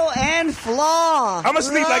 Fresco and Flaw. I'm going to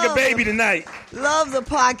sleep like a baby tonight. Love the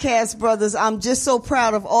podcast, brothers. I'm just so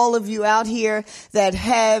proud of all of you out here that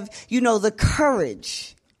have, the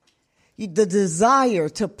courage, the desire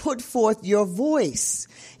to put forth your voice.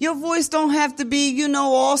 Your voice don't have to be,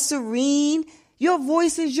 all serene. Your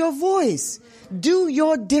voice is your voice. Do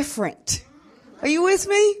your different. Are you with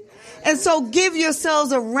me? And so give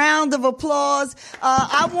yourselves a round of applause.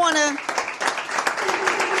 I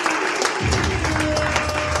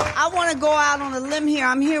want to go out on a limb here.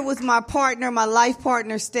 I'm here with my partner, my life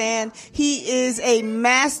partner, Stan. He is a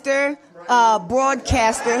master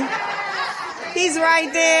broadcaster. He's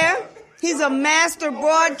right there. He's a master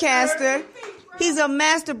broadcaster. He's a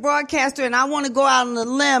master broadcaster, and I want to go out on a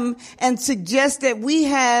limb and suggest that we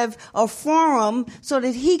have a forum so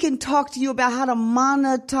that he can talk to you about how to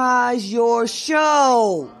monetize your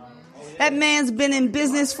show. That man's been in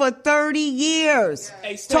business for 30 years.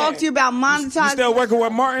 Hey, Stan, talk to you about monetizing. You still working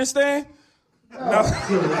with Martin, Stan? No.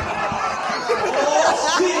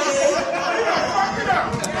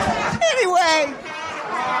 Anyway.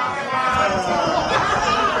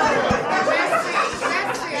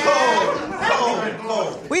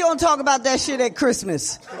 We gonna talk about that shit at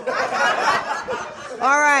Christmas.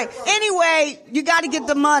 All right. Anyway, you got to get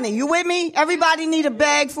the money. You with me? Everybody need a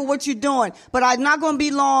bag for what you're doing. But I'm not going to be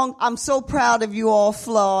long. I'm so proud of you all,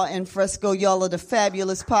 Flaw and Fresco. Y'all are the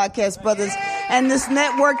fabulous podcast brothers. And this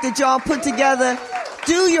network that y'all put together,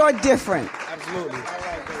 do your different. Absolutely.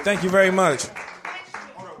 Thank you very much.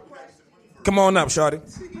 Come on up, shawty.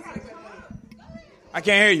 I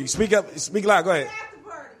can't hear you. Speak up. Speak loud. Go ahead.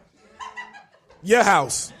 Your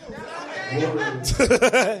house.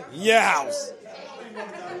 Your house.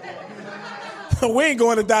 We ain't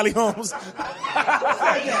going to Dolly Holmes.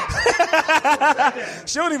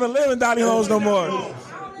 She don't even live in Dolly Holmes no more.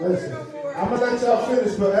 Listen, I'm going to let y'all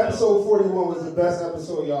finish, but episode 41 was the best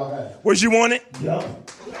episode y'all had. Was you on it? Yup.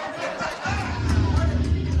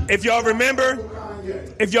 If y'all remember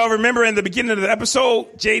in the beginning of the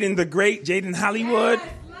episode, Jaden the Great, Jaden Hollywood,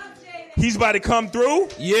 he's about to come through.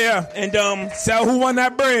 Yeah. And so who won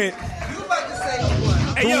that bread? You about to say who won?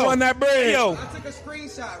 Hey, Who won that bread? Hey, yo. I took a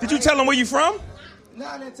screenshot. Did you tell him where you from? No,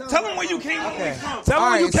 I didn't Tell him where you came from. Tell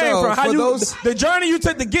them where you came from. How the journey you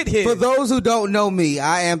took to get here. For those who don't know me,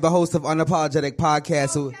 I am the host of Unapologetic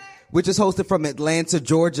Podcast, which is hosted from Atlanta,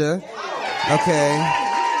 Georgia. Okay.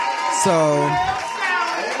 So,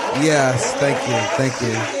 yes,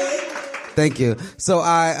 thank you. So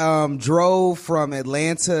I drove from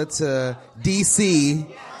Atlanta to D.C.,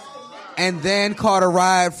 and then caught a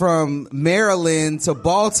ride from Maryland to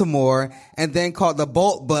Baltimore, and then caught the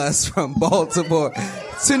Bolt bus from Baltimore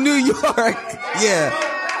to New York. Yeah.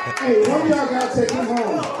 Hey, one of y'all gotta take him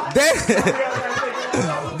home.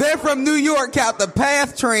 Then from New York, caught the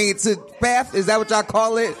PATH train to PATH, is that what y'all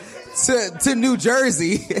call it? To New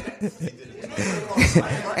Jersey.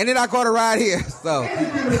 And then I caught a ride here. So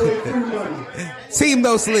Team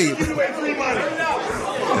No Sleep.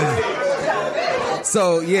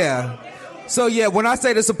 So yeah, when I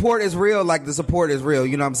say the support is real, like the support is real,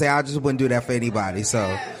 you know what I'm saying? I just wouldn't do that for anybody.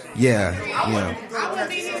 So yeah.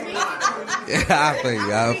 I feel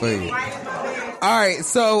you. All right,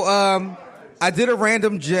 so I did a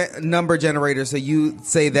random number generator. So you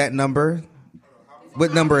say that number.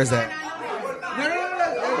 What number is that? You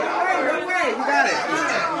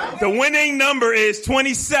got it. The winning number is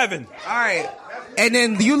 27. All right. And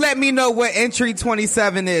then you let me know what entry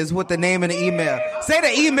 27 is with the name and the email. Say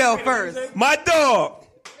the email first. My dog,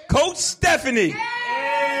 Coach Stephanie. Yeah.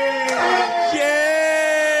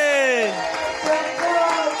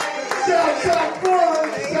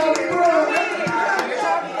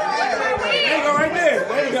 There you go, right there.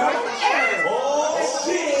 There you go.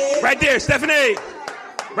 Right there, Stephanie.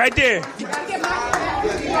 Right there.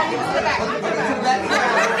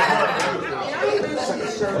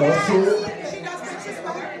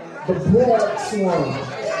 The broad swan.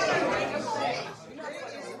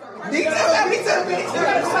 Me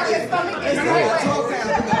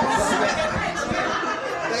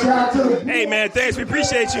too. Hey, man, thanks. We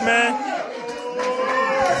appreciate you, man.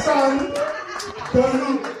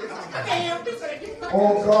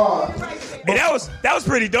 Oh, God. Hey, that was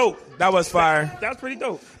pretty dope. That was fire. That was pretty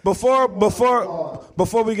dope. Before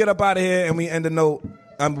we get up out of here and we end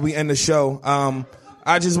the show,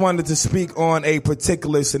 I just wanted to speak on a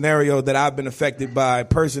particular scenario that I've been affected by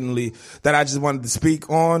personally that I just wanted to speak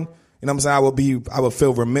on. You know what I'm saying? I would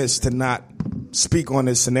feel remiss to not speak on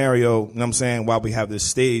this scenario, you know what I'm saying, while we have this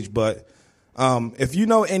stage. But if you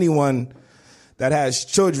know anyone that has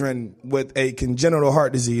children with a congenital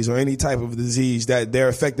heart disease or any type of disease that they're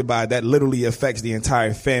affected by that literally affects the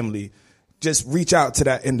entire family, just reach out to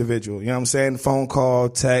that individual. You know what I'm saying? Phone call,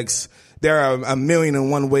 text. There are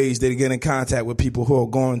 1,000,001 ways they get in contact with people who are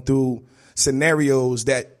going through scenarios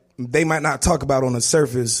that they might not talk about on the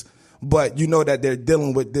surface, but you know that they're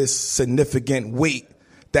dealing with this significant weight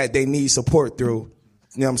that they need support through,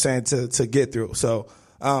 you know what I'm saying, to get through. So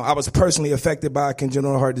I was personally affected by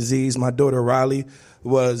congenital heart disease. My daughter, Riley,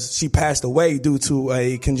 was she passed away due to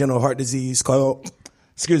a congenital heart disease called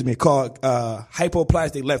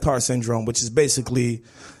hypoplastic left heart syndrome, which is basically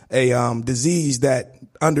a disease that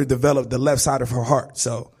underdeveloped the left side of her heart.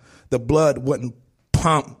 So the blood wouldn't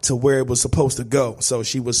pump to where it was supposed to go. So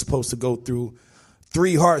she was supposed to go through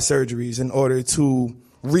 3 heart surgeries in order to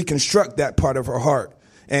reconstruct that part of her heart.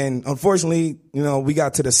 And unfortunately, we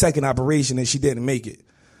got to the second operation and she didn't make it.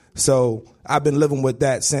 So I've been living with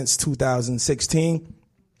that since 2016.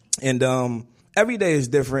 And every day is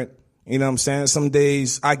different. You know what I'm saying? Some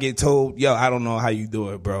days I get told, yo, I don't know how you do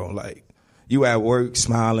it, bro. Like, you at work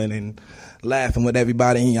smiling and laughing with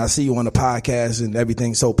everybody, and I see you on the podcast and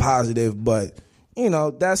everything's so positive. But,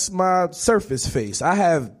 that's my surface face. I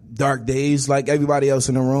have dark days like everybody else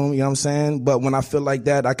in the room, you know what I'm saying? But when I feel like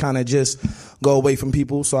that, I kind of just go away from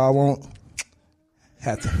people so I won't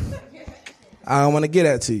have to. I don't want to get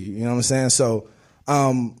at to you, you know what I'm saying? So,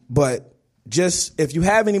 but just if you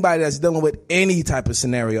have anybody that's dealing with any type of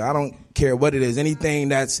scenario, I don't care what it is, anything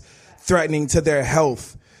that's threatening to their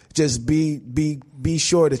health, just be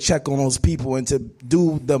sure to check on those people and to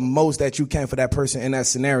do the most that you can for that person in that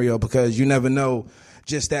scenario, because you never know,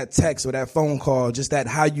 just that text or that phone call, just that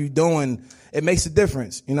how you doing, it makes a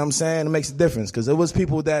difference. You know what I'm saying? It makes a difference, because it was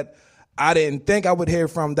people that I didn't think I would hear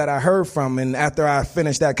from that I heard from, and after I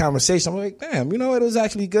finished that conversation, I'm like, damn, it was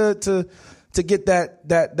actually good to get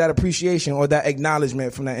that appreciation or that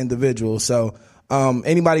acknowledgement from that individual. So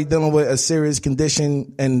anybody dealing with a serious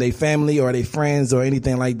condition and their family or their friends or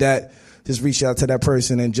anything like that, just reach out to that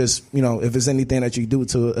person and just, if there's anything that you do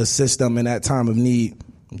to assist them in that time of need,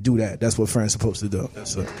 do that. That's what friends are supposed to do.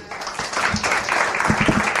 That's it.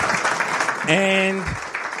 And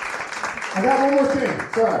I got one more thing.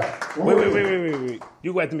 Sorry. Wait.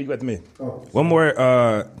 You go after me. Oh. One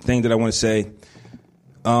more thing that I want to say.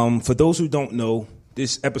 For those who don't know,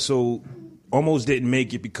 this episode almost didn't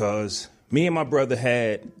make it because me and my brother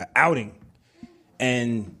had an outing.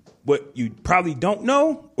 And what you probably don't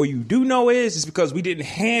know, or you do know, is because we didn't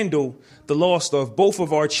handle the loss of both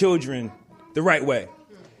of our children the right way.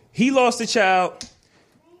 He lost a child.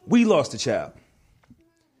 We lost a child.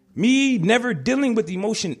 Me never dealing with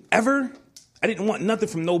emotion ever. I didn't want nothing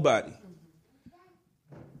from nobody.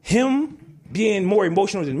 Him being more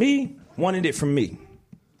emotional than me wanted it from me.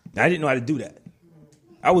 I didn't know how to do that.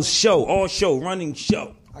 I was running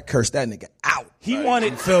show. I cursed that nigga out. He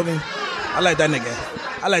wanted, feel me? I let that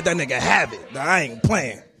nigga have it. I ain't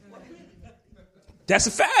playing. That's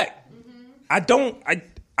a fact.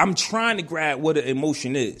 I'm trying to grab what an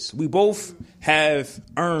emotion is. We both have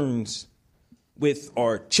urns with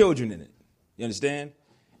our children in it. You understand?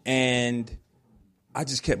 And I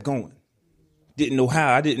just kept going. Didn't know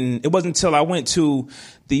how. It wasn't until I went to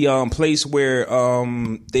the place where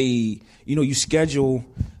they, you schedule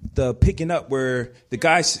the picking up where the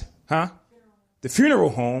guys, the funeral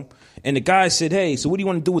home, and the guy said, hey, so what do you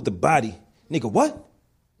want to do with the body? Nigga, what?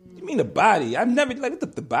 You mean the body? I've never,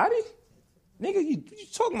 the body? Nigga, you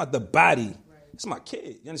talking about the body. It's my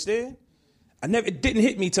kid, you understand? It didn't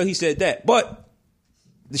hit me till he said that. But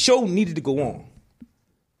the show needed to go on.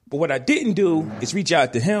 But what I didn't do is reach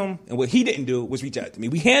out to him, and what he didn't do was reach out to me.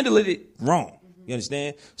 We handled it wrong, you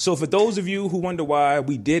understand? So for those of you who wonder why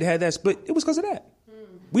we did have that split, it was because of that.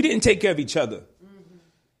 We didn't take care of each other.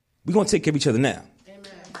 We're going to take care of each other now.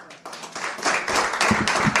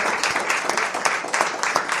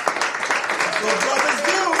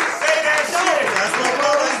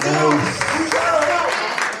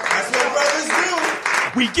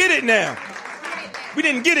 We get it now. We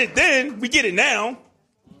didn't get it then. We get it now.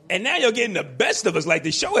 And now you're getting the best of us. Like,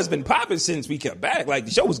 the show has been popping since we kept back. Like,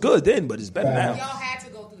 the show was good then, but it's better now. Y'all had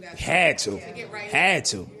to go through that. Had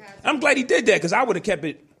to. I'm glad he did that, because I would have kept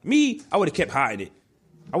it. I would have kept hiding it.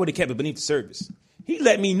 I would have kept it beneath the surface. He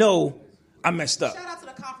let me know I messed up. Shout out to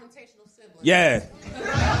the confrontational siblings. Yeah.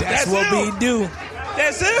 That's what we do.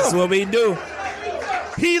 That's him. That's what we do.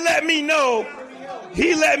 He let me know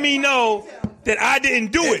that I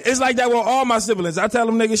didn't do it. It's like that with all my siblings. I tell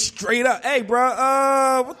them niggas straight up, hey,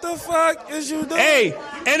 bro, what the fuck is you doing? Hey,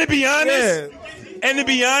 and to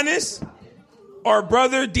be honest, our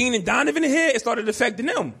brother Dean and Donovan here, it started affecting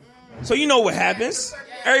them. So you know what happens.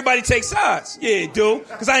 Everybody takes sides. Yeah, dude,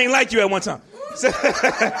 because I ain't like you at one time. So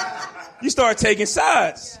you start taking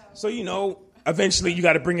sides. So, eventually you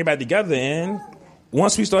got to bring it back together. And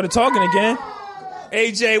once we started talking again,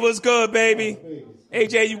 AJ, what's good, baby?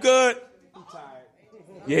 AJ, you good?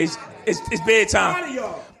 Yeah, it's bedtime.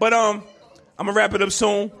 But I'm gonna wrap it up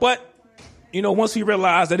soon. But once we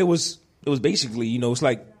realized that it was basically, it's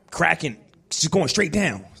like cracking, just going straight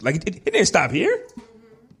down. Like it didn't stop here.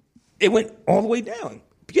 It went all the way down.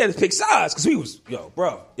 you had to pick sides because we was, it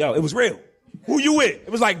was real. Who you with? It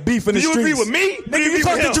was like beef in the Do you streets. agree with me? Nigga, you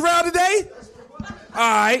talking to Jarrell today? All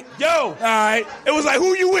right. All right. It was like,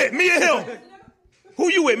 who you with? Me and him. Who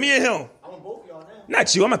you with? Me and him.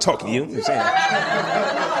 Not you. I'm not talking to you. I'm saying.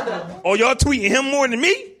 Oh, y'all tweeting him more than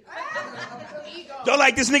me? Y'all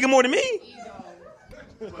like this nigga more than me?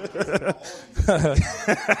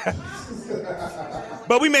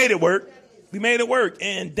 But we made it work. We made it work,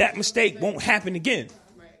 and that mistake won't happen again.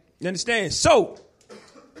 You understand? So,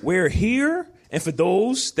 we're here, and for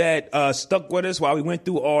those that stuck with us while we went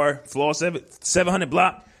through our Floor 700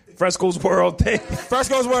 block, Fresco's World thing.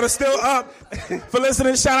 Fresco's World is still up. For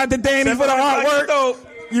listening, shout out to Danny for the artwork.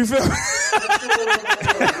 You feel me?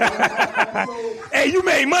 Hey, you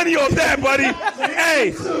made money off that, buddy.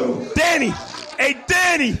 Hey, Danny. Hey,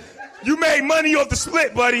 Danny. You made money off the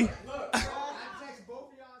split, buddy.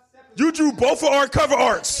 You drew both of our cover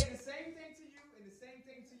arts.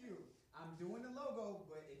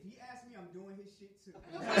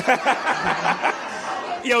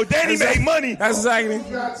 Yo, Danny made money. That's exactly. We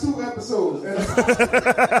got 2 episodes.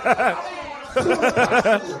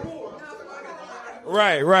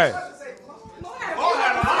 Right.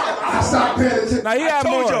 I stopped paying attention. Now he had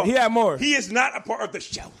more. He had more. He is not a part of the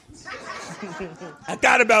show. I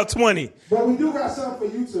got about 20. But we do got something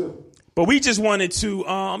for you too. But we just wanted to,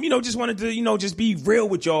 just be real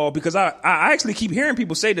with y'all because I actually keep hearing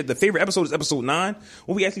people say that the favorite episode is episode 9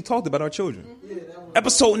 when we actually talked about our children.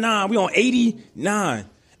 Episode 9, we on 89,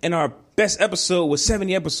 and our best episode was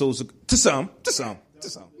 70 episodes. To some.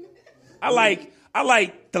 I like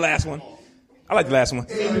the last one. 80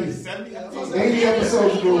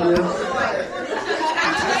 episodes ago, man.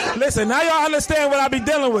 Listen, now y'all understand what I be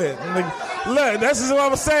dealing with. Look, this is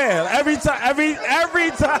what I'm saying. Every time. I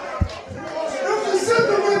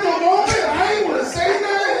ain't want to say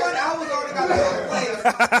that.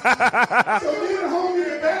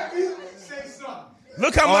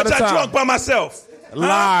 Look how much I drunk by myself.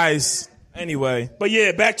 Lies. Anyway. But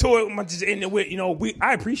yeah, back to it. Just ending with,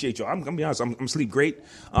 I appreciate y'all. I'm gonna be honest. I'm sleep great.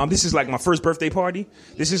 This is like my first birthday party.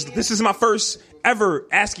 This is my first ever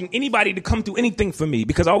asking anybody to come do anything for me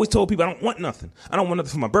because I always told people I don't want nothing. I don't want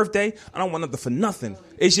nothing for my birthday. I don't want nothing for nothing.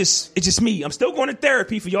 It's just me. I'm still going to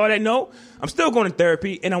therapy. For y'all that know, I'm still going to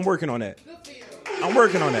therapy, and I'm working on that.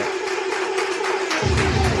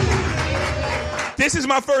 This is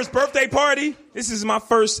my first birthday party. This is my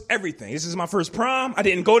first everything. This is my first prom. I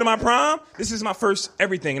didn't go to my prom. This is my first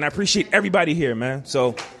everything, and I appreciate everybody here, man.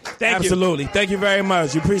 So, thank you. Absolutely. Thank you very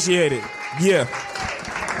much. You appreciate it. Yeah.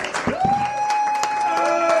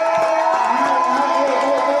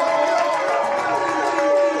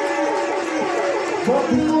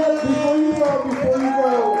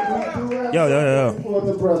 Yo. For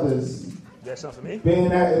the brothers. You got something for me? Being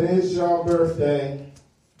that it is your birthday.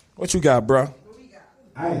 What you got, bro?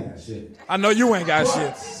 I ain't got shit. I know you ain't got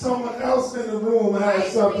shit. Someone else in the room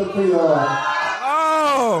has something for y'all.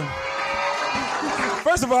 Oh.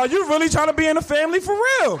 First of all, you really trying to be in the family for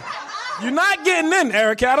real. You're not getting in,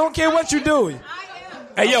 Erica. I don't care what you're doing.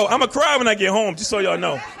 Hey, yo, I'm going to cry when I get home, just so y'all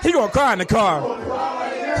know. He going to cry in the car.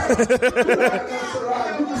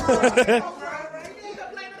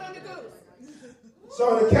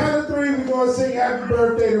 So the count of 3, we're going to sing Happy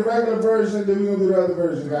Birthday, the regular version, then we're going to do the other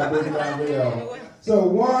version. Got to break it down for y'all. So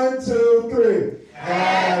 1, 2, 3.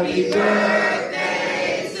 Happy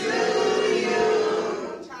birthday to you.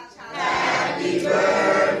 Happy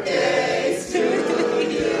birthday to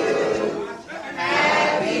you.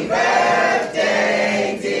 Happy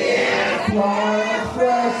birthday, dear Flora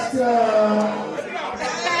Fresco.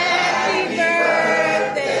 Happy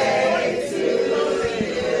birthday to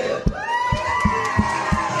you.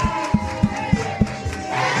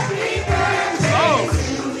 Happy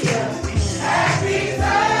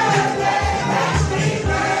birthday.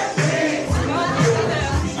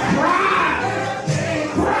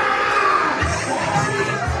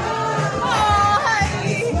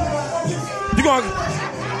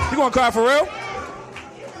 You gonna cry for real?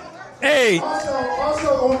 Hey.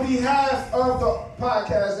 Also, on behalf of the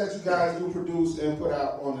podcast that you guys do produce and put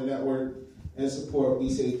out on the network and support,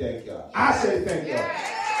 we say thank y'all. I say thank y'all.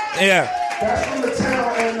 Yeah. That's from the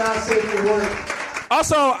town and not safe for work.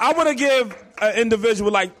 Also, I want to give an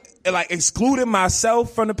individual like excluding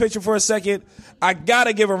myself from the picture for a second. I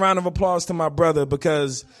gotta give a round of applause to my brother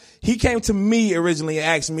because he came to me originally and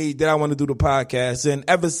asked me did I want to do the podcast, and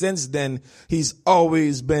ever since then he's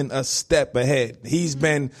always been a step ahead. He's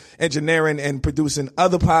been engineering and producing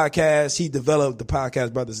other podcasts. He developed the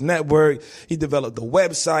Podcast Brothers Network. He developed the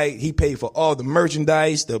website. He paid for all the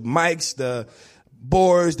merchandise, the mics, the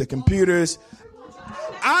boards, the computers.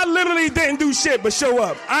 I literally didn't do shit but show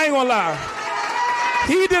up. I ain't gonna lie.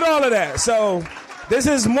 He did all of that. So this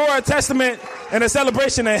is more a testament and a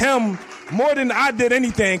celebration of him more than I did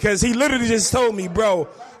anything, because he literally just told me, bro,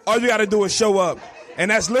 all you gotta do is show up.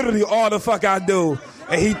 And that's literally all the fuck I do.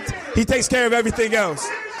 And he takes care of everything else.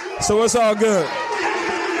 So it's all good.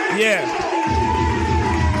 Yeah.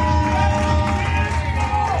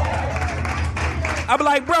 I be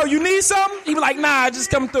like, bro, you need something? He be like, nah, I just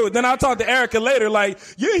come through. Then I'll talk to Erica later, like,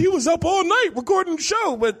 yeah, he was up all night recording the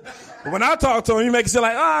show. But when I talk to him, he makes it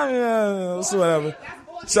like, yeah, it's whatever.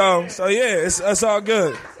 So yeah, it's all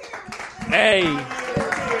good. Hey,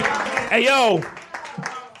 yo,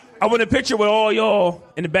 I want a picture with all y'all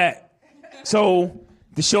in the back. So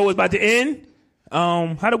the show is about to end.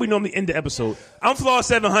 How do we normally end the episode? I'm Flaw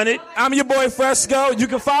 700. I'm your boy Fresco. You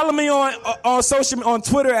can follow me on social, on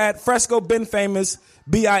Twitter at Fresco Bin Famous,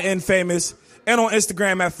 BIN Famous, and on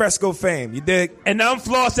Instagram at Fresco Fame. You dig? And I'm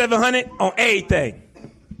Flaw 700 on everything.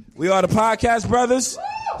 We are the Podcast Brothers.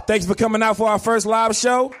 Thanks for coming out for our first live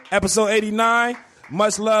show, episode 89.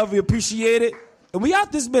 Much love. We appreciate it. And we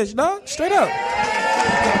out this bitch, dog. Straight up.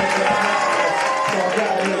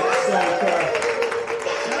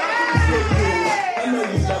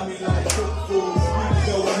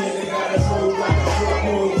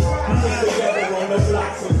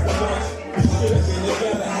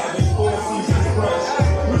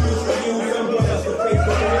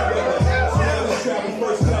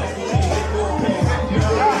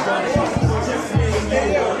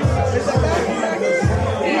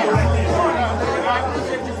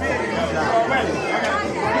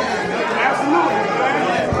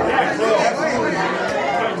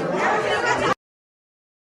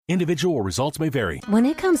 Individual results may vary. When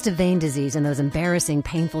it comes to vein disease and those embarrassing,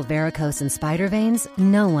 painful varicose and spider veins,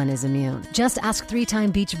 no one is immune. Just ask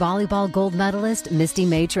 3-time beach volleyball gold medalist Misty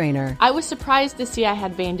May Trainer. I was surprised to see I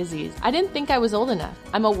had vein disease. I didn't think I was old enough.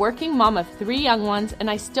 I'm a working mom of 3 young ones, and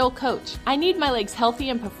I still coach. I need my legs healthy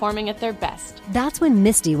and performing at their best. That's when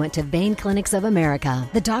Misty went to Vein Clinics of America.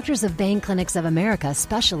 The doctors of Vein Clinics of America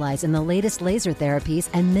specialize in the latest laser therapies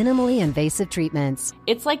and minimally invasive treatments.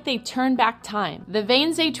 It's like they turned back time. The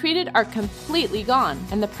veins they treated are completely gone,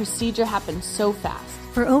 and the procedure happened so fast.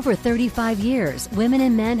 For over 35 years, women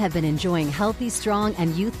and men have been enjoying healthy, strong,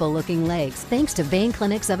 and youthful-looking legs thanks to Vein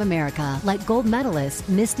Clinics of America, like gold medalist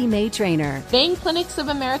Misty May Trainer. Vein Clinics of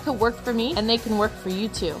America worked for me, and they can work for you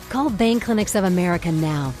too. Call Vein Clinics of America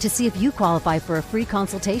now to see if you qualify for a free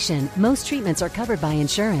consultation. Most treatments are covered by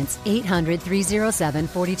insurance.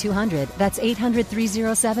 800-307-4200. That's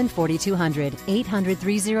 800-307-4200.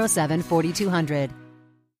 800-307-4200.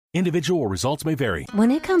 Individual results may vary.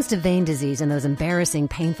 When it comes to vein disease and those embarrassing,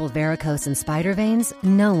 painful varicose and spider veins,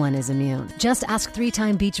 no one is immune. Just ask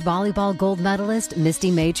 3-time beach volleyball gold medalist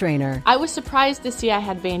Misty May Trainer. I was surprised to see I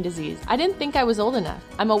had vein disease. I didn't think I was old enough.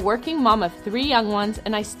 I'm a working mom of 3 young ones,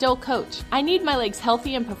 and I still coach. I need my legs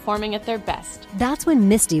healthy and performing at their best. That's when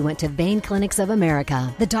Misty went to Vein Clinics of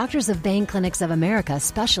America. The doctors of Vein Clinics of America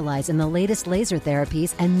specialize in the latest laser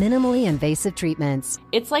therapies and minimally invasive treatments.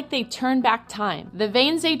 It's like they turned back time. The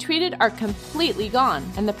veins they treated are completely gone,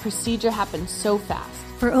 and the procedure happened so fast.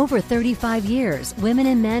 For over 35 years, women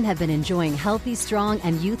and men have been enjoying healthy, strong,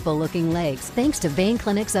 and youthful-looking legs thanks to Vein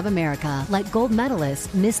Clinics of America, like gold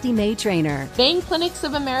medalist Misty May Trainer. Vein Clinics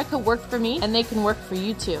of America worked for me, and they can work for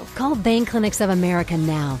you too. Call Vein Clinics of America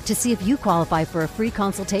now to see if you qualify for a free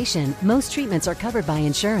consultation. Most treatments are covered by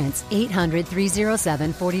insurance.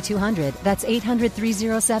 800-307-4200. That's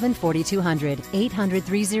 800-307-4200.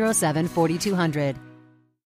 800-307-4200.